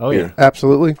 Oh, yeah.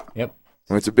 Absolutely. Yep.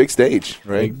 I mean, it's a big stage,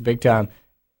 right? Big time.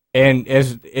 And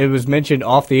as it was mentioned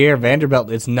off the air,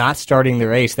 Vanderbilt is not starting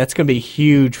their ace. That's going to be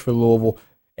huge for Louisville.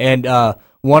 And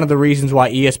one of the reasons why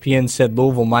ESPN said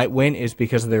Louisville might win is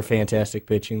because of their fantastic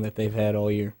pitching that they've had all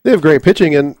year. They have great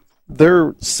pitching, and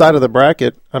their side of the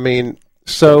bracket, I mean,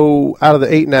 so out of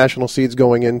the 8 national seeds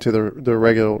going into the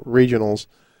regular regionals,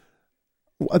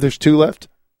 there's 2 left?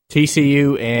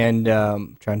 TCU and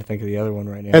trying to think of the other one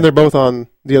right now. And they're both on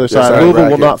the other side.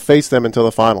 Louisville will not face them until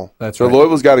the final. That's so right.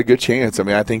 Louisville's got a good chance. I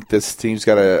mean, I think this team's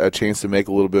got a chance to make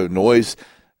a little bit of noise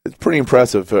it's pretty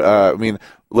impressive. I mean,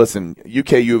 listen,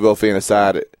 UK U of L fan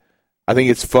aside, I think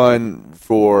it's fun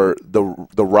for the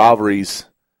rivalries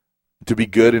to be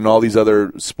good in all these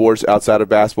other sports outside of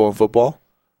basketball and football.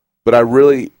 But I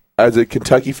really, as a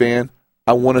Kentucky fan,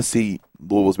 I want to see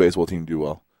Louisville's baseball team do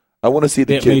well. I want to see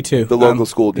the the local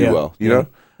school do well. You know,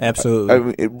 absolutely. I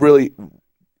mean, it really,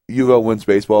 U of L wins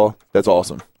baseball. That's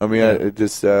awesome. I mean,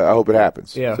 I hope it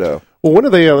happens. Yeah. So. Well, when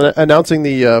are they announcing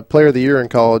the Player of the Year in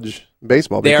college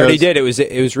baseball? They already did. It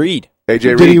was Reed. AJ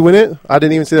Did Reed. he win it? I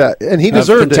didn't even see that, and he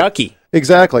deserved Kentucky. it.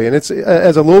 Exactly, and it's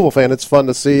as a Louisville fan, it's fun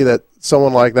to see that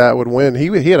someone like that would win. He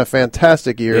had a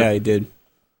fantastic year. Yeah, he did.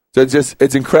 So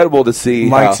it's incredible to see.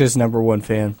 Mike's his number one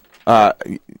fan.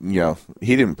 He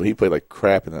played like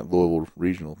crap in that Louisville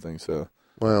regional thing. So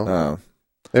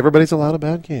everybody's allowed a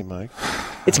bad game, Mike.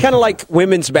 It's kind of like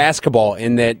women's basketball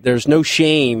in that there's no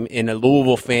shame in a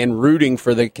Louisville fan rooting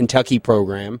for the Kentucky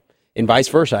program, and vice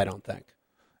versa. I don't think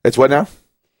it's what now.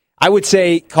 I would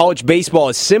say college baseball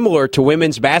is similar to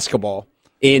women's basketball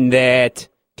in that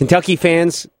Kentucky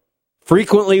fans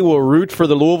frequently will root for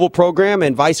the Louisville program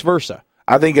and vice versa.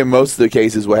 I think in most of the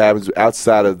cases, what happens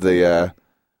outside of the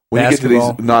when basketball. you get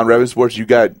to these non-revenue sports, you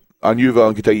got on U of L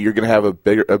in Kentucky, you're going to have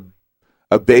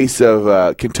a base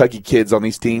of Kentucky kids on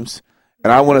these teams,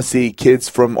 and I want to see kids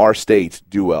from our state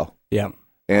do well. Yeah,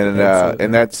 and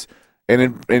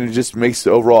it just makes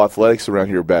the overall athletics around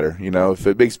here better. You know, if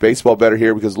it makes baseball better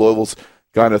here because Louisville's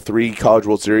gone to 3 College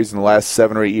World Series in the last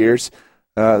 7 or 8 years,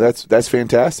 that's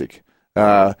fantastic.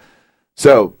 But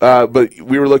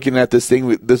we were looking at this thing.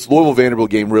 This Louisville Vanderbilt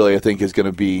game really, I think, is going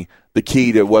to be the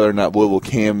key to whether or not Louisville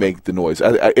can make the noise.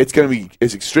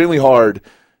 It's extremely hard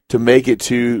to make it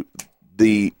to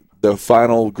the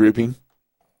final grouping,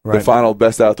 the final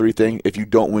best out of 3 thing if you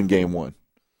don't win game 1.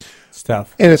 It's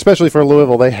tough. And especially for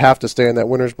Louisville, they have to stay in that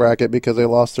winner's bracket because they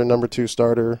lost their number 2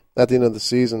 starter at the end of the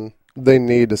season. They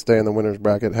need to stay in the winner's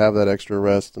bracket, have that extra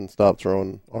rest, and stop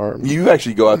throwing arms. You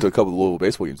actually go out to a couple of Louisville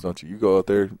baseball games, don't you? You go out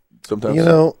there sometimes. You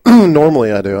know,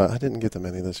 normally I do. I didn't get to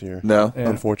many this year. No,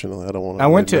 unfortunately, I don't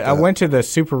want to. I went to the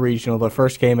Super Regional, the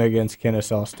first game against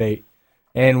Kennesaw State.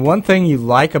 And one thing you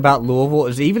like about Louisville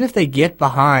is even if they get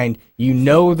behind, you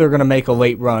know they're going to make a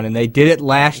late run. And they did it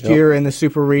last year in the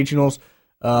Super Regionals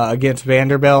against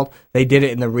Vanderbilt. They did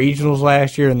it in the regionals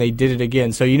last year, and they did it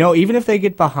again. So, you know, even if they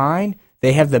get behind,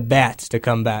 they have the bats to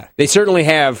come back. They certainly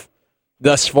have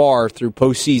thus far through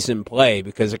postseason play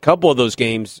because a couple of those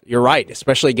games, you're right,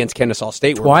 especially against Kennesaw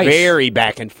State, were very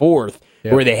back and forth,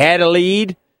 where they had a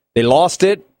lead, they lost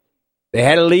it, they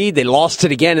had a lead, they lost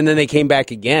it again, and then they came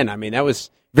back again. I mean, that was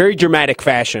very dramatic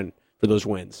fashion for those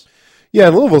wins. Yeah,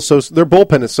 and Louisville, their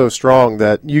bullpen is so strong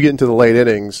that you get into the late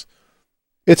innings,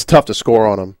 it's tough to score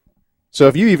on them. So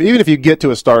even if you get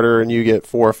to a starter and you get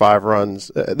 4 or 5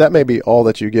 runs, that may be all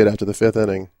that you get after the 5th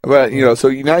inning. But so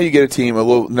now you get a team a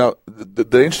little. No,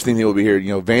 the interesting thing will be here.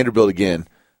 Vanderbilt again.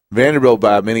 Vanderbilt,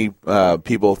 by many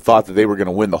people, thought that they were going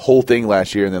to win the whole thing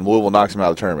last year, and then Louisville knocks them out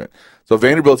of the tournament. So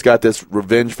Vanderbilt's got this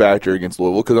revenge factor against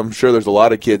Louisville because I'm sure there's a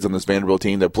lot of kids on this Vanderbilt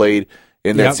team that played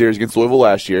in that series against Louisville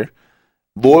last year.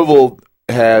 Louisville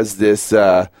has this.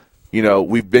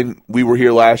 We were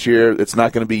here last year. It's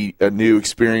not going to be a new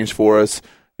experience for us.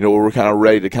 We're kind of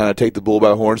ready to kind of take the bull by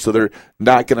the horn. So they're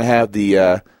not going to have the,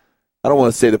 I don't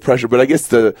want to say the pressure, but I guess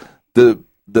the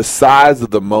size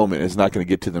of the moment is not going to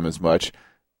get to them as much.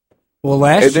 Well,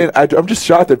 I'm just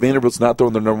shocked that Vanderbilt's not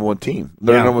throwing their number 1 team,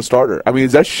 their number 1 starter. I mean,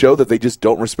 does that show that they just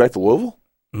don't respect Louisville?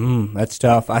 That's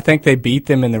tough. I think they beat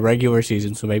them in the regular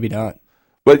season, so maybe not.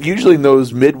 But usually in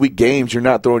those midweek games, you're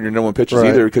not throwing your number 1 pitchers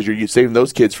either because you're saving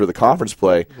those kids for the conference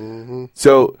play. Mm-hmm.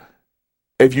 So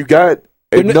if you got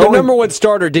the number 1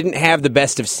 starter didn't have the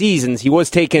best of seasons. He was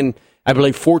taken, I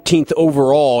believe, 14th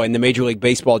overall in the Major League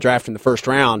Baseball draft in the first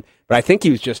round. But I think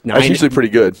he was just 9. That's usually pretty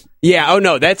good. Yeah. Oh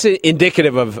no, that's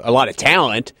indicative of a lot of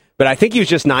talent. But I think he was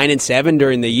just 9-7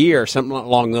 during the year, something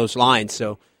along those lines.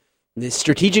 So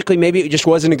strategically, maybe it just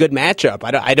wasn't a good matchup.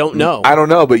 I don't know. I don't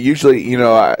know, but usually,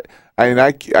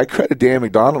 I credit Dan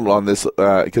McDonald on this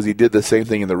because he did the same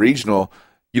thing in the regional.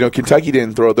 Kentucky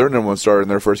didn't throw their number 1 starter in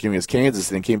their first game against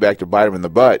Kansas and came back to bite them in the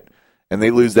butt, and they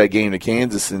lose that game to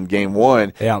Kansas in game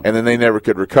 1, and then they never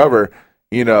could recover.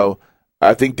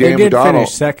 I think Dan McDonald. They did McDonald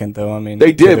finish second, though. I mean,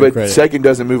 they did, but second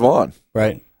doesn't move on.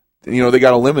 Right. They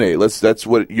got to eliminate. That's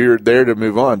what you're there to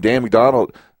move on. Dan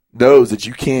McDonald knows that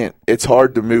you can't. It's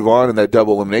hard to move on in that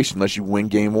double elimination unless you win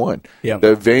game 1. Yeah.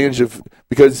 The advantage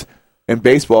because in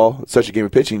baseball, it's such a game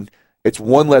of pitching, it's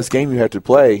one less game you have to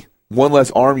play, one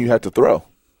less arm you have to throw.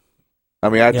 I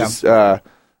mean, it's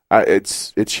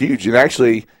huge. And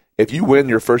actually, if you win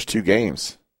your first 2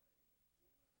 games,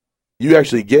 you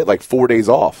actually get like 4 days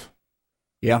off.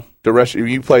 Yeah. The rest, if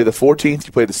you play the 14th,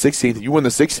 you play the 16th, you win the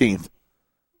 16th,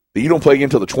 you don't play again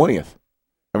until the 20th.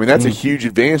 I mean, that's a huge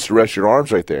advantage to rest your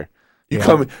arms right there.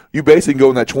 You basically go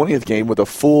in that 20th game with a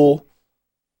full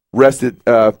rested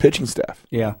pitching staff.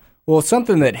 Yeah. Well,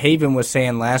 something that Haven was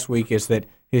saying last week is that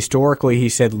historically he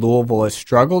said Louisville has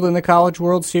struggled in the College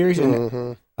World Series.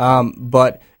 And,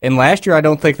 but last year I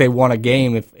don't think they won a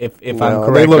game, if I'm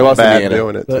correct. They look bad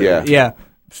doing it. But, yeah.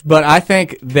 But I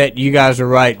think that you guys are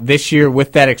right. This year,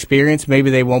 with that experience,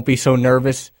 maybe they won't be so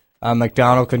nervous.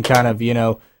 McDonald can kind of,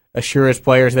 assure his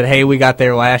players that, hey, we got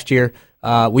there last year.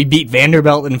 We beat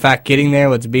Vanderbilt, in fact, getting there.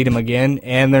 Let's beat them again.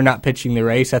 And they're not pitching the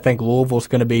race. I think Louisville's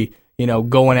going to be,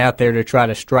 going out there to try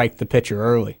to strike the pitcher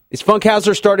early. Is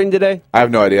Funkhauser starting today? I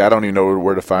have no idea. I don't even know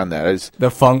where to find that. The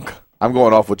Funk. I'm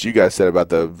going off what you guys said about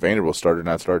the Vanderbilt starter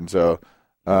not starting, so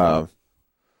I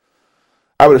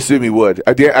would assume he would.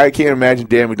 I can't imagine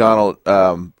Dan McDonald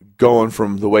going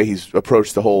from the way he's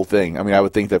approached the whole thing. I mean, I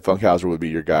would think that Funkhauser would be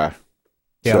your guy.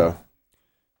 Yeah. So,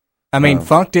 I mean,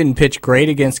 Funk didn't pitch great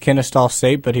against Kennesaw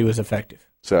State, but he was effective.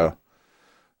 So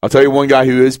I'll tell you one guy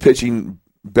who is pitching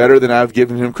better than I've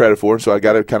given him credit for, so I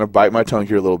got to kind of bite my tongue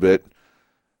here a little bit.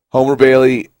 Homer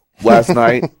Bailey last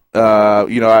night.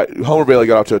 Homer Bailey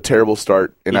got off to a terrible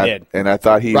start, and I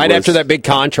thought he right was, after that big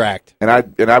contract, and I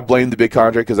blamed the big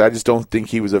contract because I just don't think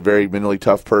he was a very mentally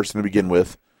tough person to begin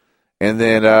with, and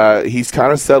then he's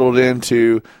kind of settled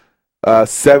into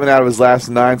 7 out of his last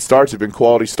 9 starts have been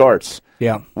quality starts.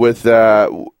 Yeah, with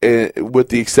the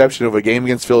exception of a game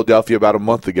against Philadelphia about a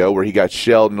month ago where he got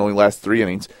shelled in only last 3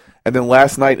 innings. And then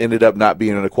last night ended up not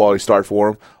being a quality start for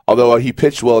him, although he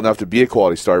pitched well enough to be a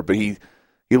quality start. But he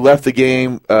left the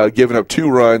game giving up 2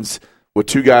 runs with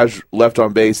 2 guys left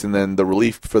on base, and then the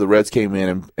relief for the Reds came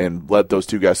in and let those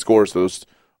 2 guys score. So those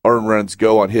earned runs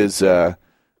go to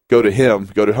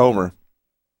Homer.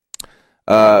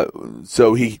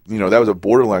 So that was a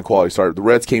borderline quality start. The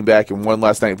Reds came back and won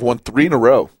last night. Won 3 in a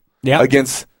row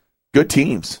against good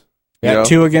teams. Yeah,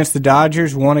 2 against the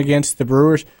Dodgers, 1 against the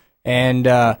Brewers. And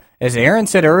as Aaron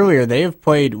said earlier, they have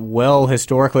played well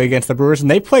historically against the Brewers, and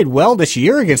they played well this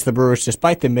year against the Brewers,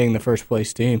 despite them being the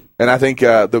first-place team. And I think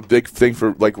the big thing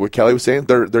for, like what Kelly was saying,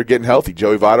 they're getting healthy.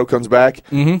 Joey Votto comes back.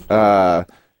 Mm-hmm.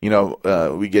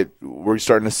 We're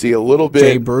starting to see a little bit.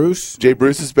 Jay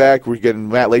Bruce is back. We're getting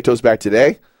Matt Lato's back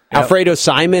today. Alfredo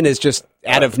Simon is just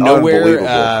out of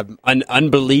nowhere, an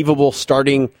unbelievable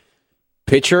starting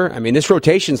pitcher. I mean, this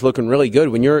rotation's looking really good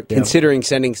when you're considering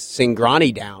sending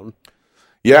Cingrani down.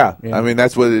 Yeah, I mean,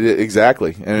 that's what it is,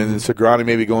 exactly. And Cingrani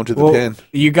maybe going to the pin.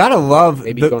 You got to love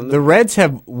the Reds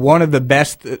have one of the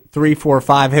best 3, 4,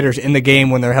 5 hitters in the game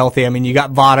when they're healthy. I mean, you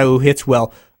got Votto, who hits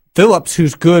well. Phillips,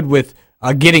 who's good with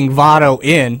getting Votto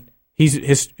in.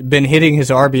 He's been hitting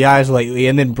his RBIs lately.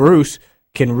 And then Bruce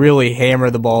can really hammer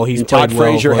the ball. Todd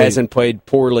Frazier hasn't played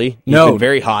poorly. He's been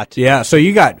very hot. Yeah, so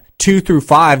you got 2 through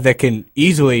 5 that can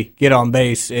easily get on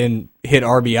base and hit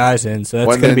RBIs in, so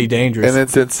that's going to be dangerous. And then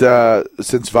since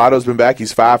Votto's been back,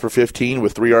 he's 5 for 15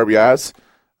 with 3 RBIs,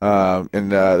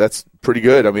 and that's pretty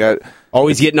good. I mean,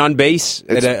 always getting on base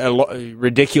at a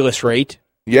ridiculous rate.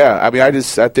 Yeah, I mean, I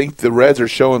think the Reds are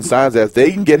showing signs that if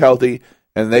they can get healthy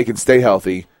and they can stay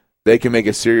healthy, they can make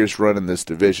a serious run in this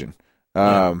division.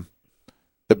 The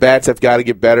bats have got to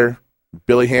get better.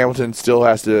 Billy Hamilton still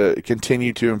has to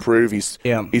continue to improve. He's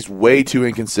way too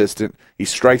inconsistent. He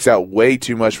strikes out way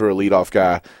too much for a leadoff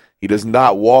guy. He does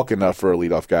not walk enough for a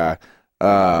leadoff guy.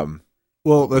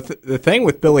 Well, the thing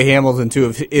with Billy Hamilton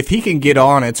too, if he can get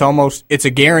on, it's a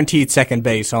guaranteed second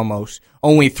base almost.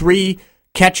 Only 3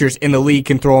 catchers in the league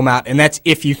can throw him out, and that's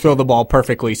if you throw the ball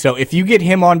perfectly. So if you get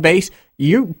him on base,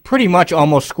 you're pretty much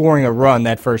almost scoring a run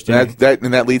that first inning.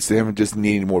 That leads to him just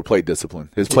needing more plate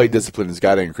discipline. His plate discipline has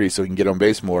got to increase so he can get on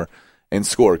base more and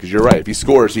score. Because you're right, if he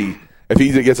scores, if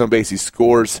he gets on base, he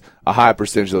scores a high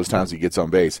percentage of those times he gets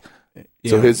on base.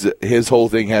 So his whole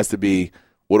thing has to be,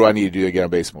 what do I need to do to get on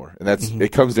base more? And that's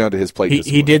it comes down to his plate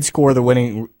discipline. He did score the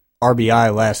winning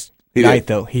RBI last night,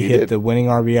 though. He hit the winning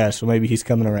RBI, so maybe he's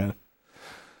coming around.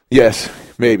 Yes,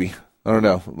 maybe. I don't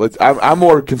know. I'm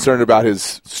more concerned about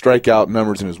his strikeout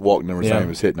numbers and his walk numbers than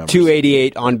his hit numbers.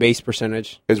 288 on base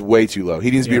percentage is way too low. He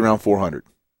needs to be around 400,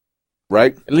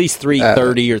 right? At least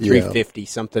 330 or 350,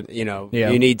 something.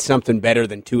 You need something better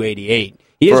than 288.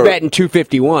 He is batting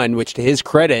 251, which to his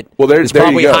credit is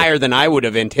probably higher than I would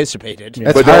have anticipated.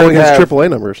 That's higher than his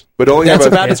AAA numbers. But that's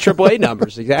about his AAA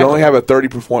numbers, exactly. To only have a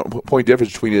 30-point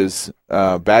difference between his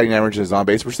batting average and his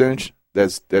on-base percentage,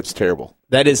 that's terrible.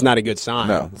 That is not a good sign.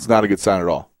 No, it's not a good sign at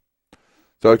all.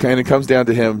 So it comes down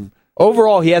to him.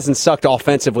 Overall, he hasn't sucked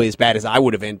offensively as bad as I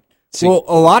would have Well,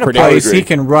 a lot of Pretty- I would plays agree. he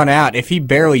can run out. If he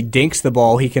barely dinks the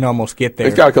ball, he can almost get there.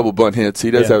 He's got a couple bunt hits.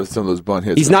 He does Yeah. have some of those bunt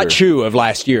hits. He's for not sure. Chew of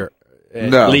last year.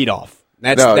 No. Leadoff.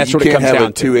 That's you what it can't comes have down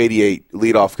a to. 288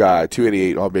 leadoff guy,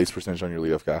 288 on base percentage on your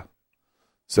leadoff guy.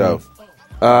 So,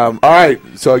 all right.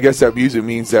 So I guess that music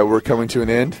means that we're coming to an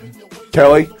end.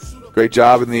 Kelly, great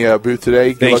job in the booth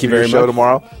today. Good Thank luck you with your very show much.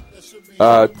 tomorrow.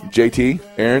 JT,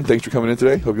 Aaron, thanks for coming in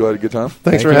today. Hope you all had a good time.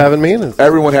 Thanks for having me. And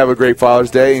Everyone have a great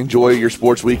Father's Day. Enjoy your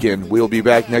sports weekend. We'll be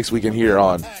back next weekend here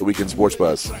on the Weekend Sports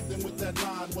Buzz. With that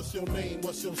line, what's your name,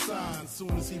 what's your sign? Soon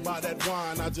as he buy that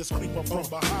wine, I just creep up from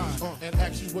behind and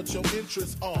ask you what your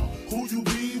interests are. Who you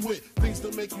be with, things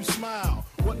to make you smile.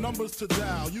 What numbers to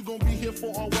dial? You gonna be here for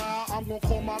a while? I'm gonna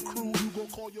call my crew, you gonna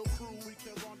call your crew. We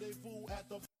can rendezvous.